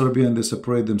 and the Serbian, they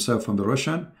separate themselves from the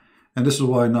Russian. And this is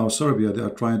why now Serbia, they are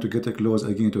trying to get close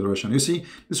again to the Russian. You see,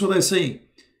 this is what I say.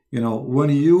 When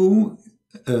you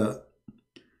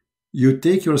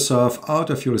take yourself out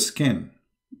of your skin.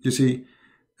 You see,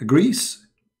 Greece,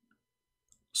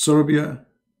 Serbia,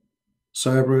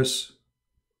 Cyprus,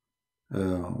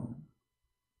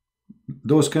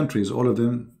 those countries, all of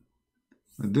them,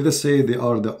 let us say they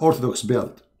are the Orthodox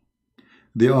belt.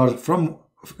 They are from,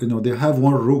 they have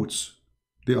one roots.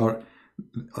 They are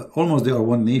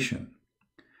one nation.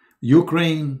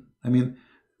 Ukraine, I mean,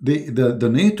 the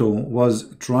NATO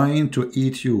was trying to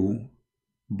eat you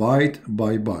bite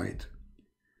by bite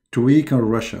to weaken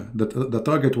Russia. The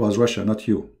target was Russia, not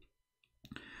you.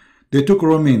 They took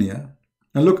Romania.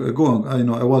 And look, go on.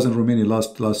 I was in Romania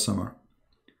last summer.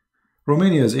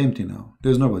 Romania is empty now.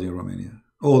 There's nobody in Romania.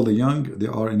 All the young, they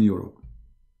are in Europe.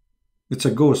 It's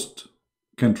a ghost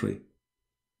country.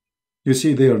 You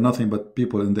see, they are nothing but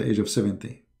people in the age of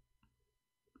 70.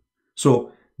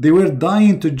 So they were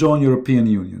dying to join European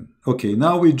Union. Okay,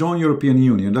 now we join European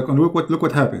Union. Look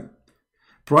what happened.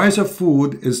 Price of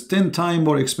food is 10 times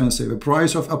more expensive. The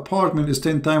price of apartment is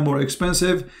 10 times more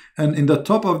expensive. And in the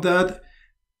top of that,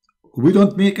 we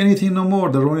don't make anything no more.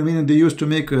 The Romanians, they used to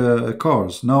make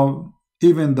cars. Now,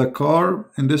 even the car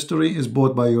industry is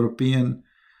bought by European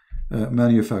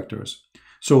manufacturers.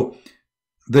 So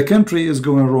the country is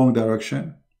going wrong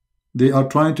direction. They are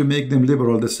trying to make them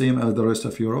liberal, the same as the rest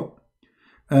of Europe.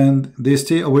 And they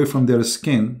stay away from their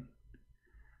skin.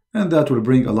 And that will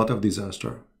bring a lot of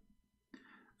disaster.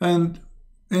 And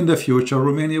in the future,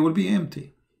 Romania will be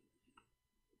empty.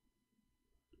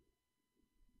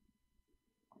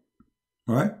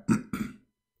 Right?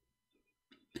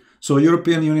 So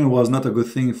European Union was not a good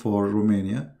thing for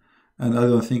Romania, and I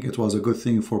don't think it was a good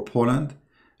thing for Poland.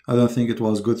 I don't think it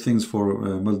was good things for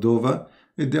Moldova.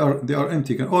 They are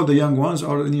empty. All the young ones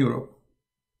are in Europe.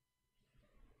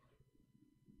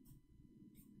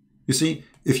 You see,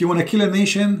 if you want to kill a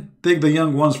nation, take the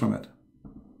young ones from it.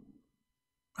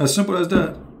 As simple as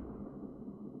that.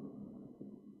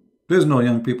 There's no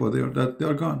young people there. That they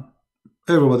are gone.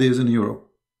 Everybody is in Europe.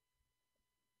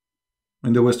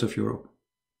 In the west of Europe.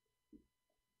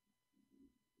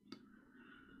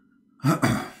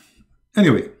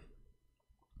 Anyway,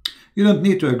 you don't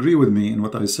need to agree with me in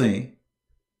what I say.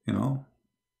 I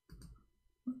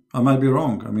might be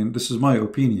wrong. I mean, this is my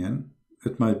opinion.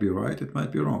 It might be right, it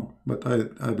might be wrong, but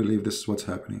I believe this is what's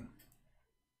happening.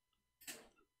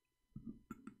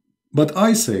 But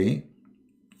I say,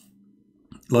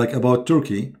 like about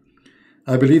Turkey,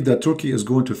 I believe that Turkey is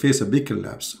going to face a big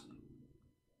collapse.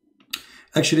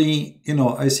 Actually,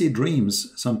 I see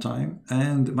dreams sometime,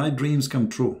 and my dreams come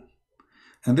true.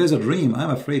 And there's a dream I'm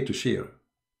afraid to share.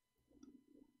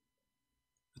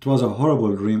 It was a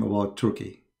horrible dream about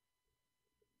Turkey.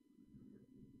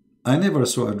 I never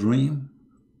saw a dream.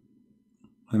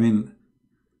 I mean,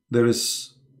 there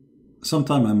is...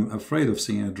 Sometimes I'm afraid of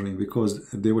seeing a dream because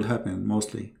they will happen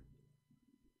mostly.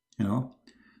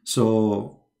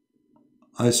 So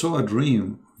I saw a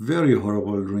dream, very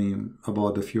horrible dream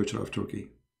about the future of Turkey.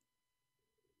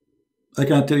 I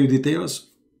can't tell you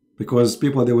details because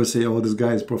people, they will say, oh, this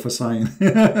guy is prophesying.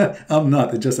 I'm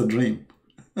not, it's just a dream.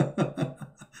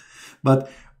 But,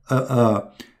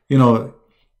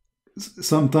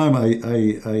 sometimes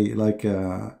I like...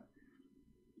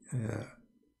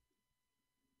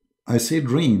 I see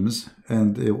dreams,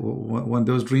 and when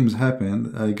those dreams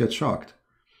happen, I get shocked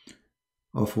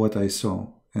of what I saw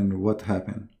and what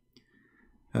happened.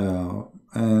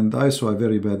 And I saw a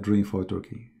very bad dream for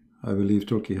Turkey. I believe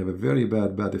Turkey have a very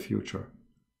bad future.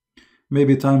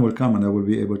 Maybe time will come and I will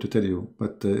be able to tell you,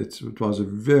 but it was a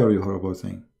very horrible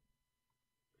thing.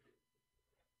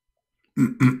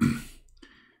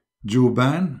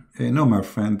 Juban, no, my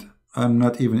friend, I'm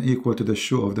not even equal to the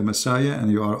shoe of the Messiah,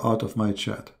 and you are out of my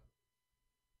chat.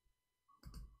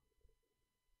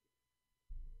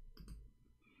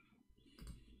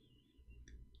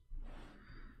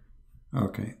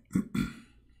 Okay.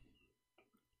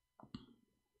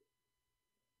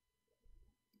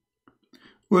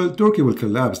 Well, Turkey will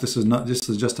collapse. This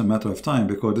is just a matter of time,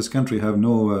 because this country have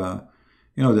no,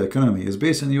 the economy is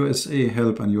based on USA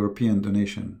help and European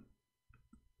donation.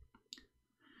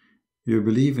 You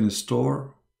believe in a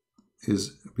store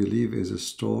is a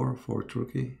store for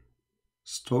Turkey?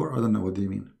 Store? I don't know, what do you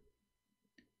mean?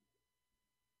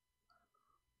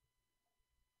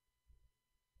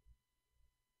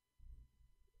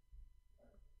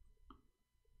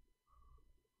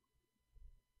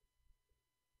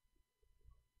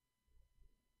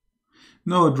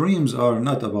 No, dreams are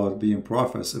not about being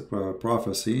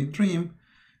prophecy. Dream,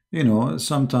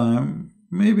 sometime,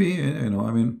 maybe,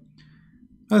 I mean,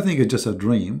 I think it's just a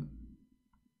dream.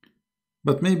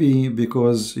 But maybe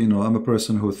because, I'm a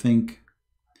person who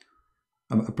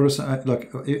I'm a person,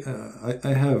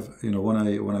 I have,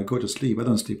 when I go to sleep, I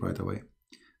don't sleep right away.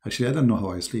 Actually, I don't know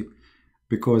how I sleep,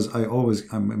 because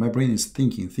my brain is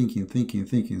thinking.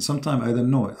 Sometimes I don't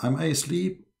know, am I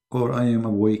asleep or I am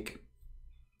awake?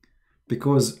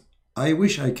 Because I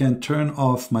wish I can turn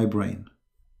off my brain.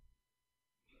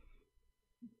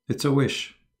 It's a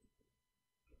wish.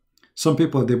 Some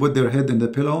people, they put their head in the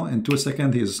pillow, in 2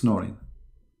 seconds he is snoring.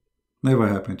 Never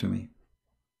happened to me.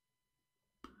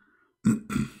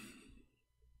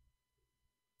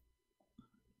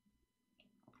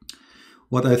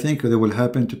 What I think that will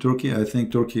happen to Turkey, I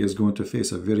think Turkey is going to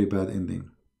face a very bad ending.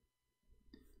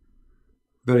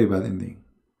 Very bad ending.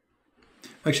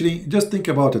 Actually, just think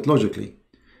about it logically.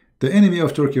 The enemy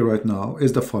of Turkey right now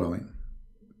is the following.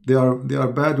 They are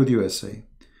bad with USA.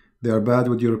 They are bad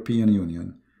with European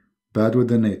Union. Bad with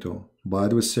the NATO.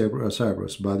 Bad with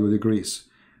Cyprus. Bad with Greece.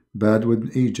 Bad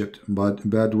with Egypt.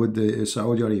 Bad with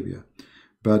Saudi Arabia.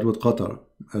 Bad with Qatar.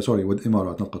 With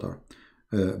Emirat, not Qatar.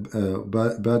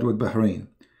 Bad with Bahrain.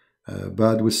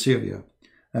 Bad with Syria.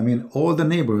 I mean, all the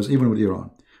neighbors, even with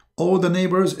Iran. All the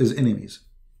neighbors is enemies.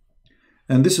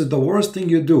 And this is the worst thing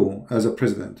you do as a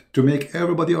president, to make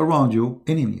everybody around you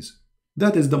enemies.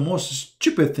 That is the most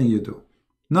stupid thing you do.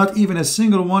 Not even a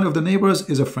single one of the neighbors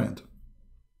is a friend.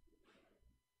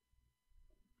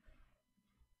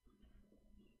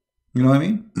 You know what I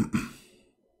mean?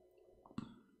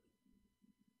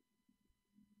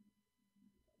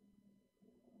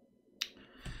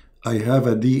 I have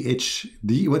a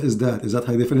DHD. What is that? Is that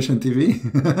high definition TV?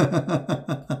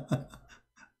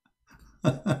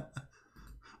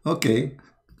 Okay.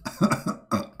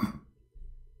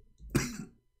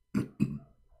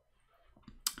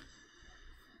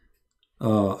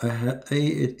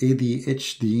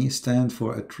 ADHD stand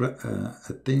for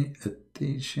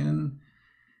attention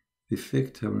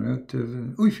defect,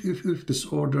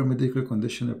 disorder, medical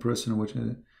condition, a person which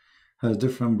has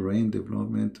different brain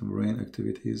development, brain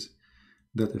activities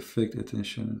that affect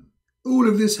attention. All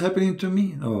of this happening to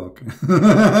me? Oh, okay.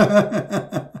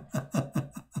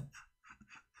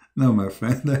 No, my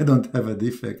friend, I don't have a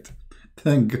defect.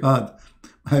 Thank God.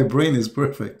 My brain is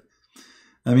perfect.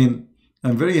 I mean,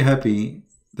 I'm very happy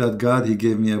that God, he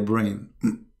gave me a brain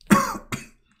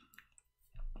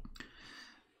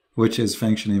which is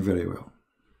functioning very well.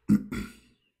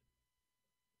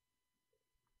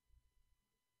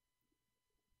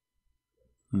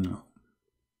 No.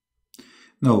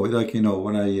 No, like,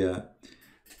 when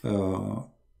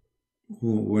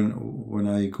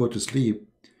I go to sleep,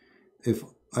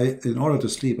 in order to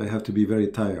sleep, I have to be very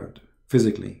tired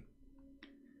physically.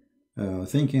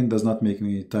 Thinking does not make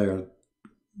me tired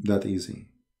that easy.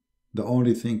 The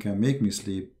only thing can make me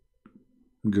sleep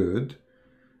good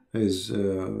is,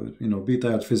 be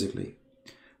tired physically,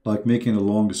 like making a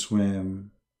long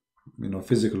swim,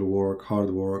 physical work, hard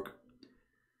work.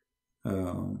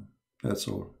 That's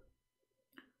all.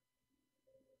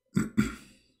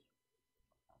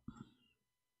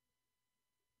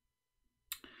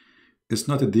 It's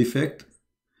not a defect.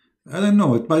 I don't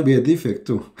know. It might be a defect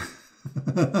too.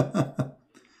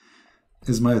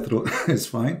 Is my throat? It's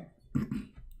fine.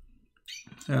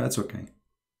 Yeah, it's okay.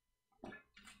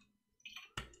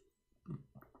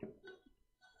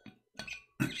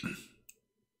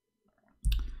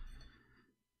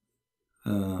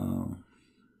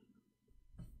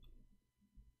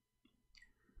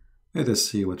 Let us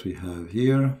see what we have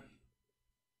here.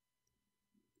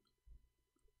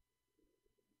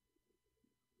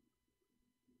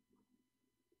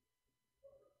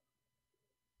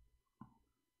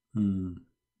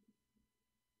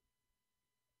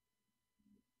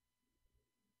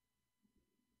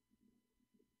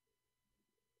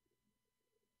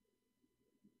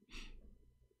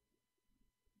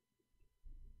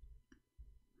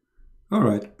 All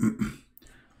right.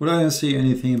 Well, I don't see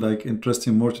anything like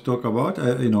interesting more to talk about.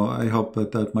 I hope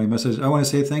that my message. I want to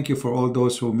say thank you for all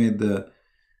those who made the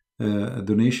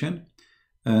donation,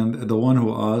 and the one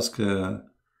who asked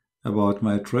about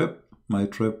my trip. My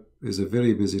trip is a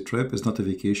very busy trip. It's not a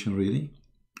vacation, really.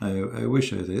 I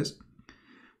wish it is,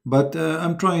 but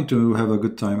I'm trying to have a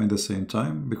good time at the same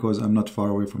time because I'm not far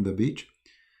away from the beach.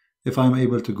 If I'm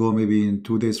able to go maybe in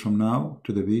 2 days from now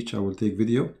to the beach, I will take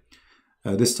video.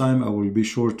 This time I will be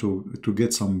sure to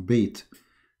get some bait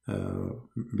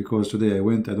because today I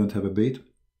went, I don't have a bait,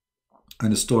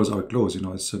 and the stores are closed.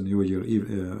 It's a New Year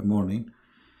Eve morning,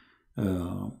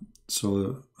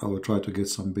 so I will try to get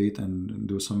some bait and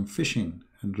do some fishing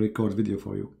and record video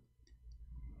for you.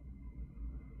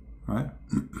 Right?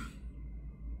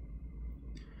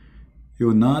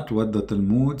 You're not what the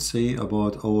Talmud say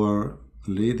about Our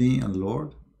Lady and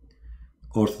Lord?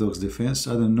 Orthodox defense?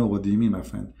 I don't know what do you mean, my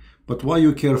friend. But why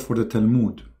you care for the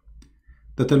Talmud?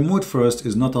 The Talmud, first,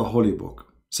 is not a holy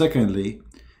book. Secondly,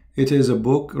 it is a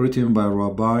book written by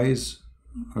rabbis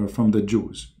from the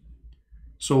Jews.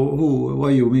 So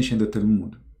why you mention the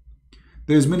Talmud?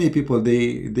 There's many people,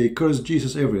 they curse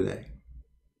Jesus every day.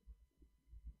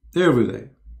 Every day.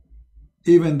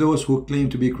 Even those who claim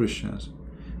to be Christians.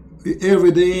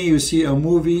 Every day you see a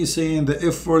movie saying the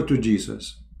F word to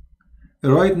Jesus.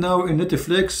 Right now in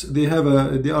Netflix, they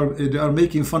are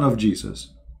making fun of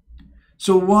Jesus.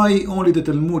 So why only the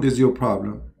Talmud is your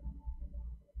problem?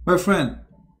 My friend,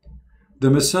 the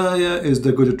Messiah is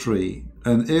the good tree,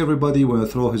 and everybody will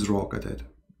throw his rock at it.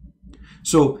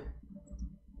 So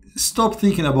stop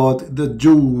thinking about the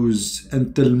Jews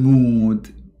and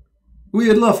Talmud.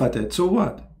 We laugh at it. So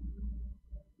what?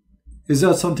 Is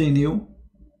that something new?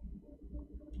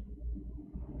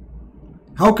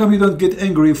 How come you don't get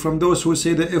angry from those who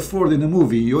say the F word in a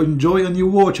movie? You enjoy and you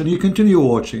watch and you continue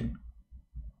watching.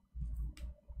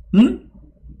 You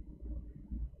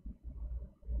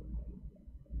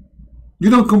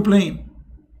don't complain.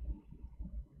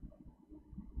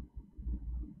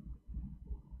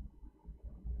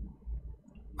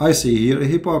 I see here a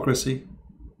hypocrisy.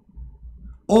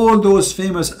 All those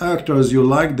famous actors, you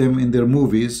like them in their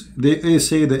movies, they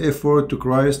say the F word to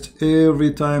Christ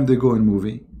every time they go in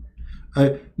movie.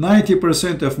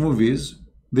 90% of movies,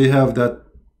 they have that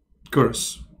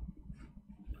curse.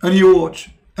 And you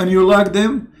watch, and you like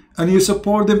them, and you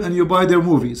support them, and you buy their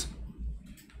movies.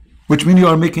 Which means you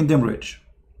are making them rich.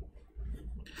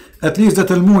 At least the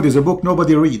Talmud is a book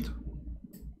nobody read.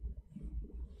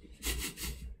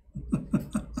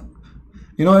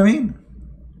 You know what I mean?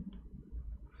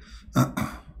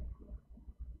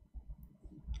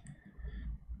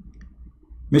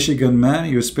 Michigan man,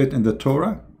 you spit in the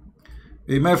Torah.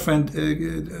 My friend,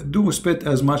 do spit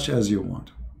as much as you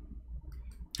want.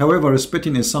 However,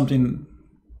 spitting is something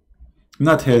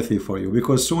not healthy for you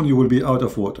because soon you will be out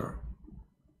of water.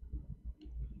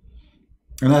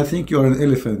 And I think you're an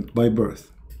elephant by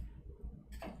birth.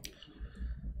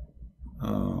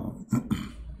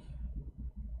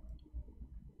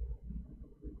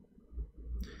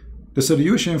 The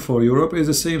solution for Europe is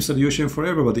the same solution for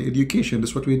everybody. Education,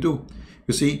 that's what we do.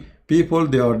 You see, people,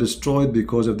 they are destroyed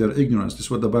because of their ignorance. This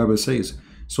is what the Bible says.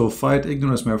 So fight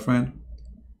ignorance, my friend.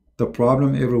 The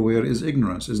problem everywhere is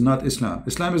ignorance. It's not Islam.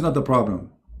 Islam is not the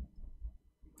problem.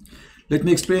 Let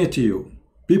me explain it to you.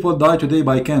 People die today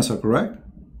by cancer, correct?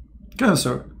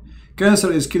 Cancer.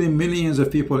 Cancer is killing millions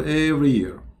of people every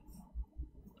year.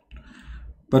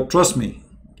 But trust me,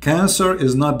 cancer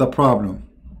is not the problem.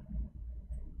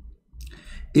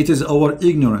 It is our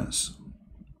ignorance.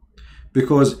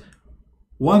 Because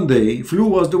one day, flu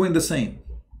was doing the same.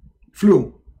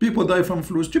 Flu. People die from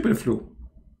flu, stupid flu.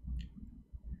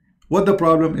 What the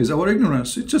problem is? Our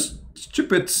ignorance. It's just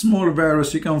stupid, small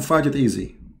virus. You can fight it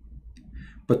easy.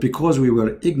 But because we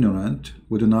were ignorant,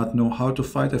 we do not know how to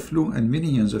fight a flu, and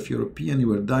millions of Europeans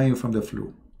were dying from the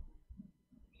flu.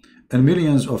 And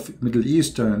millions of Middle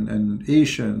Eastern and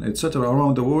Asian, etc.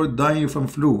 around the world dying from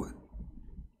flu.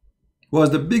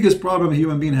 Was the biggest problem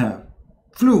human beings have.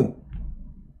 Flu.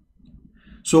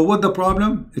 So what the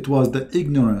problem? It was the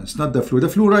ignorance, not the flu. The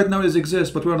flu right now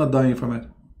exists, but we're not dying from it.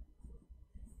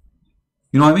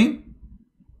 You know what I mean?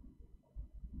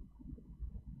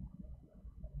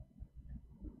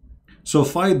 So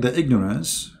fight the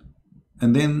ignorance,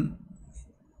 and then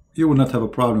you will not have a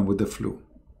problem with the flu.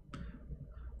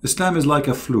 Islam is like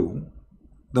a flu.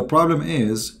 The problem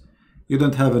is you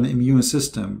don't have an immune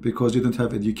system because you don't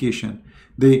have education.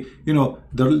 They,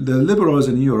 the liberals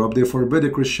in Europe, they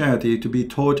forbid Christianity to be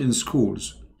taught in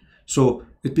schools. So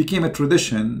it became a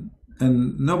tradition,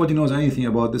 and nobody knows anything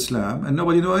about Islam, and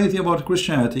nobody knows anything about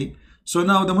Christianity. So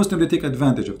now the Muslims, they take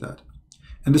advantage of that.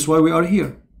 And that's why we are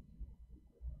here.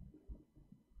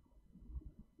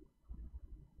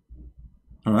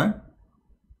 All right?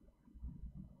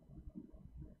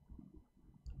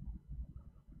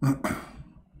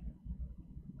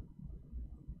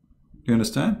 You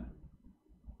understand?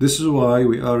 This is why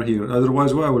we are here.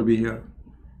 Otherwise, why would we be here?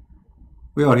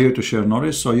 We are here to share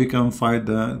knowledge so you can fight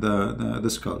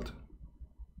this cult.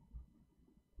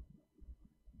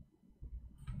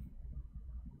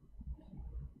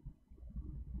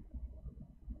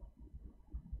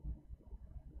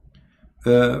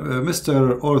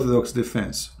 Mr. Orthodox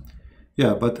Defense.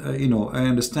 Yeah, but I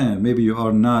understand. Maybe you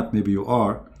are not, maybe you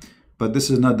are. But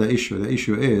this is not the issue. The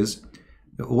issue is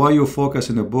why you focus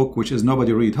in a book which is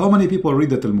nobody read. How many people read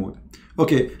the Talmud?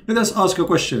 Okay, let us ask a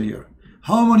question here.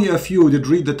 How many of you did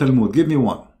read the Talmud? Give me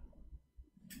one.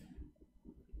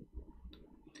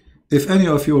 If any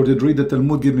of you did read the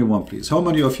Talmud, give me one, please. How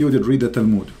many of you did read the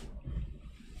Talmud?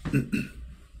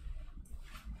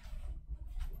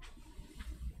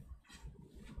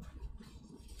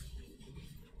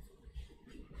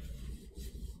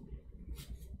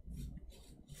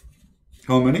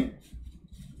 How many?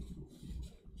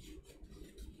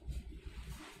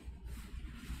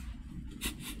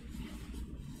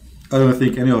 I don't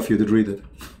think any of you did read it.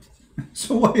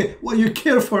 So why you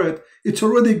care for it? It's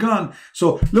already gone.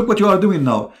 So look what you are doing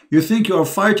now. You think you are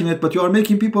fighting it, but you are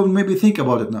making people maybe think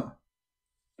about it now.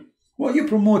 Why you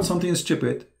promote something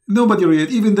stupid? Nobody read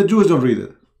it. Even the Jews don't read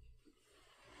it.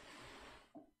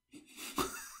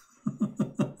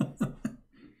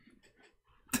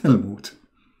 Talmud.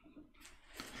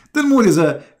 Talmud is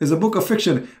a book of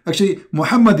fiction. Actually,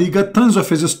 Muhammad, he got tons of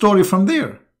his story from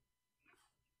there.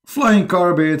 Flying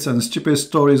carpets and stupid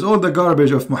stories, all the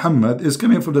garbage of Muhammad is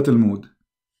coming from the Talmud.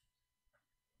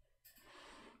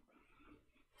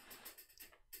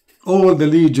 All the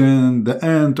legend, the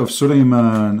aunt of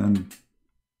Suleiman, and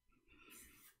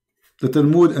the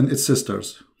Talmud and its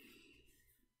sisters.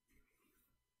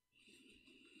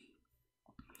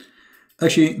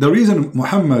 Actually, the reason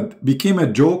Muhammad became a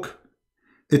joke,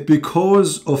 it's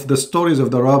because of the stories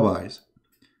of the rabbis.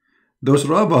 Those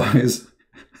rabbis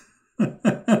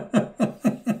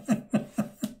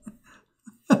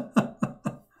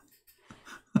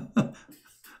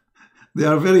they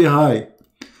are very high.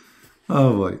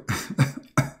 Oh boy.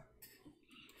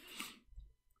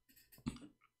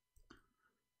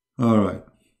 All right.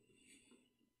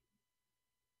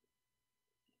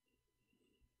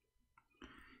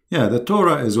 Yeah, the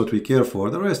Torah is what we care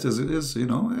for. The rest is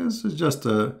just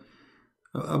a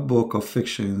book of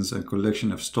fictions and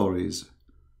collection of stories.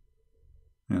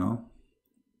 In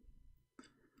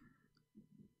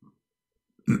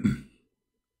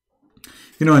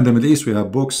the Middle East we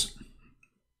have books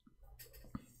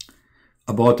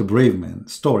about brave men,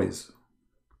 stories.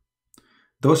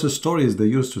 Those stories they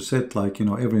used to sit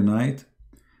every night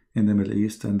in the Middle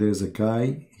East, and there's a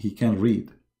guy, he can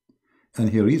read,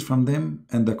 and he reads from them,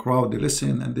 and the crowd, they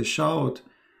listen and they shout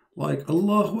like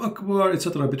Allahu Akbar,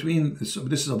 etc. This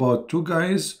is about two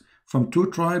guys from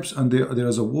two tribes, and there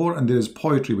is a war, and there is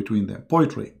poetry between them,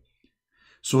 poetry.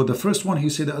 So the first one he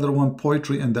said the other one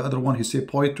poetry, and the other one he said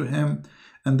poet to him,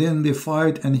 and then they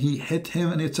fight and he hit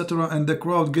him and etc. and the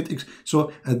crowd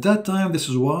so at that time this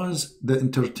was the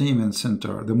entertainment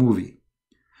center, the movie.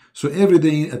 So every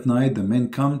day at night the men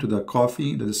come to the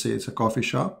coffee, let's say it's a coffee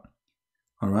shop,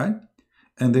 all right,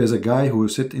 and there's a guy who will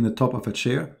sit in the top of a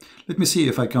chair. Let me see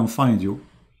if I can find you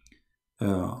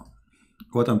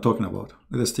what I'm talking about.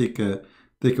 Let us take a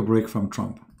break from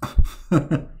Trump.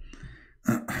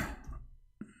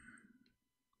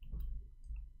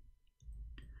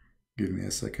 Give me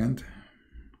a second.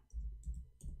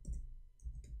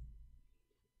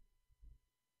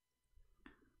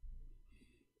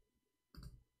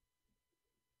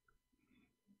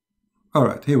 All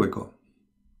right, here we go.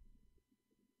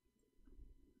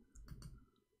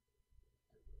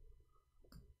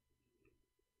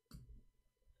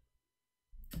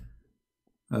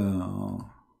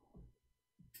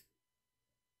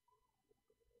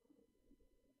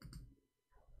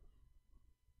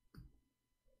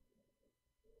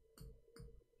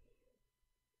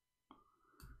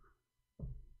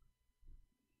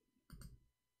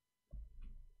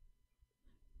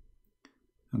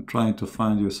 I'm trying to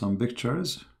find you some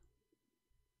pictures.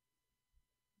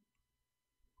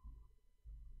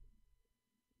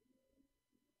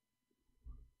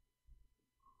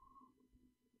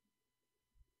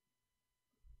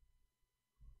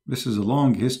 This is a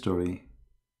long history,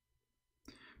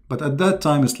 but at that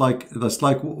time it's like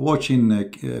watching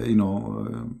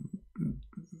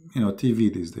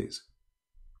TV these days.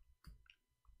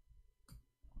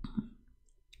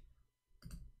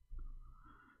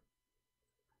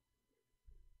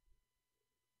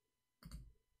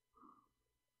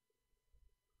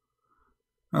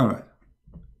 All right.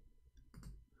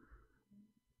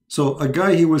 So a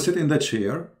guy, he will sit in the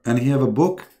chair and he have a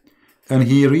book, and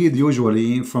he read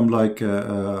usually from like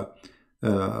the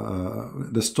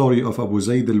story of Abu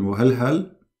Zayd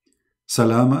al-Muhalhal,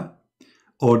 Salama,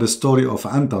 or the story of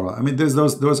Antara. I mean,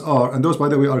 those are, and those, by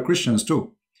the way, are Christians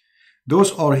too.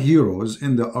 Those are heroes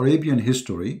in the Arabian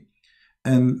history,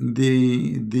 and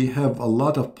they have a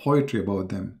lot of poetry about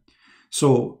them.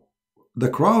 So the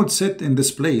crowd sit in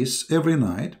this place every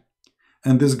night,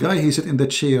 and this guy, he sit in the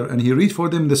chair and he read for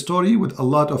them the story with a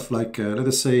lot of like let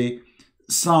us say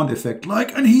sound effect,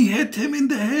 like, and he hit him in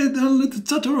the head and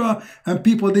etc. And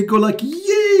people, they go like,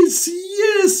 yes,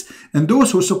 yes. And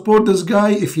those who support this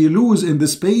guy, if he lose in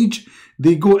this page,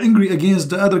 they go angry against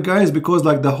the other guys, because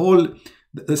like the whole,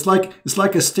 it's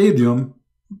like a stadium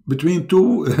between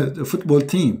two football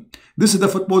team. This is the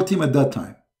football team at that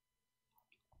time.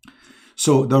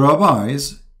 So the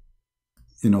rabbis,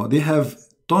 they have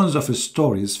tons of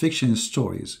stories, fiction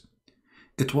stories.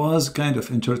 It was kind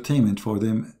of entertainment for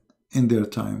them in their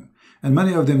time. And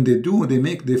many of them,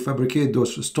 they fabricate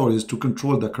those stories to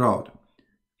control the crowd.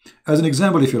 As an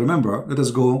example, if you remember, let us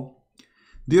go.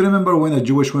 Do you remember when a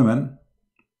Jewish woman,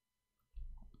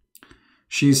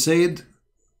 she said,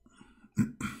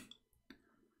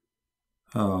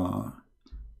 I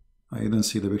didn't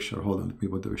see the picture. Hold on, let me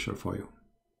put the picture for you.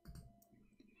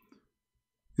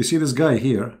 You see this guy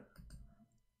here?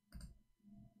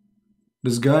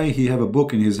 This guy, he have a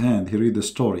book in his hand. He read the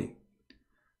story,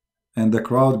 and the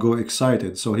crowd go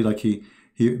excited. So they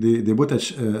put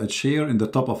a chair in the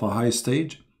top of a high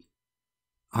stage,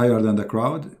 higher than the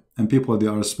crowd, and people, they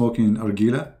are smoking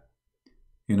argila,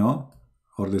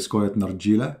 or they call it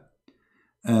nargila,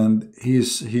 and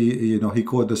he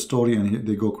quote the story, and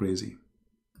they go crazy.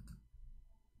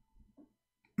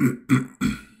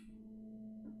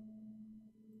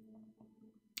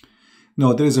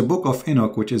 No, there is a book of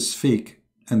Enoch which is fake,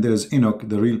 and there's Enoch,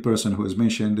 the real person who is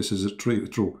mentioned. This is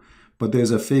true, but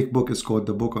there's a fake book. It's called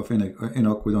the Book of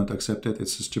Enoch. We don't accept it.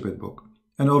 It's a stupid book,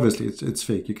 and obviously it's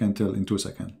fake. You can tell in 2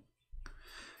 seconds.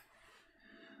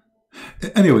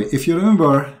 Anyway, if you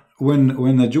remember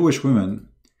when a Jewish woman,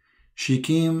 she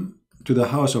came to the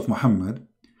house of Muhammad,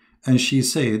 and she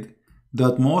said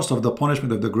that most of the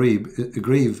punishment of the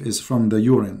grave is from the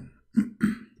urine.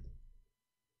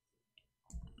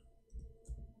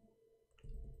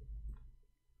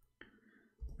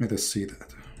 Let us see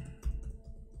that.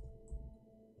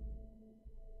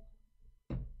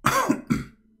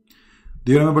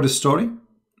 Do you remember the story?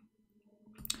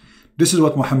 This is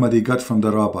what Muhammad, he got from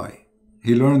the rabbi.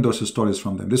 He learned those stories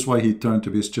from them. This is why he turned to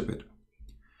be stupid.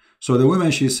 So the woman,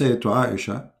 she said to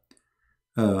Aisha,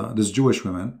 this Jewish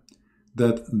woman,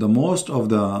 that the most of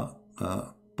the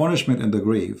punishment in the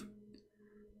grave,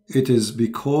 it is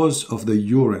because of the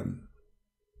urine.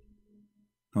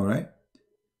 All right?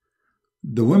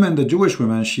 The Jewish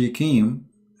woman, she came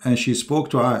and she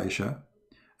spoke to Aisha,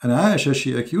 and Aisha,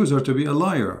 she accused her to be a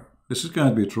liar. This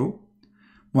cannot be true.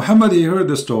 Muhammad, he heard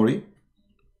the story,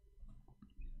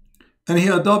 and he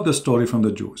adopted the story from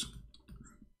the Jews.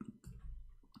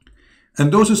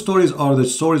 And those stories are the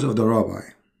stories of the rabbi.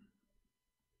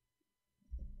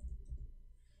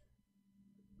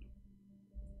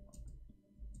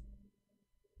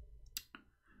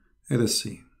 Let us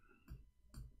see.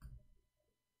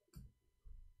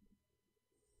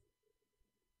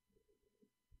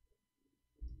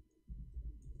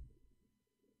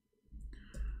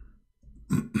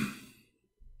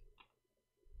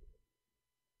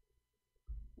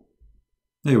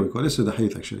 Here we go. This is the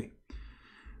hadith actually.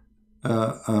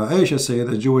 Aisha said,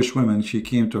 a Jewish woman, she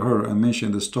came to her and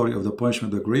mentioned the story of the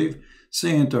punishment of the grave,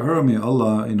 saying to her, may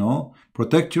Allah,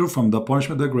 protect you from the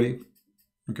punishment of the grave.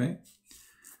 Okay?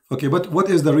 Okay, but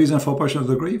what is the reason for punishment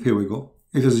of the grave? Here we go.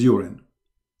 It is urine.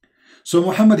 So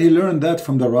Muhammad, he learned that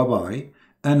from the rabbi,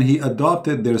 and he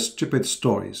adopted their stupid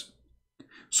stories.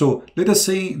 So let us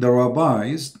say the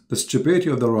rabbis, the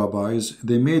stupidity of the rabbis,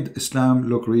 they made Islam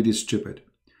look really stupid.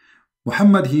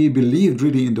 Muhammad, he believed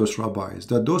really in those rabbis,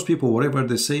 that those people, whatever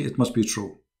they say, it must be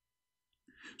true.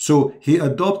 So he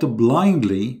adopted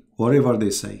blindly whatever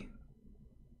they say.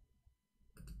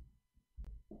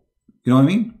 You know what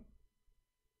I mean?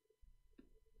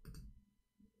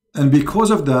 And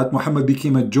because of that, Muhammad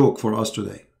became a joke for us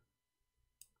today.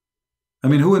 I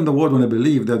mean, who in the world want to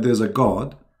believe that there's a God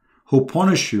who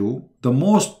punish you? The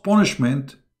most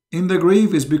punishment in the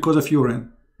grave is because of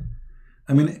urine.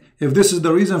 I mean, if this is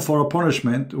the reason for a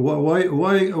punishment, why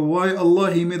Allah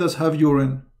He made us have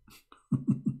urine?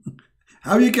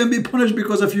 How you can be punished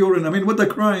because of urine? I mean, what a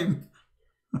crime.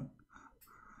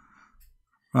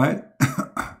 Right?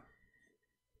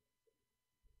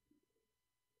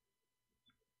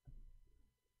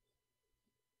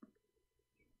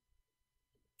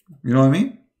 You know what I mean?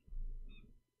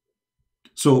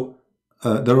 So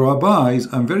the rabbis,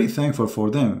 I'm very thankful for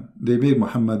them. They made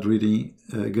Muhammad really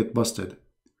get busted.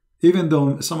 Even though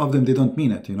some of them, they don't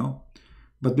mean it, you know.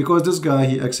 But because this guy,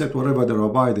 he accept whatever the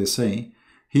rabbi they say,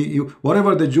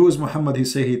 whatever the Jews, Muhammad, he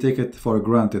say, he take it for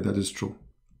granted that is true.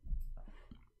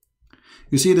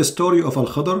 You see the story of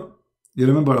Al-Khadr? You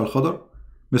remember Al-Khadr?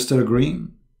 Mr. Green,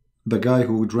 the guy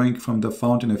who drank from the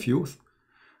fountain of youth?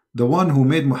 The one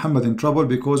who made Muhammad in trouble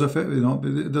because of it, you know,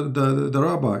 the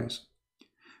rabbis.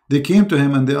 They came to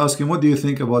him and they asked him, what do you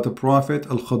think about the prophet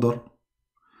Al-Khadr?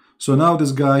 So now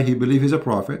this guy, he believed he's a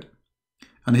prophet,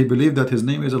 and he believed that his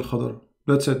name is Al-Khadr.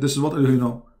 That's it. This is what you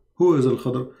know. Who is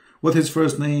Al-Khadr? What his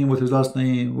first name? What his last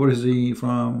name? Where is he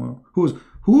from? Who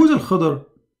is Al-Khadr?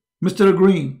 Mr.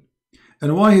 Green.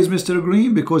 And why he's Mr.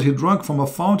 Green? Because he drank from a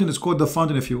fountain. It's called the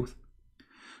fountain of youth.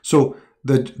 So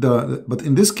but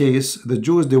in this case, the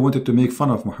Jews, they wanted to make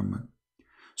fun of Muhammad.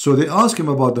 So they asked him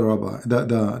about the rabbi,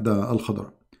 the Al-Khadr.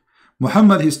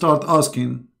 Muhammad, he started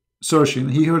asking, searching.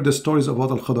 He heard the stories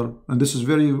about Al-Khadr, and this is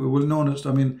very well known.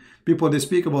 I mean, people, they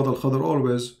speak about Al-Khadr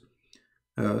always,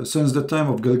 since the time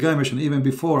of Gilgamesh and even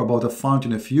before, about a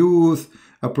fountain of youth,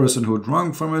 a person who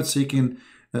drank from it, seeking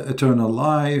eternal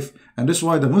life. And this is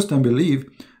why the Muslims believe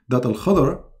that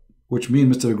Al-Khadr, which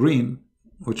means Mr. Green,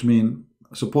 which means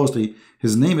supposedly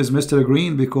his name is Mr.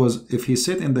 Green, because if he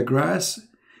sit in the grass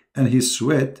and he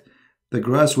sweat, the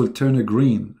grass will turn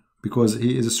green, because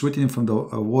he is sweating from the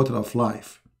water of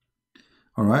life.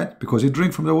 All right, because he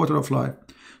drink from the water of life.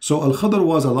 So Al-Khadr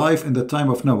was alive in the time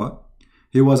of Noah.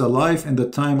 He was alive in the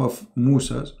time of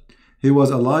Moses. He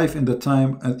was alive in the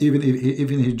time, and even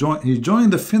he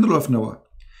joined the funeral of Noah.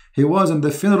 He was in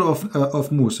the funeral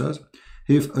of Moses.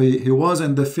 He was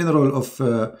in the funeral of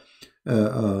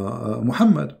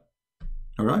Muhammad.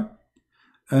 All right,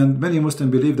 and many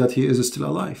Muslims believe that he is still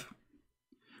alive.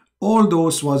 All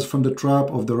those was from the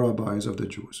trap of the rabbis of the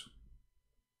Jews.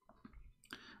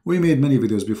 We made many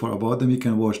videos before about them. You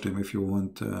can watch them if you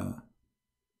want.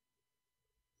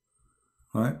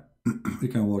 Right? You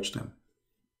can watch them.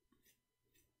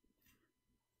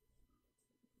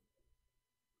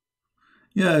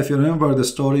 Yeah, if you remember the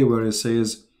story where it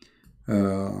says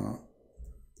the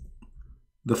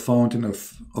fountain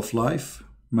of life,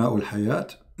 Ma'ul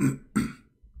Hayat.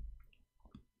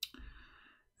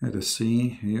 Let us see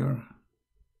here.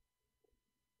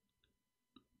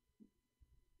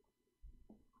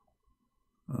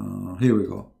 Here we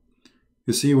go.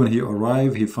 You see, when he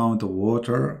arrived, he found the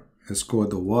water. It's called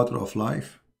the water of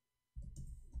life.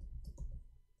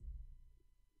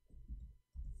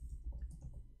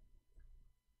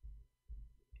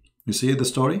 You see the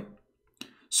story?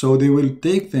 So they will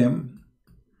take them,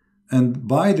 and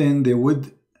by then they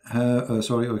would have,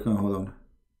 sorry, okay, hold on.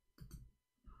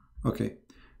 Okay.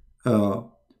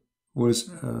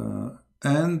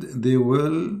 And they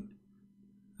will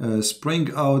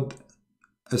spring out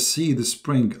a seed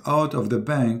spring out of the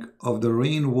bank of the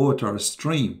rainwater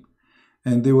stream,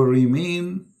 and they will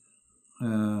remain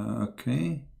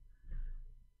okay.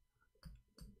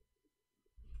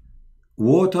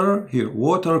 Water here,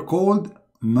 water called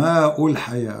Ma'ul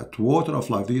Hayat, water of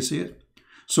life. Do you see it?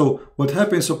 So what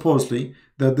happened supposedly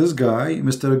that this guy,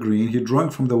 Mr. Green, he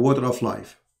drank from the water of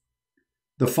life,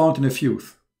 the fountain of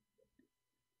youth,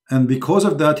 and because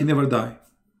of that he never died.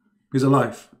 He's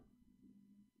alive.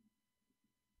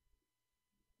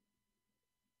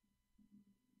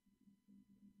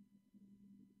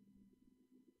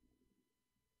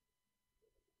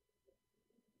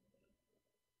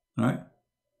 Right?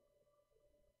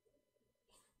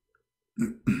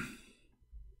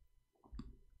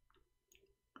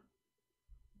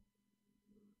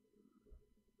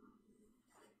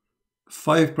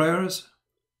 Five prayers?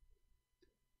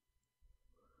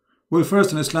 Well,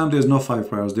 first, in Islam there is no five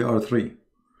prayers, there are three.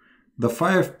 The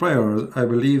five prayers, I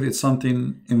believe it's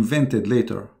something invented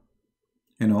later.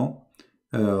 You know,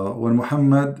 when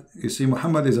Muhammad, you see,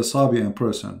 Muhammad is a Sabian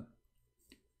person,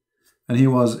 and he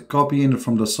was copying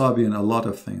from the Sabian a lot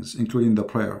of things, including the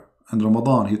prayer. And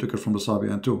Ramadan, he took it from the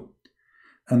Sabi'in too.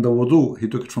 And the wudu, he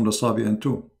took it from the Sabi'in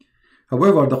too.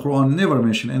 However, the Quran never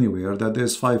mentioned anywhere that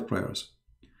there's 5 prayers.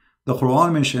 The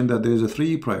Quran mentioned that there's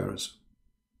 3 prayers.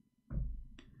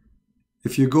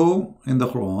 If you go in the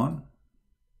Quran,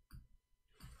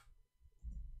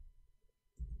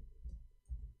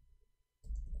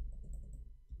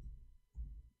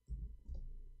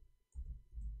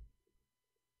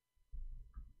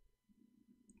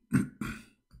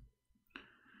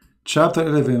 chapter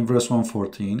 11, verse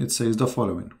 114, it says the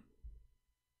following.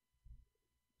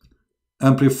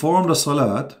 And perform the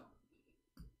salat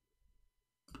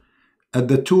at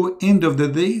the 2 end of the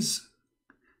days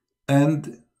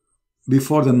and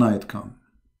before the night come.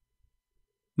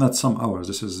 Not some hours.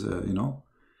 This is,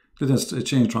 let's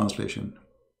change translation.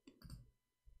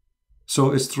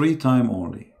 So it's 3 times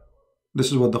only. This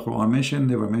is what the Quran mentioned,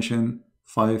 never mentioned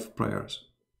 5 prayers.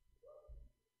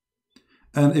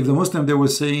 And if the Muslim, they will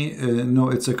say, no,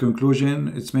 it's a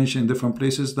conclusion, it's mentioned in different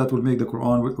places, that will make the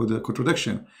Quran with a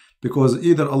contradiction. Because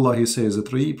either Allah, he says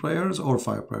 3 prayers or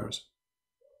 5 prayers.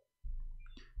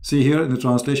 See here in the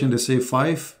translation, they say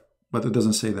 5, but it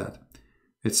doesn't say that.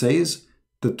 It says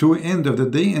the 2 end of the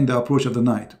day and the approach of the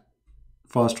night.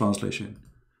 Fast translation.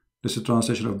 This is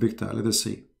translation of Bikta. Let us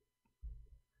see.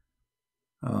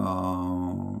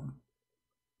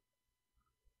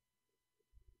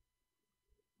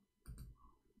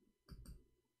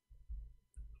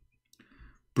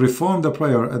 Perform the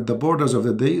prayer at the borders of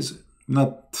the days,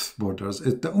 not borders,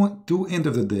 at the 2 end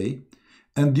of the day,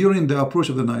 and during the approach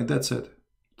of the night. That's it.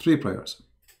 3 prayers.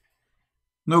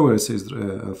 Nowhere it says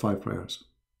 5 prayers.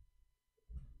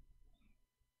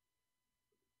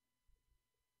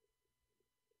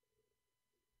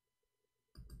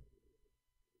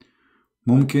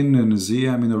 ممكن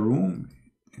نزيع من الروم.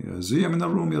 زيع من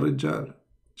الروم يا رجال.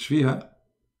 ايش فيها؟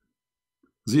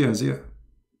 زيع.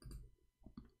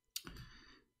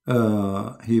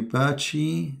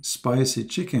 Hibachi spicy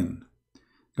chicken.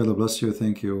 God bless you.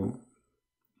 Thank you.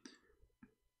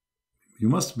 You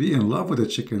must be in love with the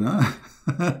chicken, huh?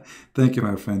 Thank you,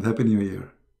 my friend. Happy New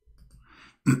Year.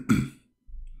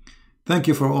 Thank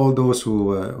you for all those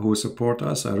who support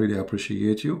us. I really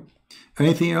appreciate you.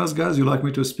 Anything else, guys, you'd like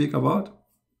me to speak about?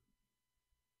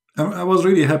 I was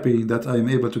really happy that I'm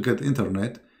able to get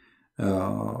internet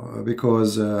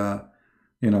because,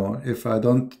 if I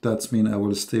don't, that means I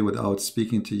will stay without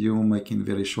speaking to you, making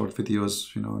very short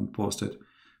videos, and post it.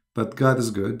 But God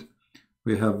is good.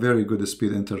 We have very good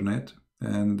speed internet,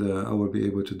 and I will be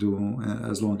able to do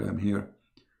as long as I'm here.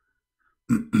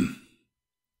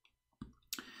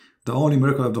 The only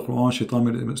miracle of the Quran,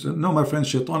 Shaitan. No, my friend,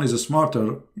 Shaitan is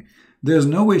smarter. There's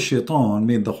no way Shaitan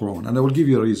made the Quran, and I will give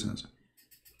you reasons.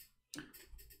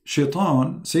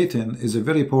 Shaitan, Satan, is a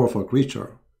very powerful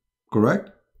creature,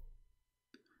 correct?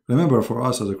 Remember, for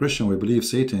us as a Christian, we believe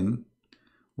Satan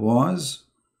was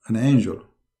an angel,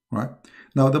 right?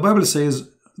 Now, the Bible says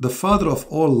the father of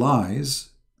all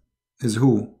lies is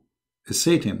who? Is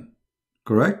Satan,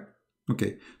 correct?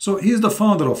 Okay, so he is the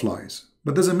father of lies,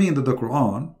 but doesn't mean that the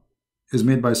Quran is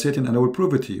made by Satan, and I will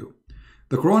prove it to you.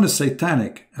 The Quran is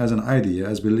satanic as an idea,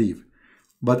 as belief,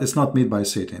 but it's not made by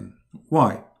Satan.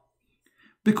 Why?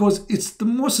 Because it's the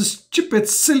most stupid,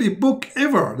 silly book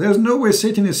ever. There's no way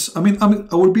Satan is... I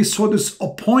would be so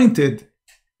disappointed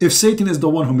if Satan is the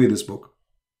one who made this book.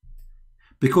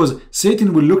 Because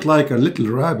Satan will look like a little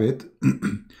rabbit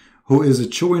who is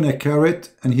chewing a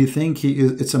carrot, and he thinks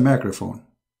it's a microphone.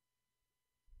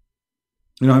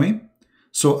 You know what I mean?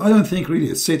 So I don't think really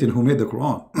it's Satan who made the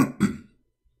Quran.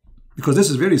 Because this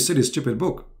is a very silly, stupid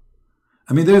book.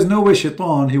 There's no way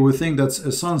Shaitan, he would think that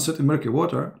a sun set in murky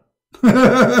water.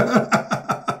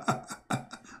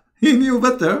 He knew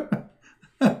better.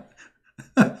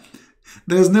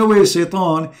 There's no way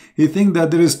Shaitan, he think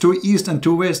that there is 2 east and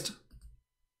 2 west.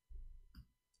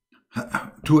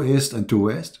 2 east and 2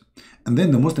 west. And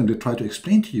then the Muslim, they try to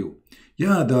explain to you,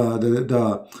 yeah,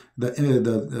 the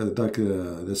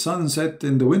sunset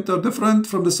in the winter different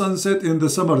from the sunset in the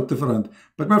summer different.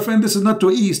 But my friend, this is not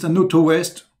 2 east and not 2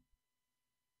 west.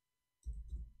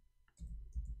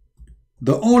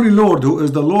 The only Lord who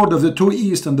is the Lord of the 2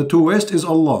 east and the 2 west is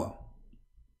Allah.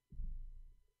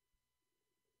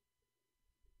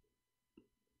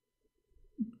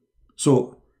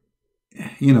 So,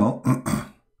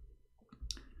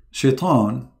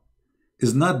 Shaitan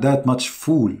is not that much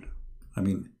fool.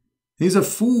 He's a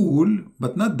fool,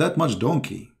 but not that much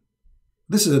donkey.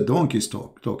 This is a donkey's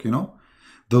talk,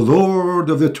 The Lord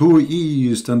of the 2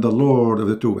 east and the Lord of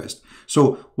the 2 west.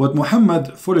 So, what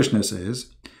Muhammad foolishness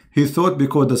is, he thought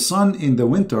because the sun in the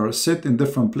winter set in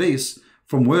different place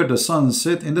from where the sun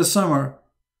set in the summer.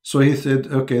 So he said,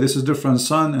 okay, this is different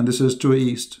sun and this is to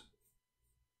east.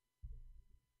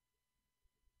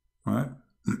 All right.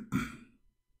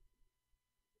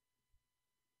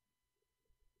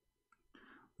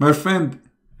 My friend,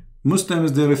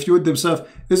 Muslims, they refute themselves.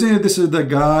 Isn't it, this is the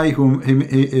guy whom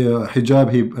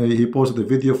hijab, he posted a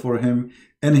video for him,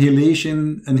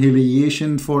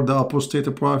 annihilation for the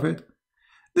apostate prophet.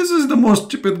 This is the most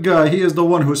stupid guy. He is the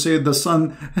one who said the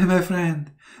sun, hey, my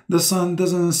friend, the sun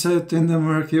doesn't set in the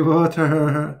murky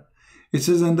water. It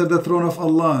says under the throne of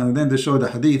Allah. And then they show the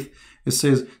hadith. It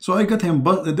says, so I got him,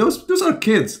 but those are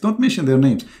kids. Don't mention their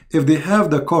names. If they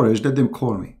have the courage, let them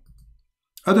call me.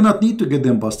 I do not need to get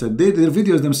them busted. Their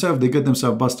videos themselves, they get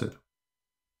themselves busted.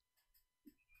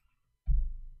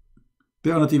 They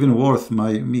are not even worth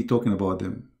me talking about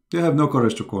them. They have no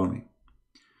courage to call me.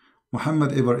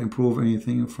 Muhammad ever improve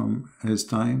anything from his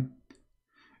time?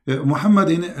 Muhammad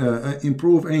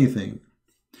improve anything?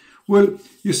 Well,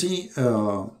 you see,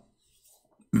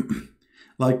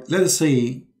 like let's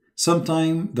say,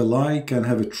 sometime the lie can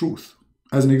have a truth.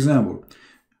 As an example,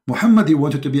 Muhammad, he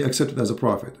wanted to be accepted as a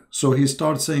prophet. So he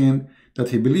starts saying that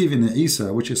he believed in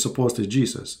Isa, which is supposed to be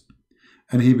Jesus.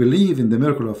 And he believed in the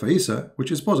miracle of Isa,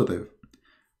 which is positive.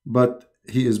 But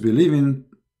he is believing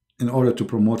in order to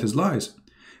promote his lies.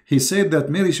 He said that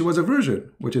Mary, she was a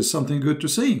virgin, which is something good to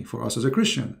say for us as a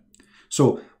Christian.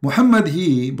 So Muhammad,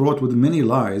 he brought with many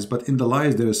lies, but in the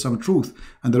lies there is some truth.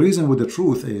 And the reason with the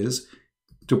truth is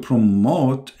to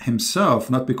promote himself,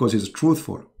 not because he's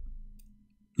truthful.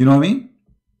 You know what I mean?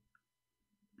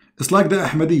 It's like the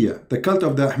Ahmadiyya, the cult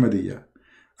of the Ahmadiyya.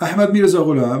 Ahmad Mirza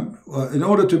Ghulam, in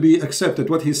order to be accepted,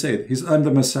 what he said, I'm the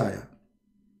Messiah.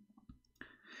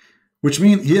 Which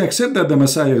means he accepted that the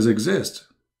Messiahs exist.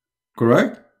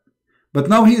 Correct? But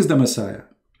now he is the Messiah.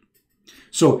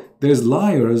 So there's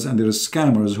liars and there's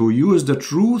scammers who use the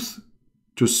truth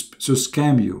to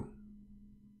scam you.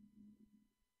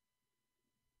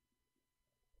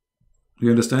 Do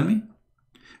you understand me?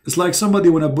 It's like somebody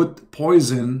want to put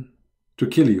poison to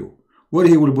kill you. Where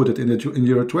he will put it? In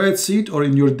your toilet seat or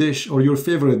in your dish or your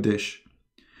favorite dish?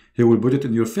 He will put it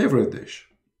in your favorite dish.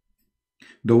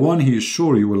 The one he is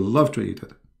sure you will love to eat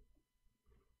it.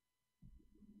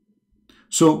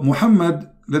 So Muhammad,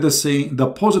 let us say, the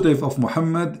positive of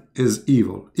Muhammad is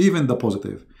evil. Even the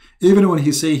positive. Even when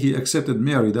he say he accepted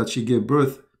Mary, that she gave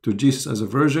birth to Jesus as a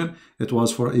virgin, it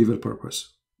was for evil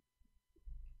purpose.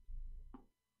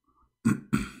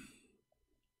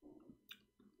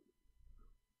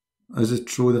 Is it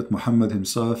true that Muhammad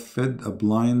himself fed a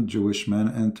blind Jewish man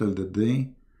until the day?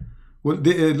 Well,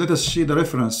 let us see the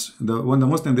reference. When the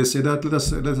Muslims they say that, let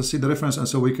us see the reference, and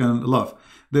so we can laugh.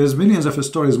 There's millions of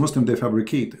stories Muslims they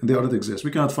fabricate, and they do not exist.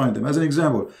 We cannot find them. As an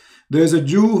example, there's a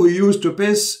Jew who used to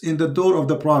piss in the door of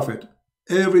the Prophet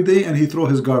every day, and he throw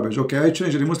his garbage. Okay, I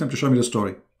changed the Muslim to show me the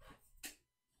story.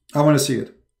 I want to see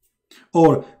it.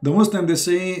 Or the Muslim they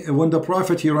say when the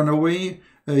Prophet he ran away,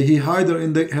 he hide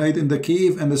in the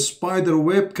cave, and the spider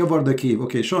web covered the cave.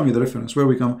 Okay, show me the reference where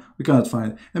we cannot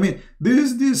find it. I mean,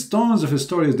 these tons of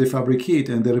stories they fabricate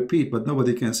and they repeat, but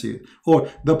nobody can see it. Or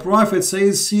the Prophet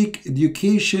says seek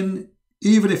education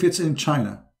even if it's in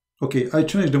China. Okay, I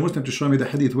challenge the Muslim to show me the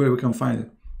hadith where we can find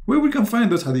it. Where we can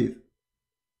find this hadith.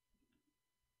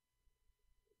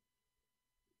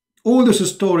 All these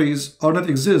stories are not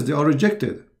exist, they are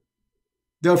rejected.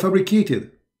 They are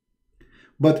fabricated.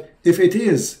 But if it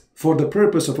is for the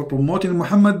purpose of promoting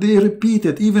Muhammad, they repeat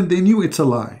it, even they knew it's a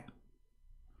lie.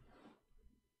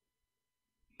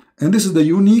 And this is the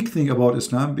unique thing about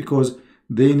Islam, because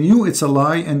they knew it's a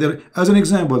lie. And as an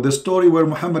example, the story where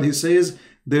Muhammad he says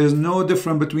there's no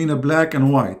difference between a black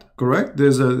and white. Correct?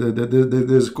 There's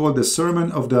called the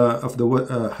sermon of the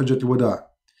Hajjat Wada.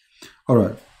 All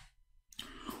right.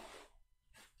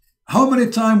 How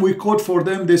many times we quote for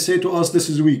them? They say to us this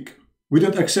is weak. We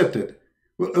don't accept it.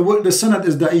 The sanad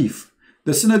is da'if.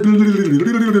 The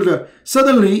sanad,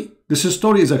 suddenly this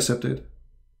story is accepted.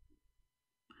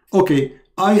 Okay,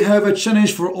 I have a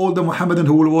challenge for all the Muhammadan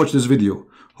who will watch this video.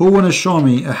 Who want to show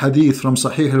me a hadith from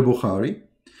Sahih al-Bukhari,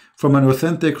 from an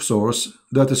authentic source,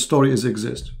 that the story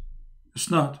exists?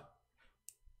 It's not.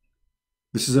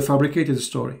 This is a fabricated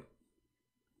story.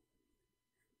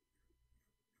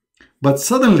 But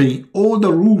suddenly, all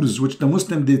the rules which the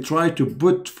Muslim they try to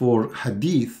put for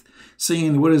hadith,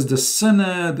 saying where is the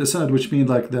sanad, which means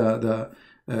like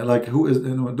like who is,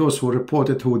 you know, those who report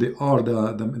it, who they are,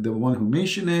 the one who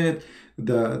mentioned it,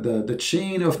 the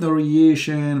chain of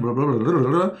narration, blah, blah, blah, blah,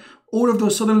 blah. All of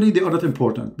those suddenly they are not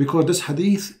important because this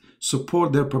hadith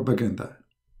support their propaganda.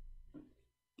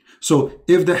 So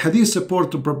if the hadith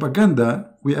support the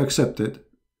propaganda, we accept it.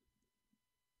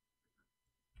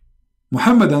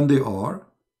 Muhammadan they are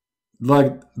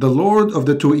like the Lord of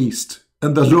the two East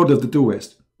and the Lord of the two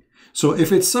West. So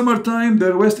if it's summertime,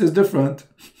 their West is different.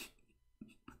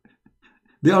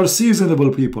 They are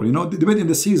seasonable people, you know, depend in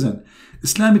the season.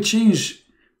 Islamic change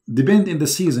depend in the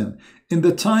season. In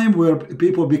the time where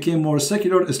people became more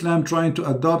secular, Islam trying to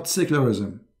adopt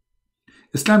secularism.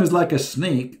 Islam is like a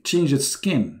snake, change its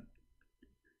skin.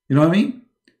 You know what I mean?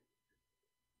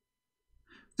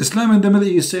 Islam in the Middle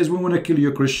East says, we want to kill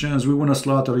you Christians, we want to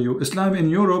slaughter you. Islam in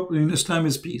Europe, Islam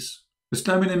is peace.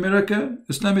 Islam in America,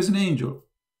 Islam is an angel.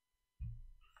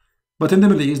 But in the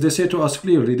Middle East, they say to us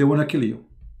clearly, they want to kill you.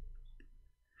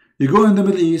 You go in the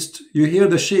Middle East, you hear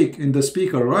the sheikh in the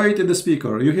speaker, right in the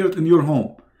speaker, you hear it in your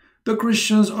home. The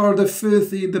Christians are the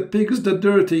filthy, the pigs, the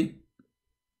dirty.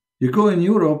 You go in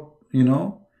Europe, you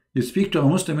know, you speak to a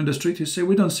Muslim in the street, you say,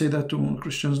 we don't say that to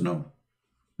Christians, no.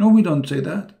 No, we don't say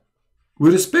that. We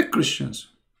respect Christians.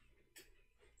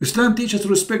 Islam teaches to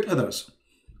respect others.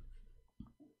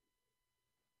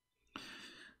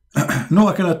 No,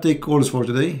 I cannot take calls for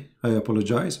today. I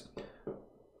apologize.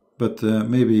 But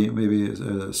maybe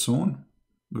soon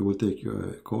we will take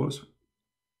your calls.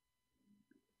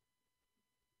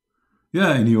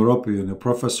 Yeah, in Europe, you know,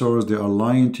 professors, they are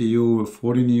lying to you,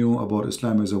 fooling you about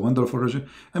Islam is a wonderful religion.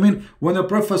 I mean, when a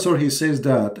professor, he says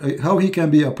that, how he can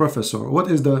be a professor?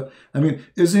 What is the, I mean,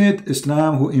 isn't it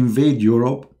Islam who invade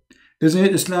Europe? Isn't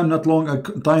it Islam not long a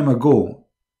time ago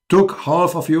took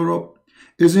half of Europe?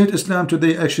 Isn't it Islam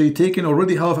today actually taken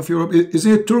already half of Europe?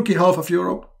 Isn't it Turkey half of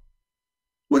Europe?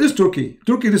 What is Turkey?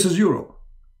 Turkey, this is Europe.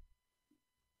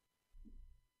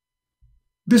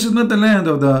 This is not the land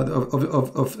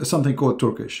of something called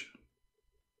Turkish.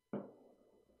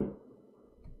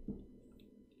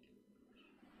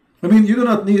 I mean, you do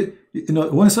not need, you know,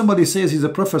 when somebody says he's a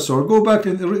professor, go back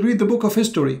and read the book of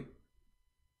history.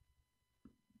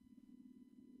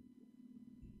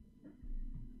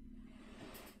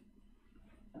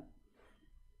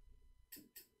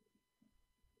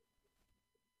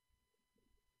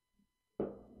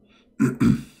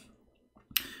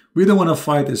 We don't want to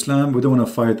fight Islam. We don't want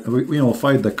to fight,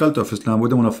 fight the cult of Islam. We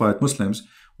don't want to fight Muslims.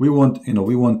 We want,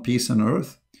 we want peace on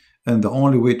earth. And the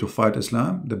only way to fight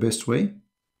Islam, the best way,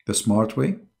 the smart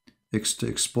way, is to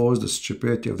expose the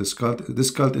stupidity of this cult.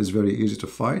 This cult is very easy to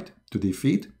fight, to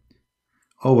defeat.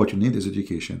 All what you need is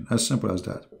education. As simple as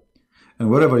that. And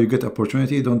wherever you get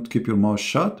opportunity, don't keep your mouth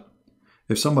shut.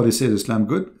 If somebody says Islam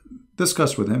good,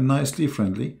 discuss with him nicely,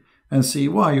 friendly, and see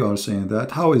why you are saying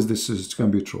that. How is this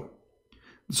can be true?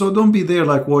 So don't be there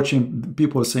like watching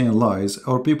people saying lies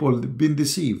or people being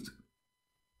deceived.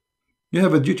 You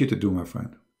have a duty to do, my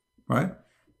friend, right?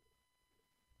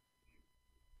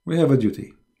 We have a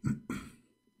duty.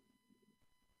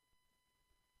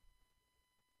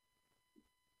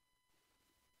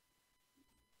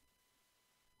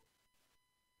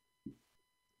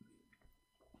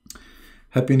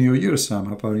 Happy New Year, Sam.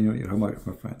 Happy New Year. How are you,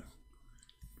 my friend?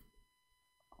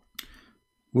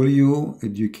 Will you,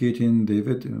 educating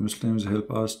David, Muslims,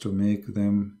 help us to make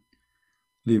them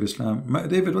leave Islam?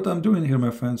 David, what I'm doing here,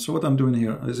 my friend, so what I'm doing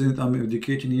here, isn't it I'm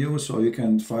educating you so you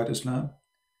can fight Islam?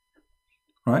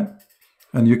 Right?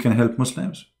 And you can help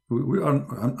Muslims.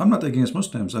 I'm not against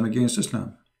Muslims, I'm against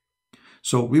Islam.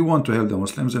 So we want to help the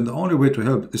Muslims, and the only way to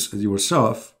help is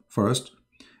yourself first,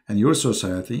 and your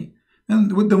society,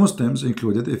 and with the Muslims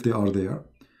included, if they are there,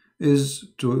 is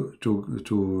to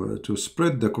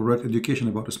spread the correct education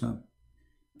about Islam.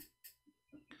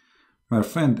 My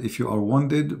friend, if you are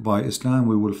wounded by Islam,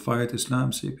 we will fight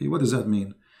Islam, CP. What does that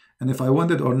mean? And if I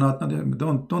wounded or not,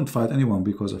 don't fight anyone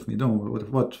because of me. Don't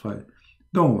what fight?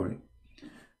 Don't worry.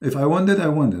 If I wounded, I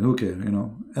wounded. Okay,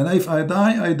 And if I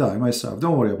die, I die myself.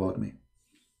 Don't worry about me.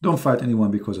 Don't fight anyone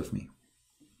because of me.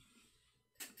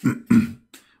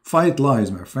 Fight lies,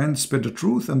 my friend. Spread the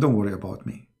truth and don't worry about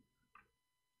me.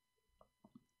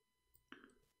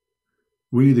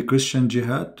 We need a Christian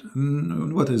jihad.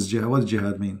 What is jihad? What does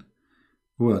jihad mean?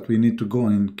 What? We need to go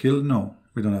and kill? No,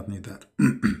 we do not need that.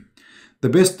 The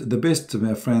best,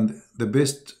 my friend, the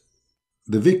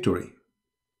victory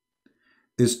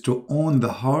is to own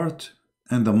the heart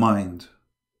and the mind,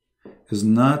 is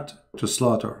not to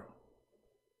slaughter.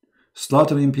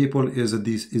 Slaughtering people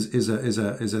actually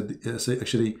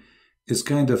is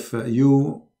kind of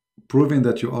you proving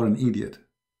that you are an idiot.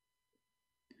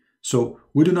 So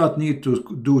we do not need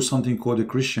to do something called a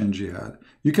Christian jihad.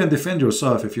 You can defend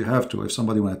yourself if you have to. If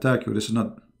somebody want to attack you, this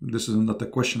is not a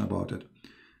question about it.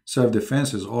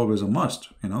 Self-defense is always a must.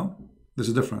 This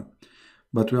is different.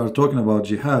 But we are talking about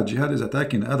jihad. Jihad is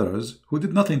attacking others who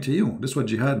did nothing to you. This is what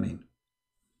jihad means.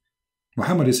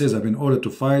 Muhammad, he says, I've been ordered to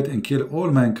fight and kill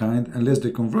all mankind unless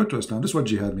they convert to Islam. This is what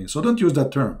jihad means. So don't use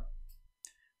that term,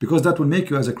 because that will make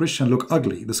you as a Christian look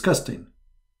ugly, disgusting.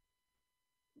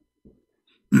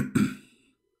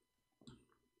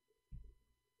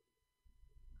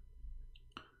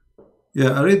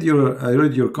 Yeah, I read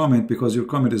your comment because your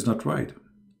comment is not right.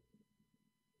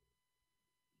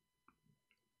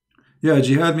 Yeah,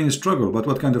 jihad means struggle, but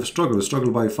what kind of struggle?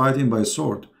 Struggle by fighting by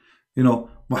sword. You know,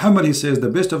 Muhammad, he says the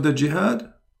best of the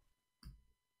jihad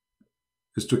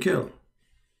is to kill.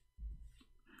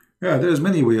 Yeah, there's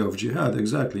many ways of jihad,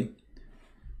 exactly.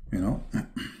 You know.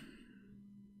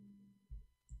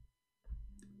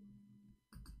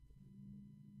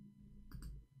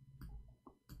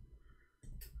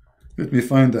 Let me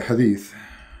find the hadith.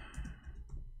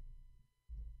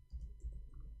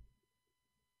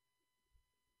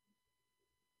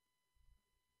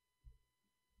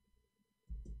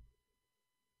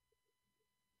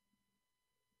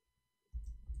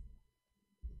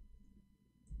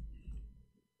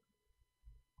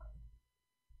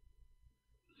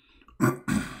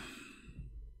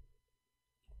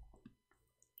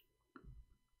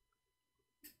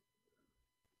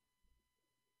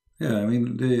 Yeah, I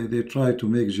mean, they try to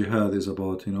make jihad is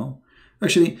about, you know.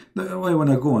 Actually, I want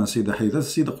to go and see the hadith. Let's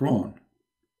see the Quran.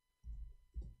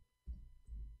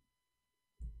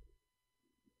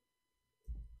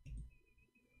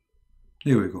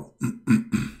 Here we go.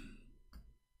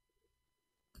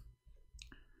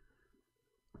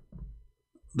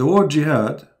 The word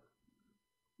jihad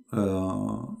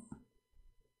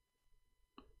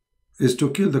is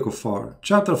to kill the kuffar.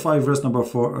 Chapter 5, verse number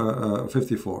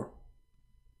 54.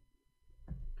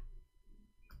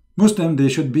 Muslim, they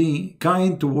should be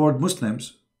kind toward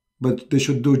Muslims, but they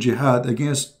should do jihad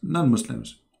against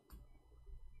non-Muslims.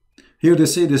 Here they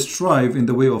say they strive in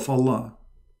the way of Allah.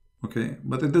 Okay,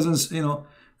 but it doesn't, you know,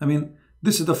 I mean,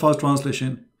 this is the first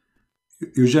translation.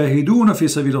 Yujahiduna fi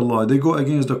sabilillah. They go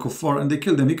against the kuffar and they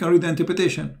kill them. You can read the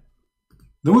interpretation.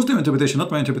 The Muslim interpretation, not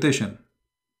my interpretation.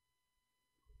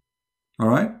 All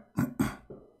right?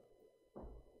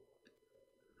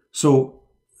 So,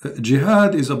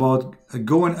 jihad is about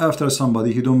going after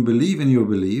somebody who don't believe in your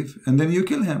belief, and then you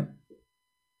kill him.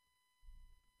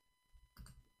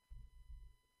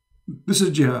 This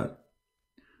is jihad.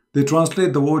 They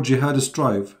translate the word jihad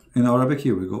strive in Arabic.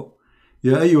 Here we go.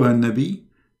 Ya ayyuhan nabi,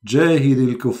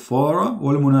 jahidil kuffara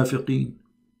wal munafiqeen.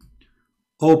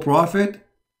 O Prophet,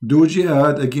 do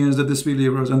jihad against the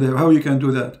disbelievers. And how you can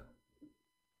do that?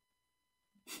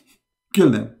 Kill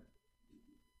them.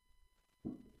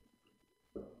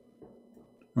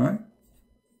 Right?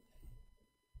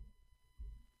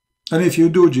 And if you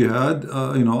do jihad,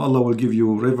 you know, Allah will give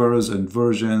you rivers and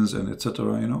virgins and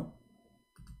etc. You know.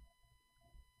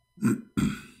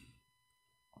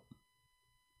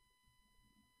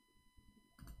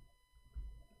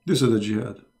 This is the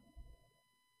jihad.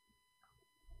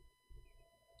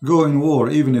 Go in war,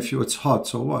 even if it's hot,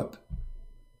 so what?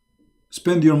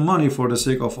 Spend your money for the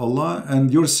sake of Allah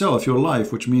and yourself, your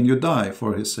life, which means you die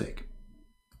for His sake.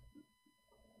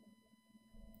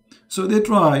 So they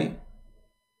try,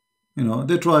 you know,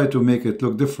 they try to make it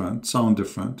look different, sound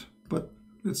different, but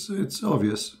it's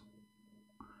obvious.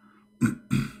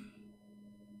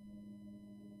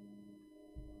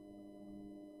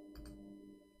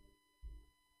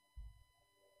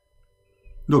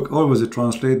 Look, always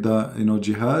translate the, you know,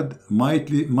 jihad,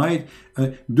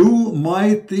 do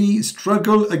mighty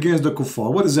struggle against the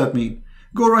kuffar. What does that mean?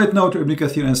 Go right now to Ibn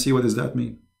Kathir and see what does that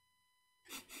mean.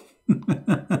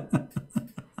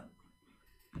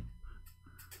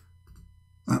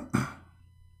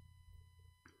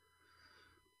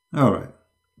 All right.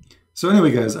 So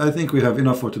anyway, guys, I think we have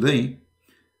enough for today.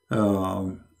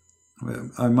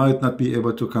 I might not be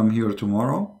able to come here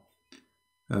tomorrow,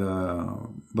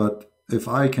 but if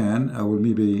I can, I will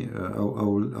maybe I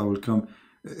will come.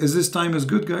 Is this time is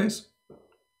good, guys?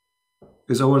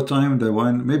 Is our time the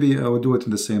one? Maybe I will do it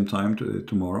in the same time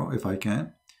tomorrow if I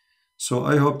can. So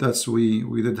I hope that's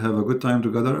we did have a good time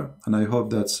together, and I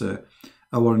hope that's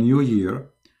our new year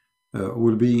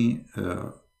will be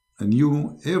a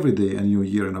new every day, a new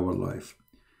year in our life.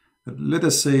 Let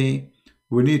us say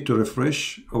we need to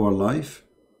refresh our life.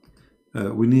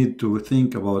 We need to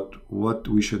think about what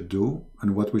we should do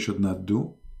and what we should not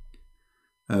do.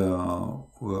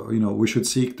 You know, we should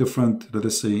seek different, let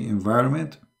us say,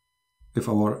 environment. If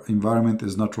our environment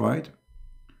is not right,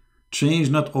 change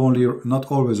not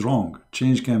always wrong.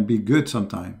 Change can be good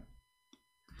sometime.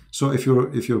 So if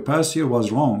your past year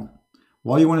was wrong,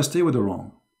 why you want to stay with the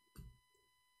wrong?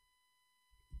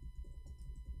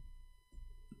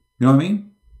 You know what I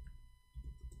mean?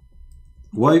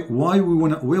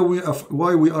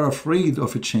 Why we are afraid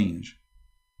of a change?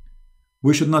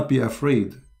 We should not be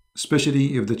afraid,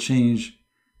 especially if the change,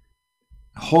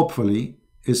 hopefully,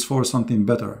 is for something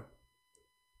better.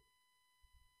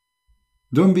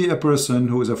 Don't be a person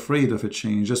who is afraid of a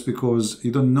change just because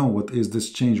you don't know what is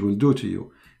this change will do to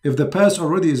you. If the past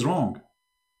already is wrong,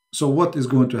 so what is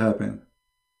going to happen?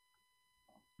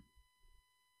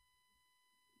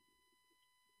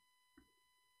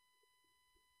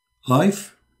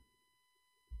 Life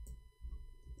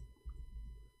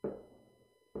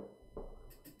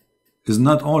is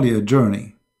not only a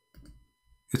journey,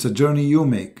 it's a journey you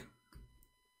make.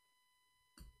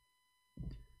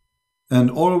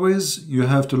 And always you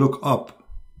have to look up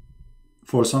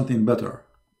for something better.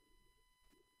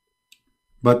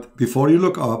 But before you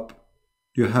look up,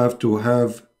 you have to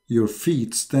have your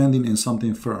feet standing in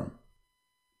something firm.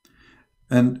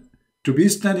 And to be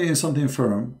standing in something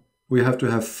firm, we have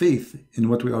to have faith in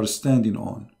what we are standing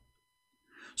on.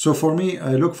 So for me,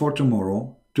 I look for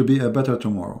tomorrow to be a better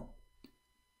tomorrow.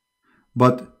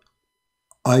 But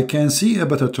I can see a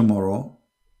better tomorrow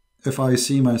if I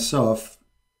see myself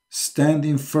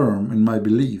standing firm in my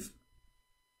belief.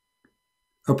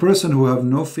 A person who has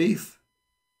no faith,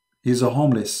 he's a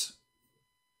homeless.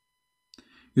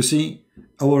 You see,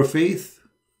 our faith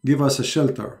gives us a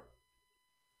shelter.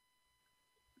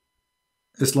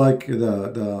 It's like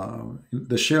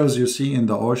the shells you see in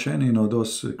the ocean, you know,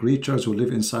 those creatures who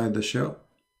live inside the shell.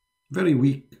 Very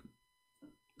weak.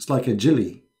 It's like a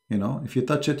jelly, you know. If you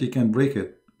touch it, you can break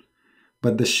it.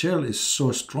 But the shell is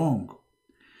so strong.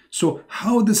 So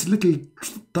how this little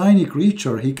tiny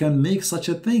creature, he can make such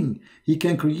a thing? He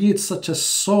can create such a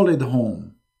solid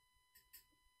home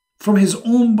from his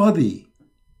own body.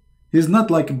 He's not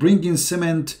like bringing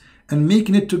cement and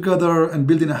making it together and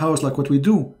building a house like what we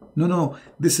do. No, no,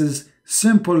 this is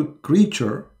simple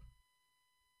creature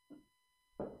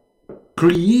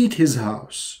create his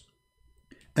house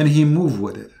and he move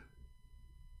with it.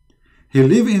 He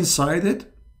live inside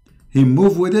it, he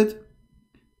move with it,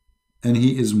 and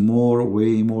he is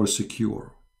way more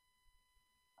secure.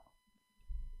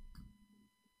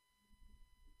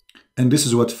 And this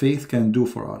is what faith can do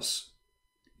for us.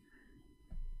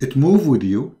 It move with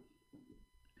you.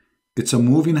 It's a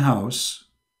moving house.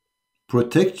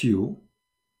 Protect you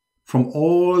from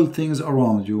all things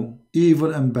around you,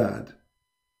 evil and bad.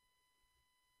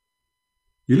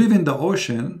 You live in the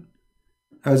ocean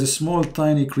as a small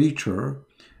tiny creature,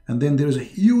 and then there's a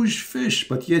huge fish,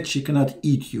 but yet she cannot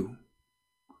eat you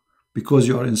because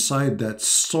you are inside that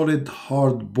solid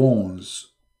hard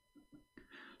bones.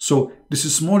 So this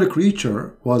small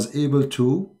creature was able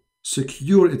to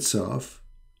secure itself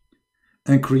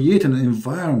and create an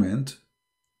environment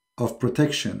of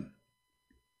protection.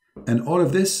 And all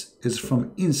of this is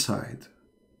from inside,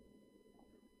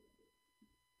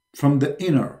 from the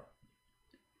inner.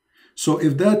 So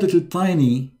if that little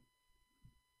tiny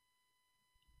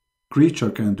creature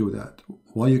can do that,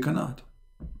 why you cannot?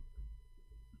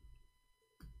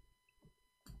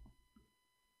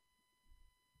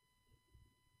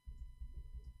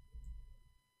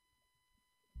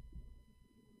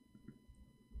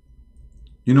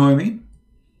 You know what I mean?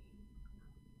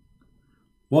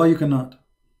 Why you cannot?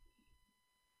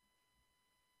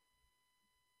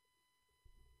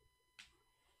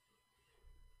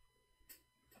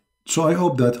 So I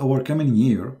hope that our coming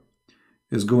year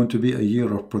is going to be a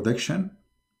year of protection,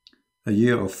 a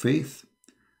year of faith,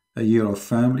 a year of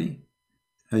family,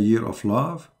 a year of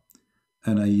love,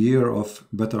 and a year of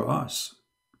better us.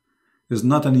 It's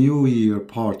not a New Year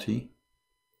party.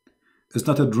 It's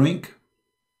not a drink.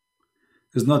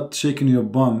 It's not shaking your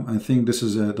bum and think this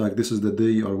is like this is the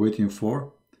day you are waiting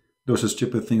for. Those are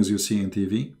stupid things you see in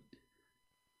TV.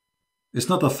 It's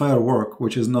not a firework,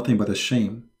 which is nothing but a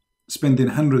shame. Spending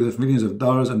hundreds of millions of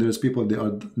dollars, and there's people, they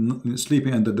are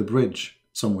sleeping under the bridge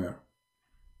somewhere.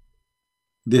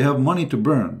 They have money to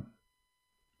burn.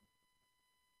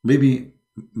 Maybe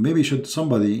should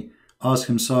somebody ask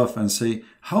himself and say,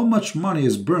 how much money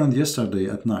is burned yesterday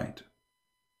at night?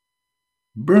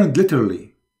 Burned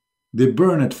literally. They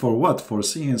burn it for what? For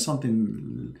seeing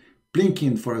something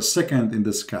blinking for a second in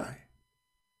the sky.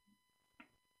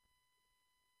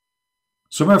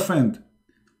 So my friend,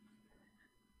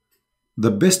 the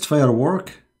best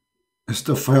firework is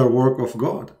the firework of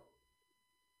God.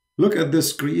 Look at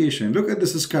this creation. Look at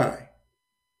this sky.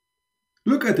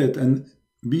 Look at it and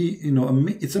be,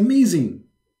 it's amazing.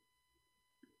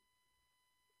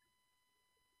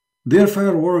 Their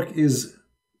firework is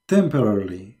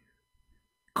temporarily,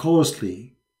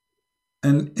 costly,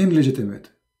 and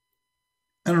illegitimate,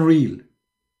 unreal,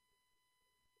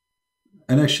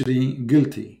 and actually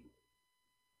guilty.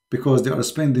 because they are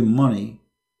spending money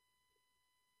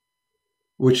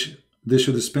which they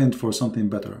should spend for something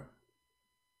better.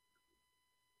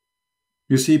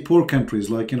 You see, poor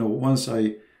countries, like, once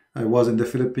I was in the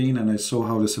Philippines and I saw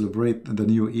how they celebrate the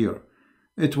New Year.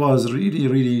 It was really,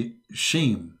 really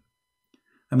shame.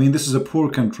 I mean, this is a poor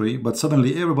country, but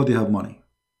suddenly everybody have money.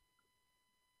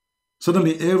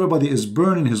 Suddenly everybody is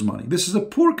burning his money. This is a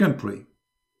poor country.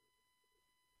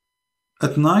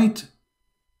 At night,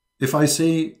 if I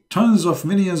say tons of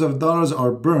millions of dollars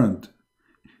are burned,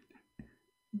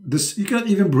 you cannot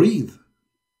even breathe.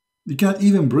 You cannot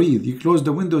even breathe. You close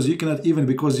the windows, you cannot even,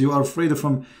 because you are afraid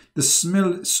from the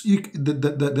smell.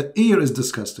 The air is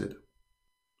disgusted.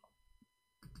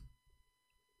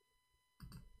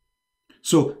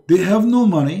 So they have no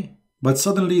money, but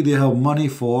suddenly they have money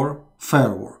for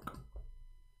firework.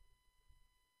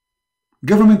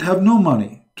 Government have no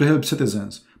money to help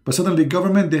citizens, but suddenly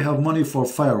government, they have money for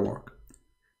firework.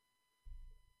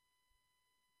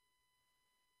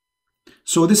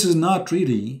 So this is not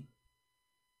really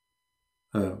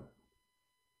the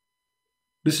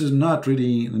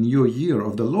new year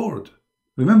of the Lord.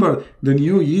 Remember, the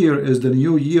new year is the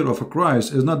new year of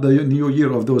Christ. It's not the new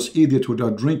year of those idiots who are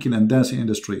drinking and dancing in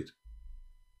the street.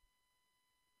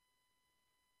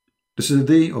 This is the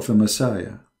day of the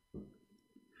Messiah.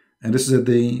 And this is a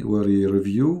day where you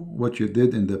review what you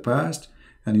did in the past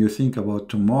and you think about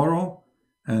tomorrow.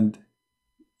 And,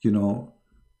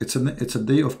 it's a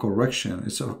day of correction.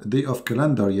 It's a day of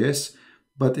calendar, yes,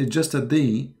 but it's just a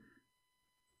day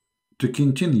to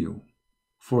continue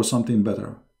for something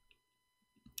better.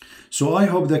 So I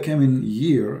hope the coming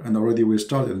year, and already we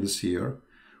started this year,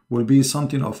 will be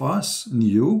something of us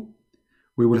new.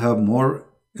 We will have more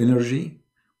energy,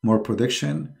 more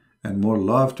protection, and more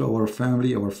love to our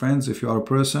family, our friends. If you are a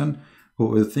person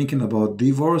who is thinking about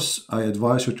divorce, I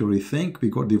advise you to rethink,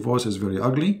 because divorce is very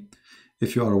ugly.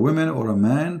 If you are a woman or a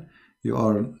man, you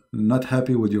are not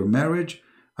happy with your marriage,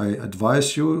 I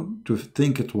advise you to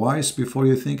think twice before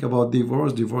you think about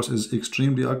divorce. Divorce is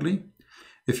extremely ugly.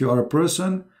 If you are a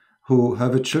person who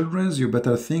have children, you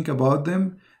better think about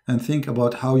them and think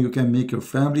about how you can make your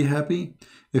family happy.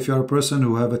 If you are a person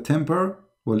who have a temper,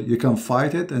 well, you can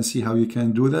fight it and see how you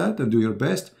can do that and do your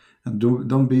best. And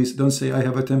don't say I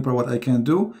have a temper, what I can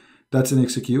do. That's an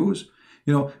excuse.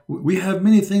 We have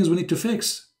many things we need to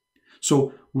fix.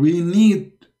 So we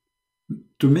need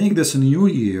to make this a new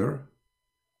year,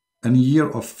 a year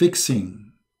of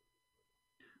fixing.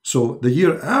 So the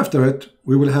year after it,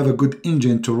 we will have a good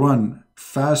engine to run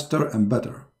faster and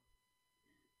better.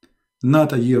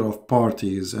 Not a year of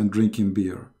parties and drinking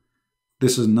beer.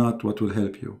 This is not what will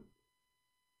help you.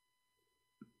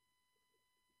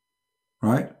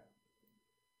 Right?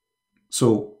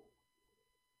 So,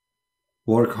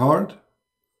 work hard,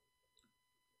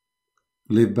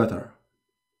 live better.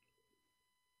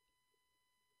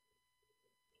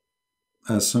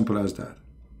 As simple as that.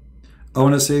 I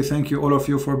want to say thank you all of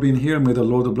you for being here. May the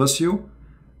Lord bless you.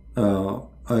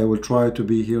 I will try to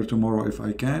be here tomorrow if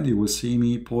I can. You will see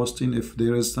me posting if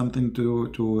there is something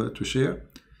to share.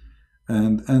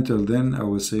 And until then, I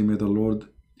will say may the Lord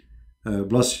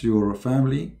bless your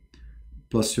family,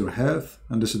 bless your health.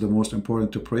 And this is the most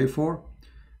important to pray for,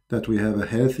 that we have a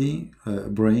healthy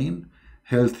brain,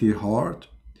 healthy heart.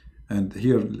 And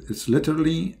here it's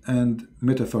literally and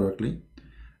metaphorically,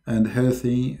 and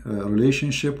healthy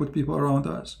relationship with people around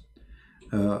us.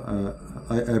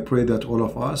 I pray that all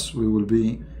of us, we will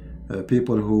be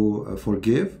people who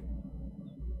forgive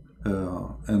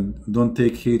and don't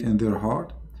take hate in their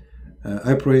heart.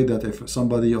 I pray that if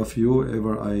somebody of you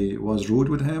ever I was rude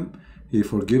with him, he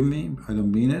forgive me. I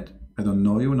don't mean it. I don't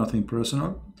know you, nothing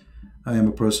personal. I am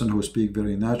a person who speaks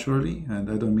very naturally, and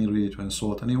I don't mean really to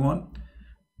insult anyone,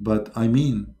 but I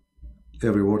mean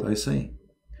every word I say.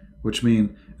 Which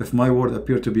means, if my word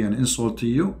appear to be an insult to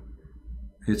you,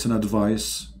 it's an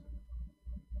advice,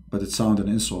 but it sounds an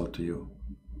insult to you.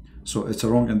 So it's a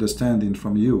wrong understanding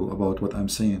from you about what I'm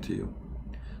saying to you.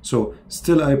 So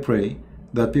still I pray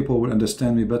that people will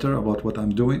understand me better about what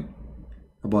I'm doing,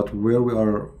 about where we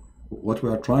are, what we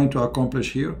are trying to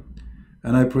accomplish here.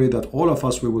 And I pray that all of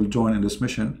us, we will join in this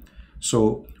mission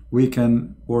so we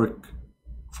can work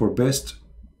for best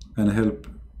and help.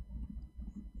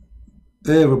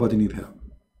 Everybody need help.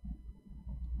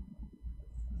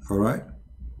 All right.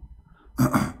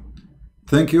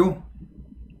 Thank you.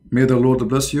 May the Lord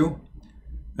bless you.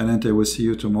 And I will see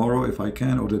you tomorrow if I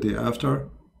can, or the day after.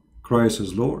 Christ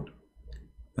is Lord.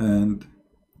 And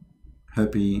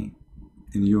happy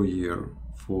New Year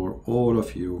for all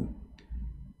of you,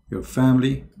 your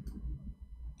family,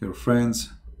 your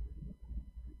friends,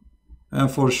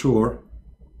 and for sure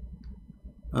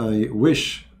I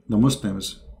wish the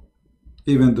Muslims,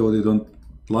 even though they don't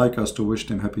like us to wish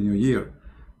them Happy New Year,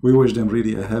 we wish them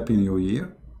really a Happy New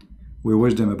Year. We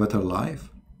wish them a better life,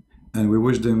 and we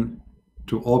wish them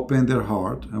to open their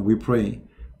heart, and we pray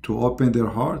to open their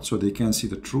heart so they can see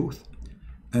the truth,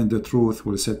 and the truth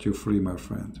will set you free, my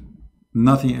friend.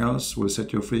 Nothing else will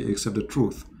set you free except the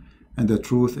truth, and the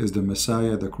truth is the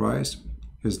Messiah, the Christ.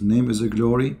 His name is a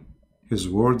glory, his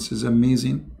words is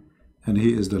amazing, and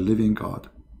he is the living God.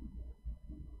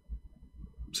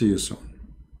 See you soon.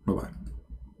 Bye-bye.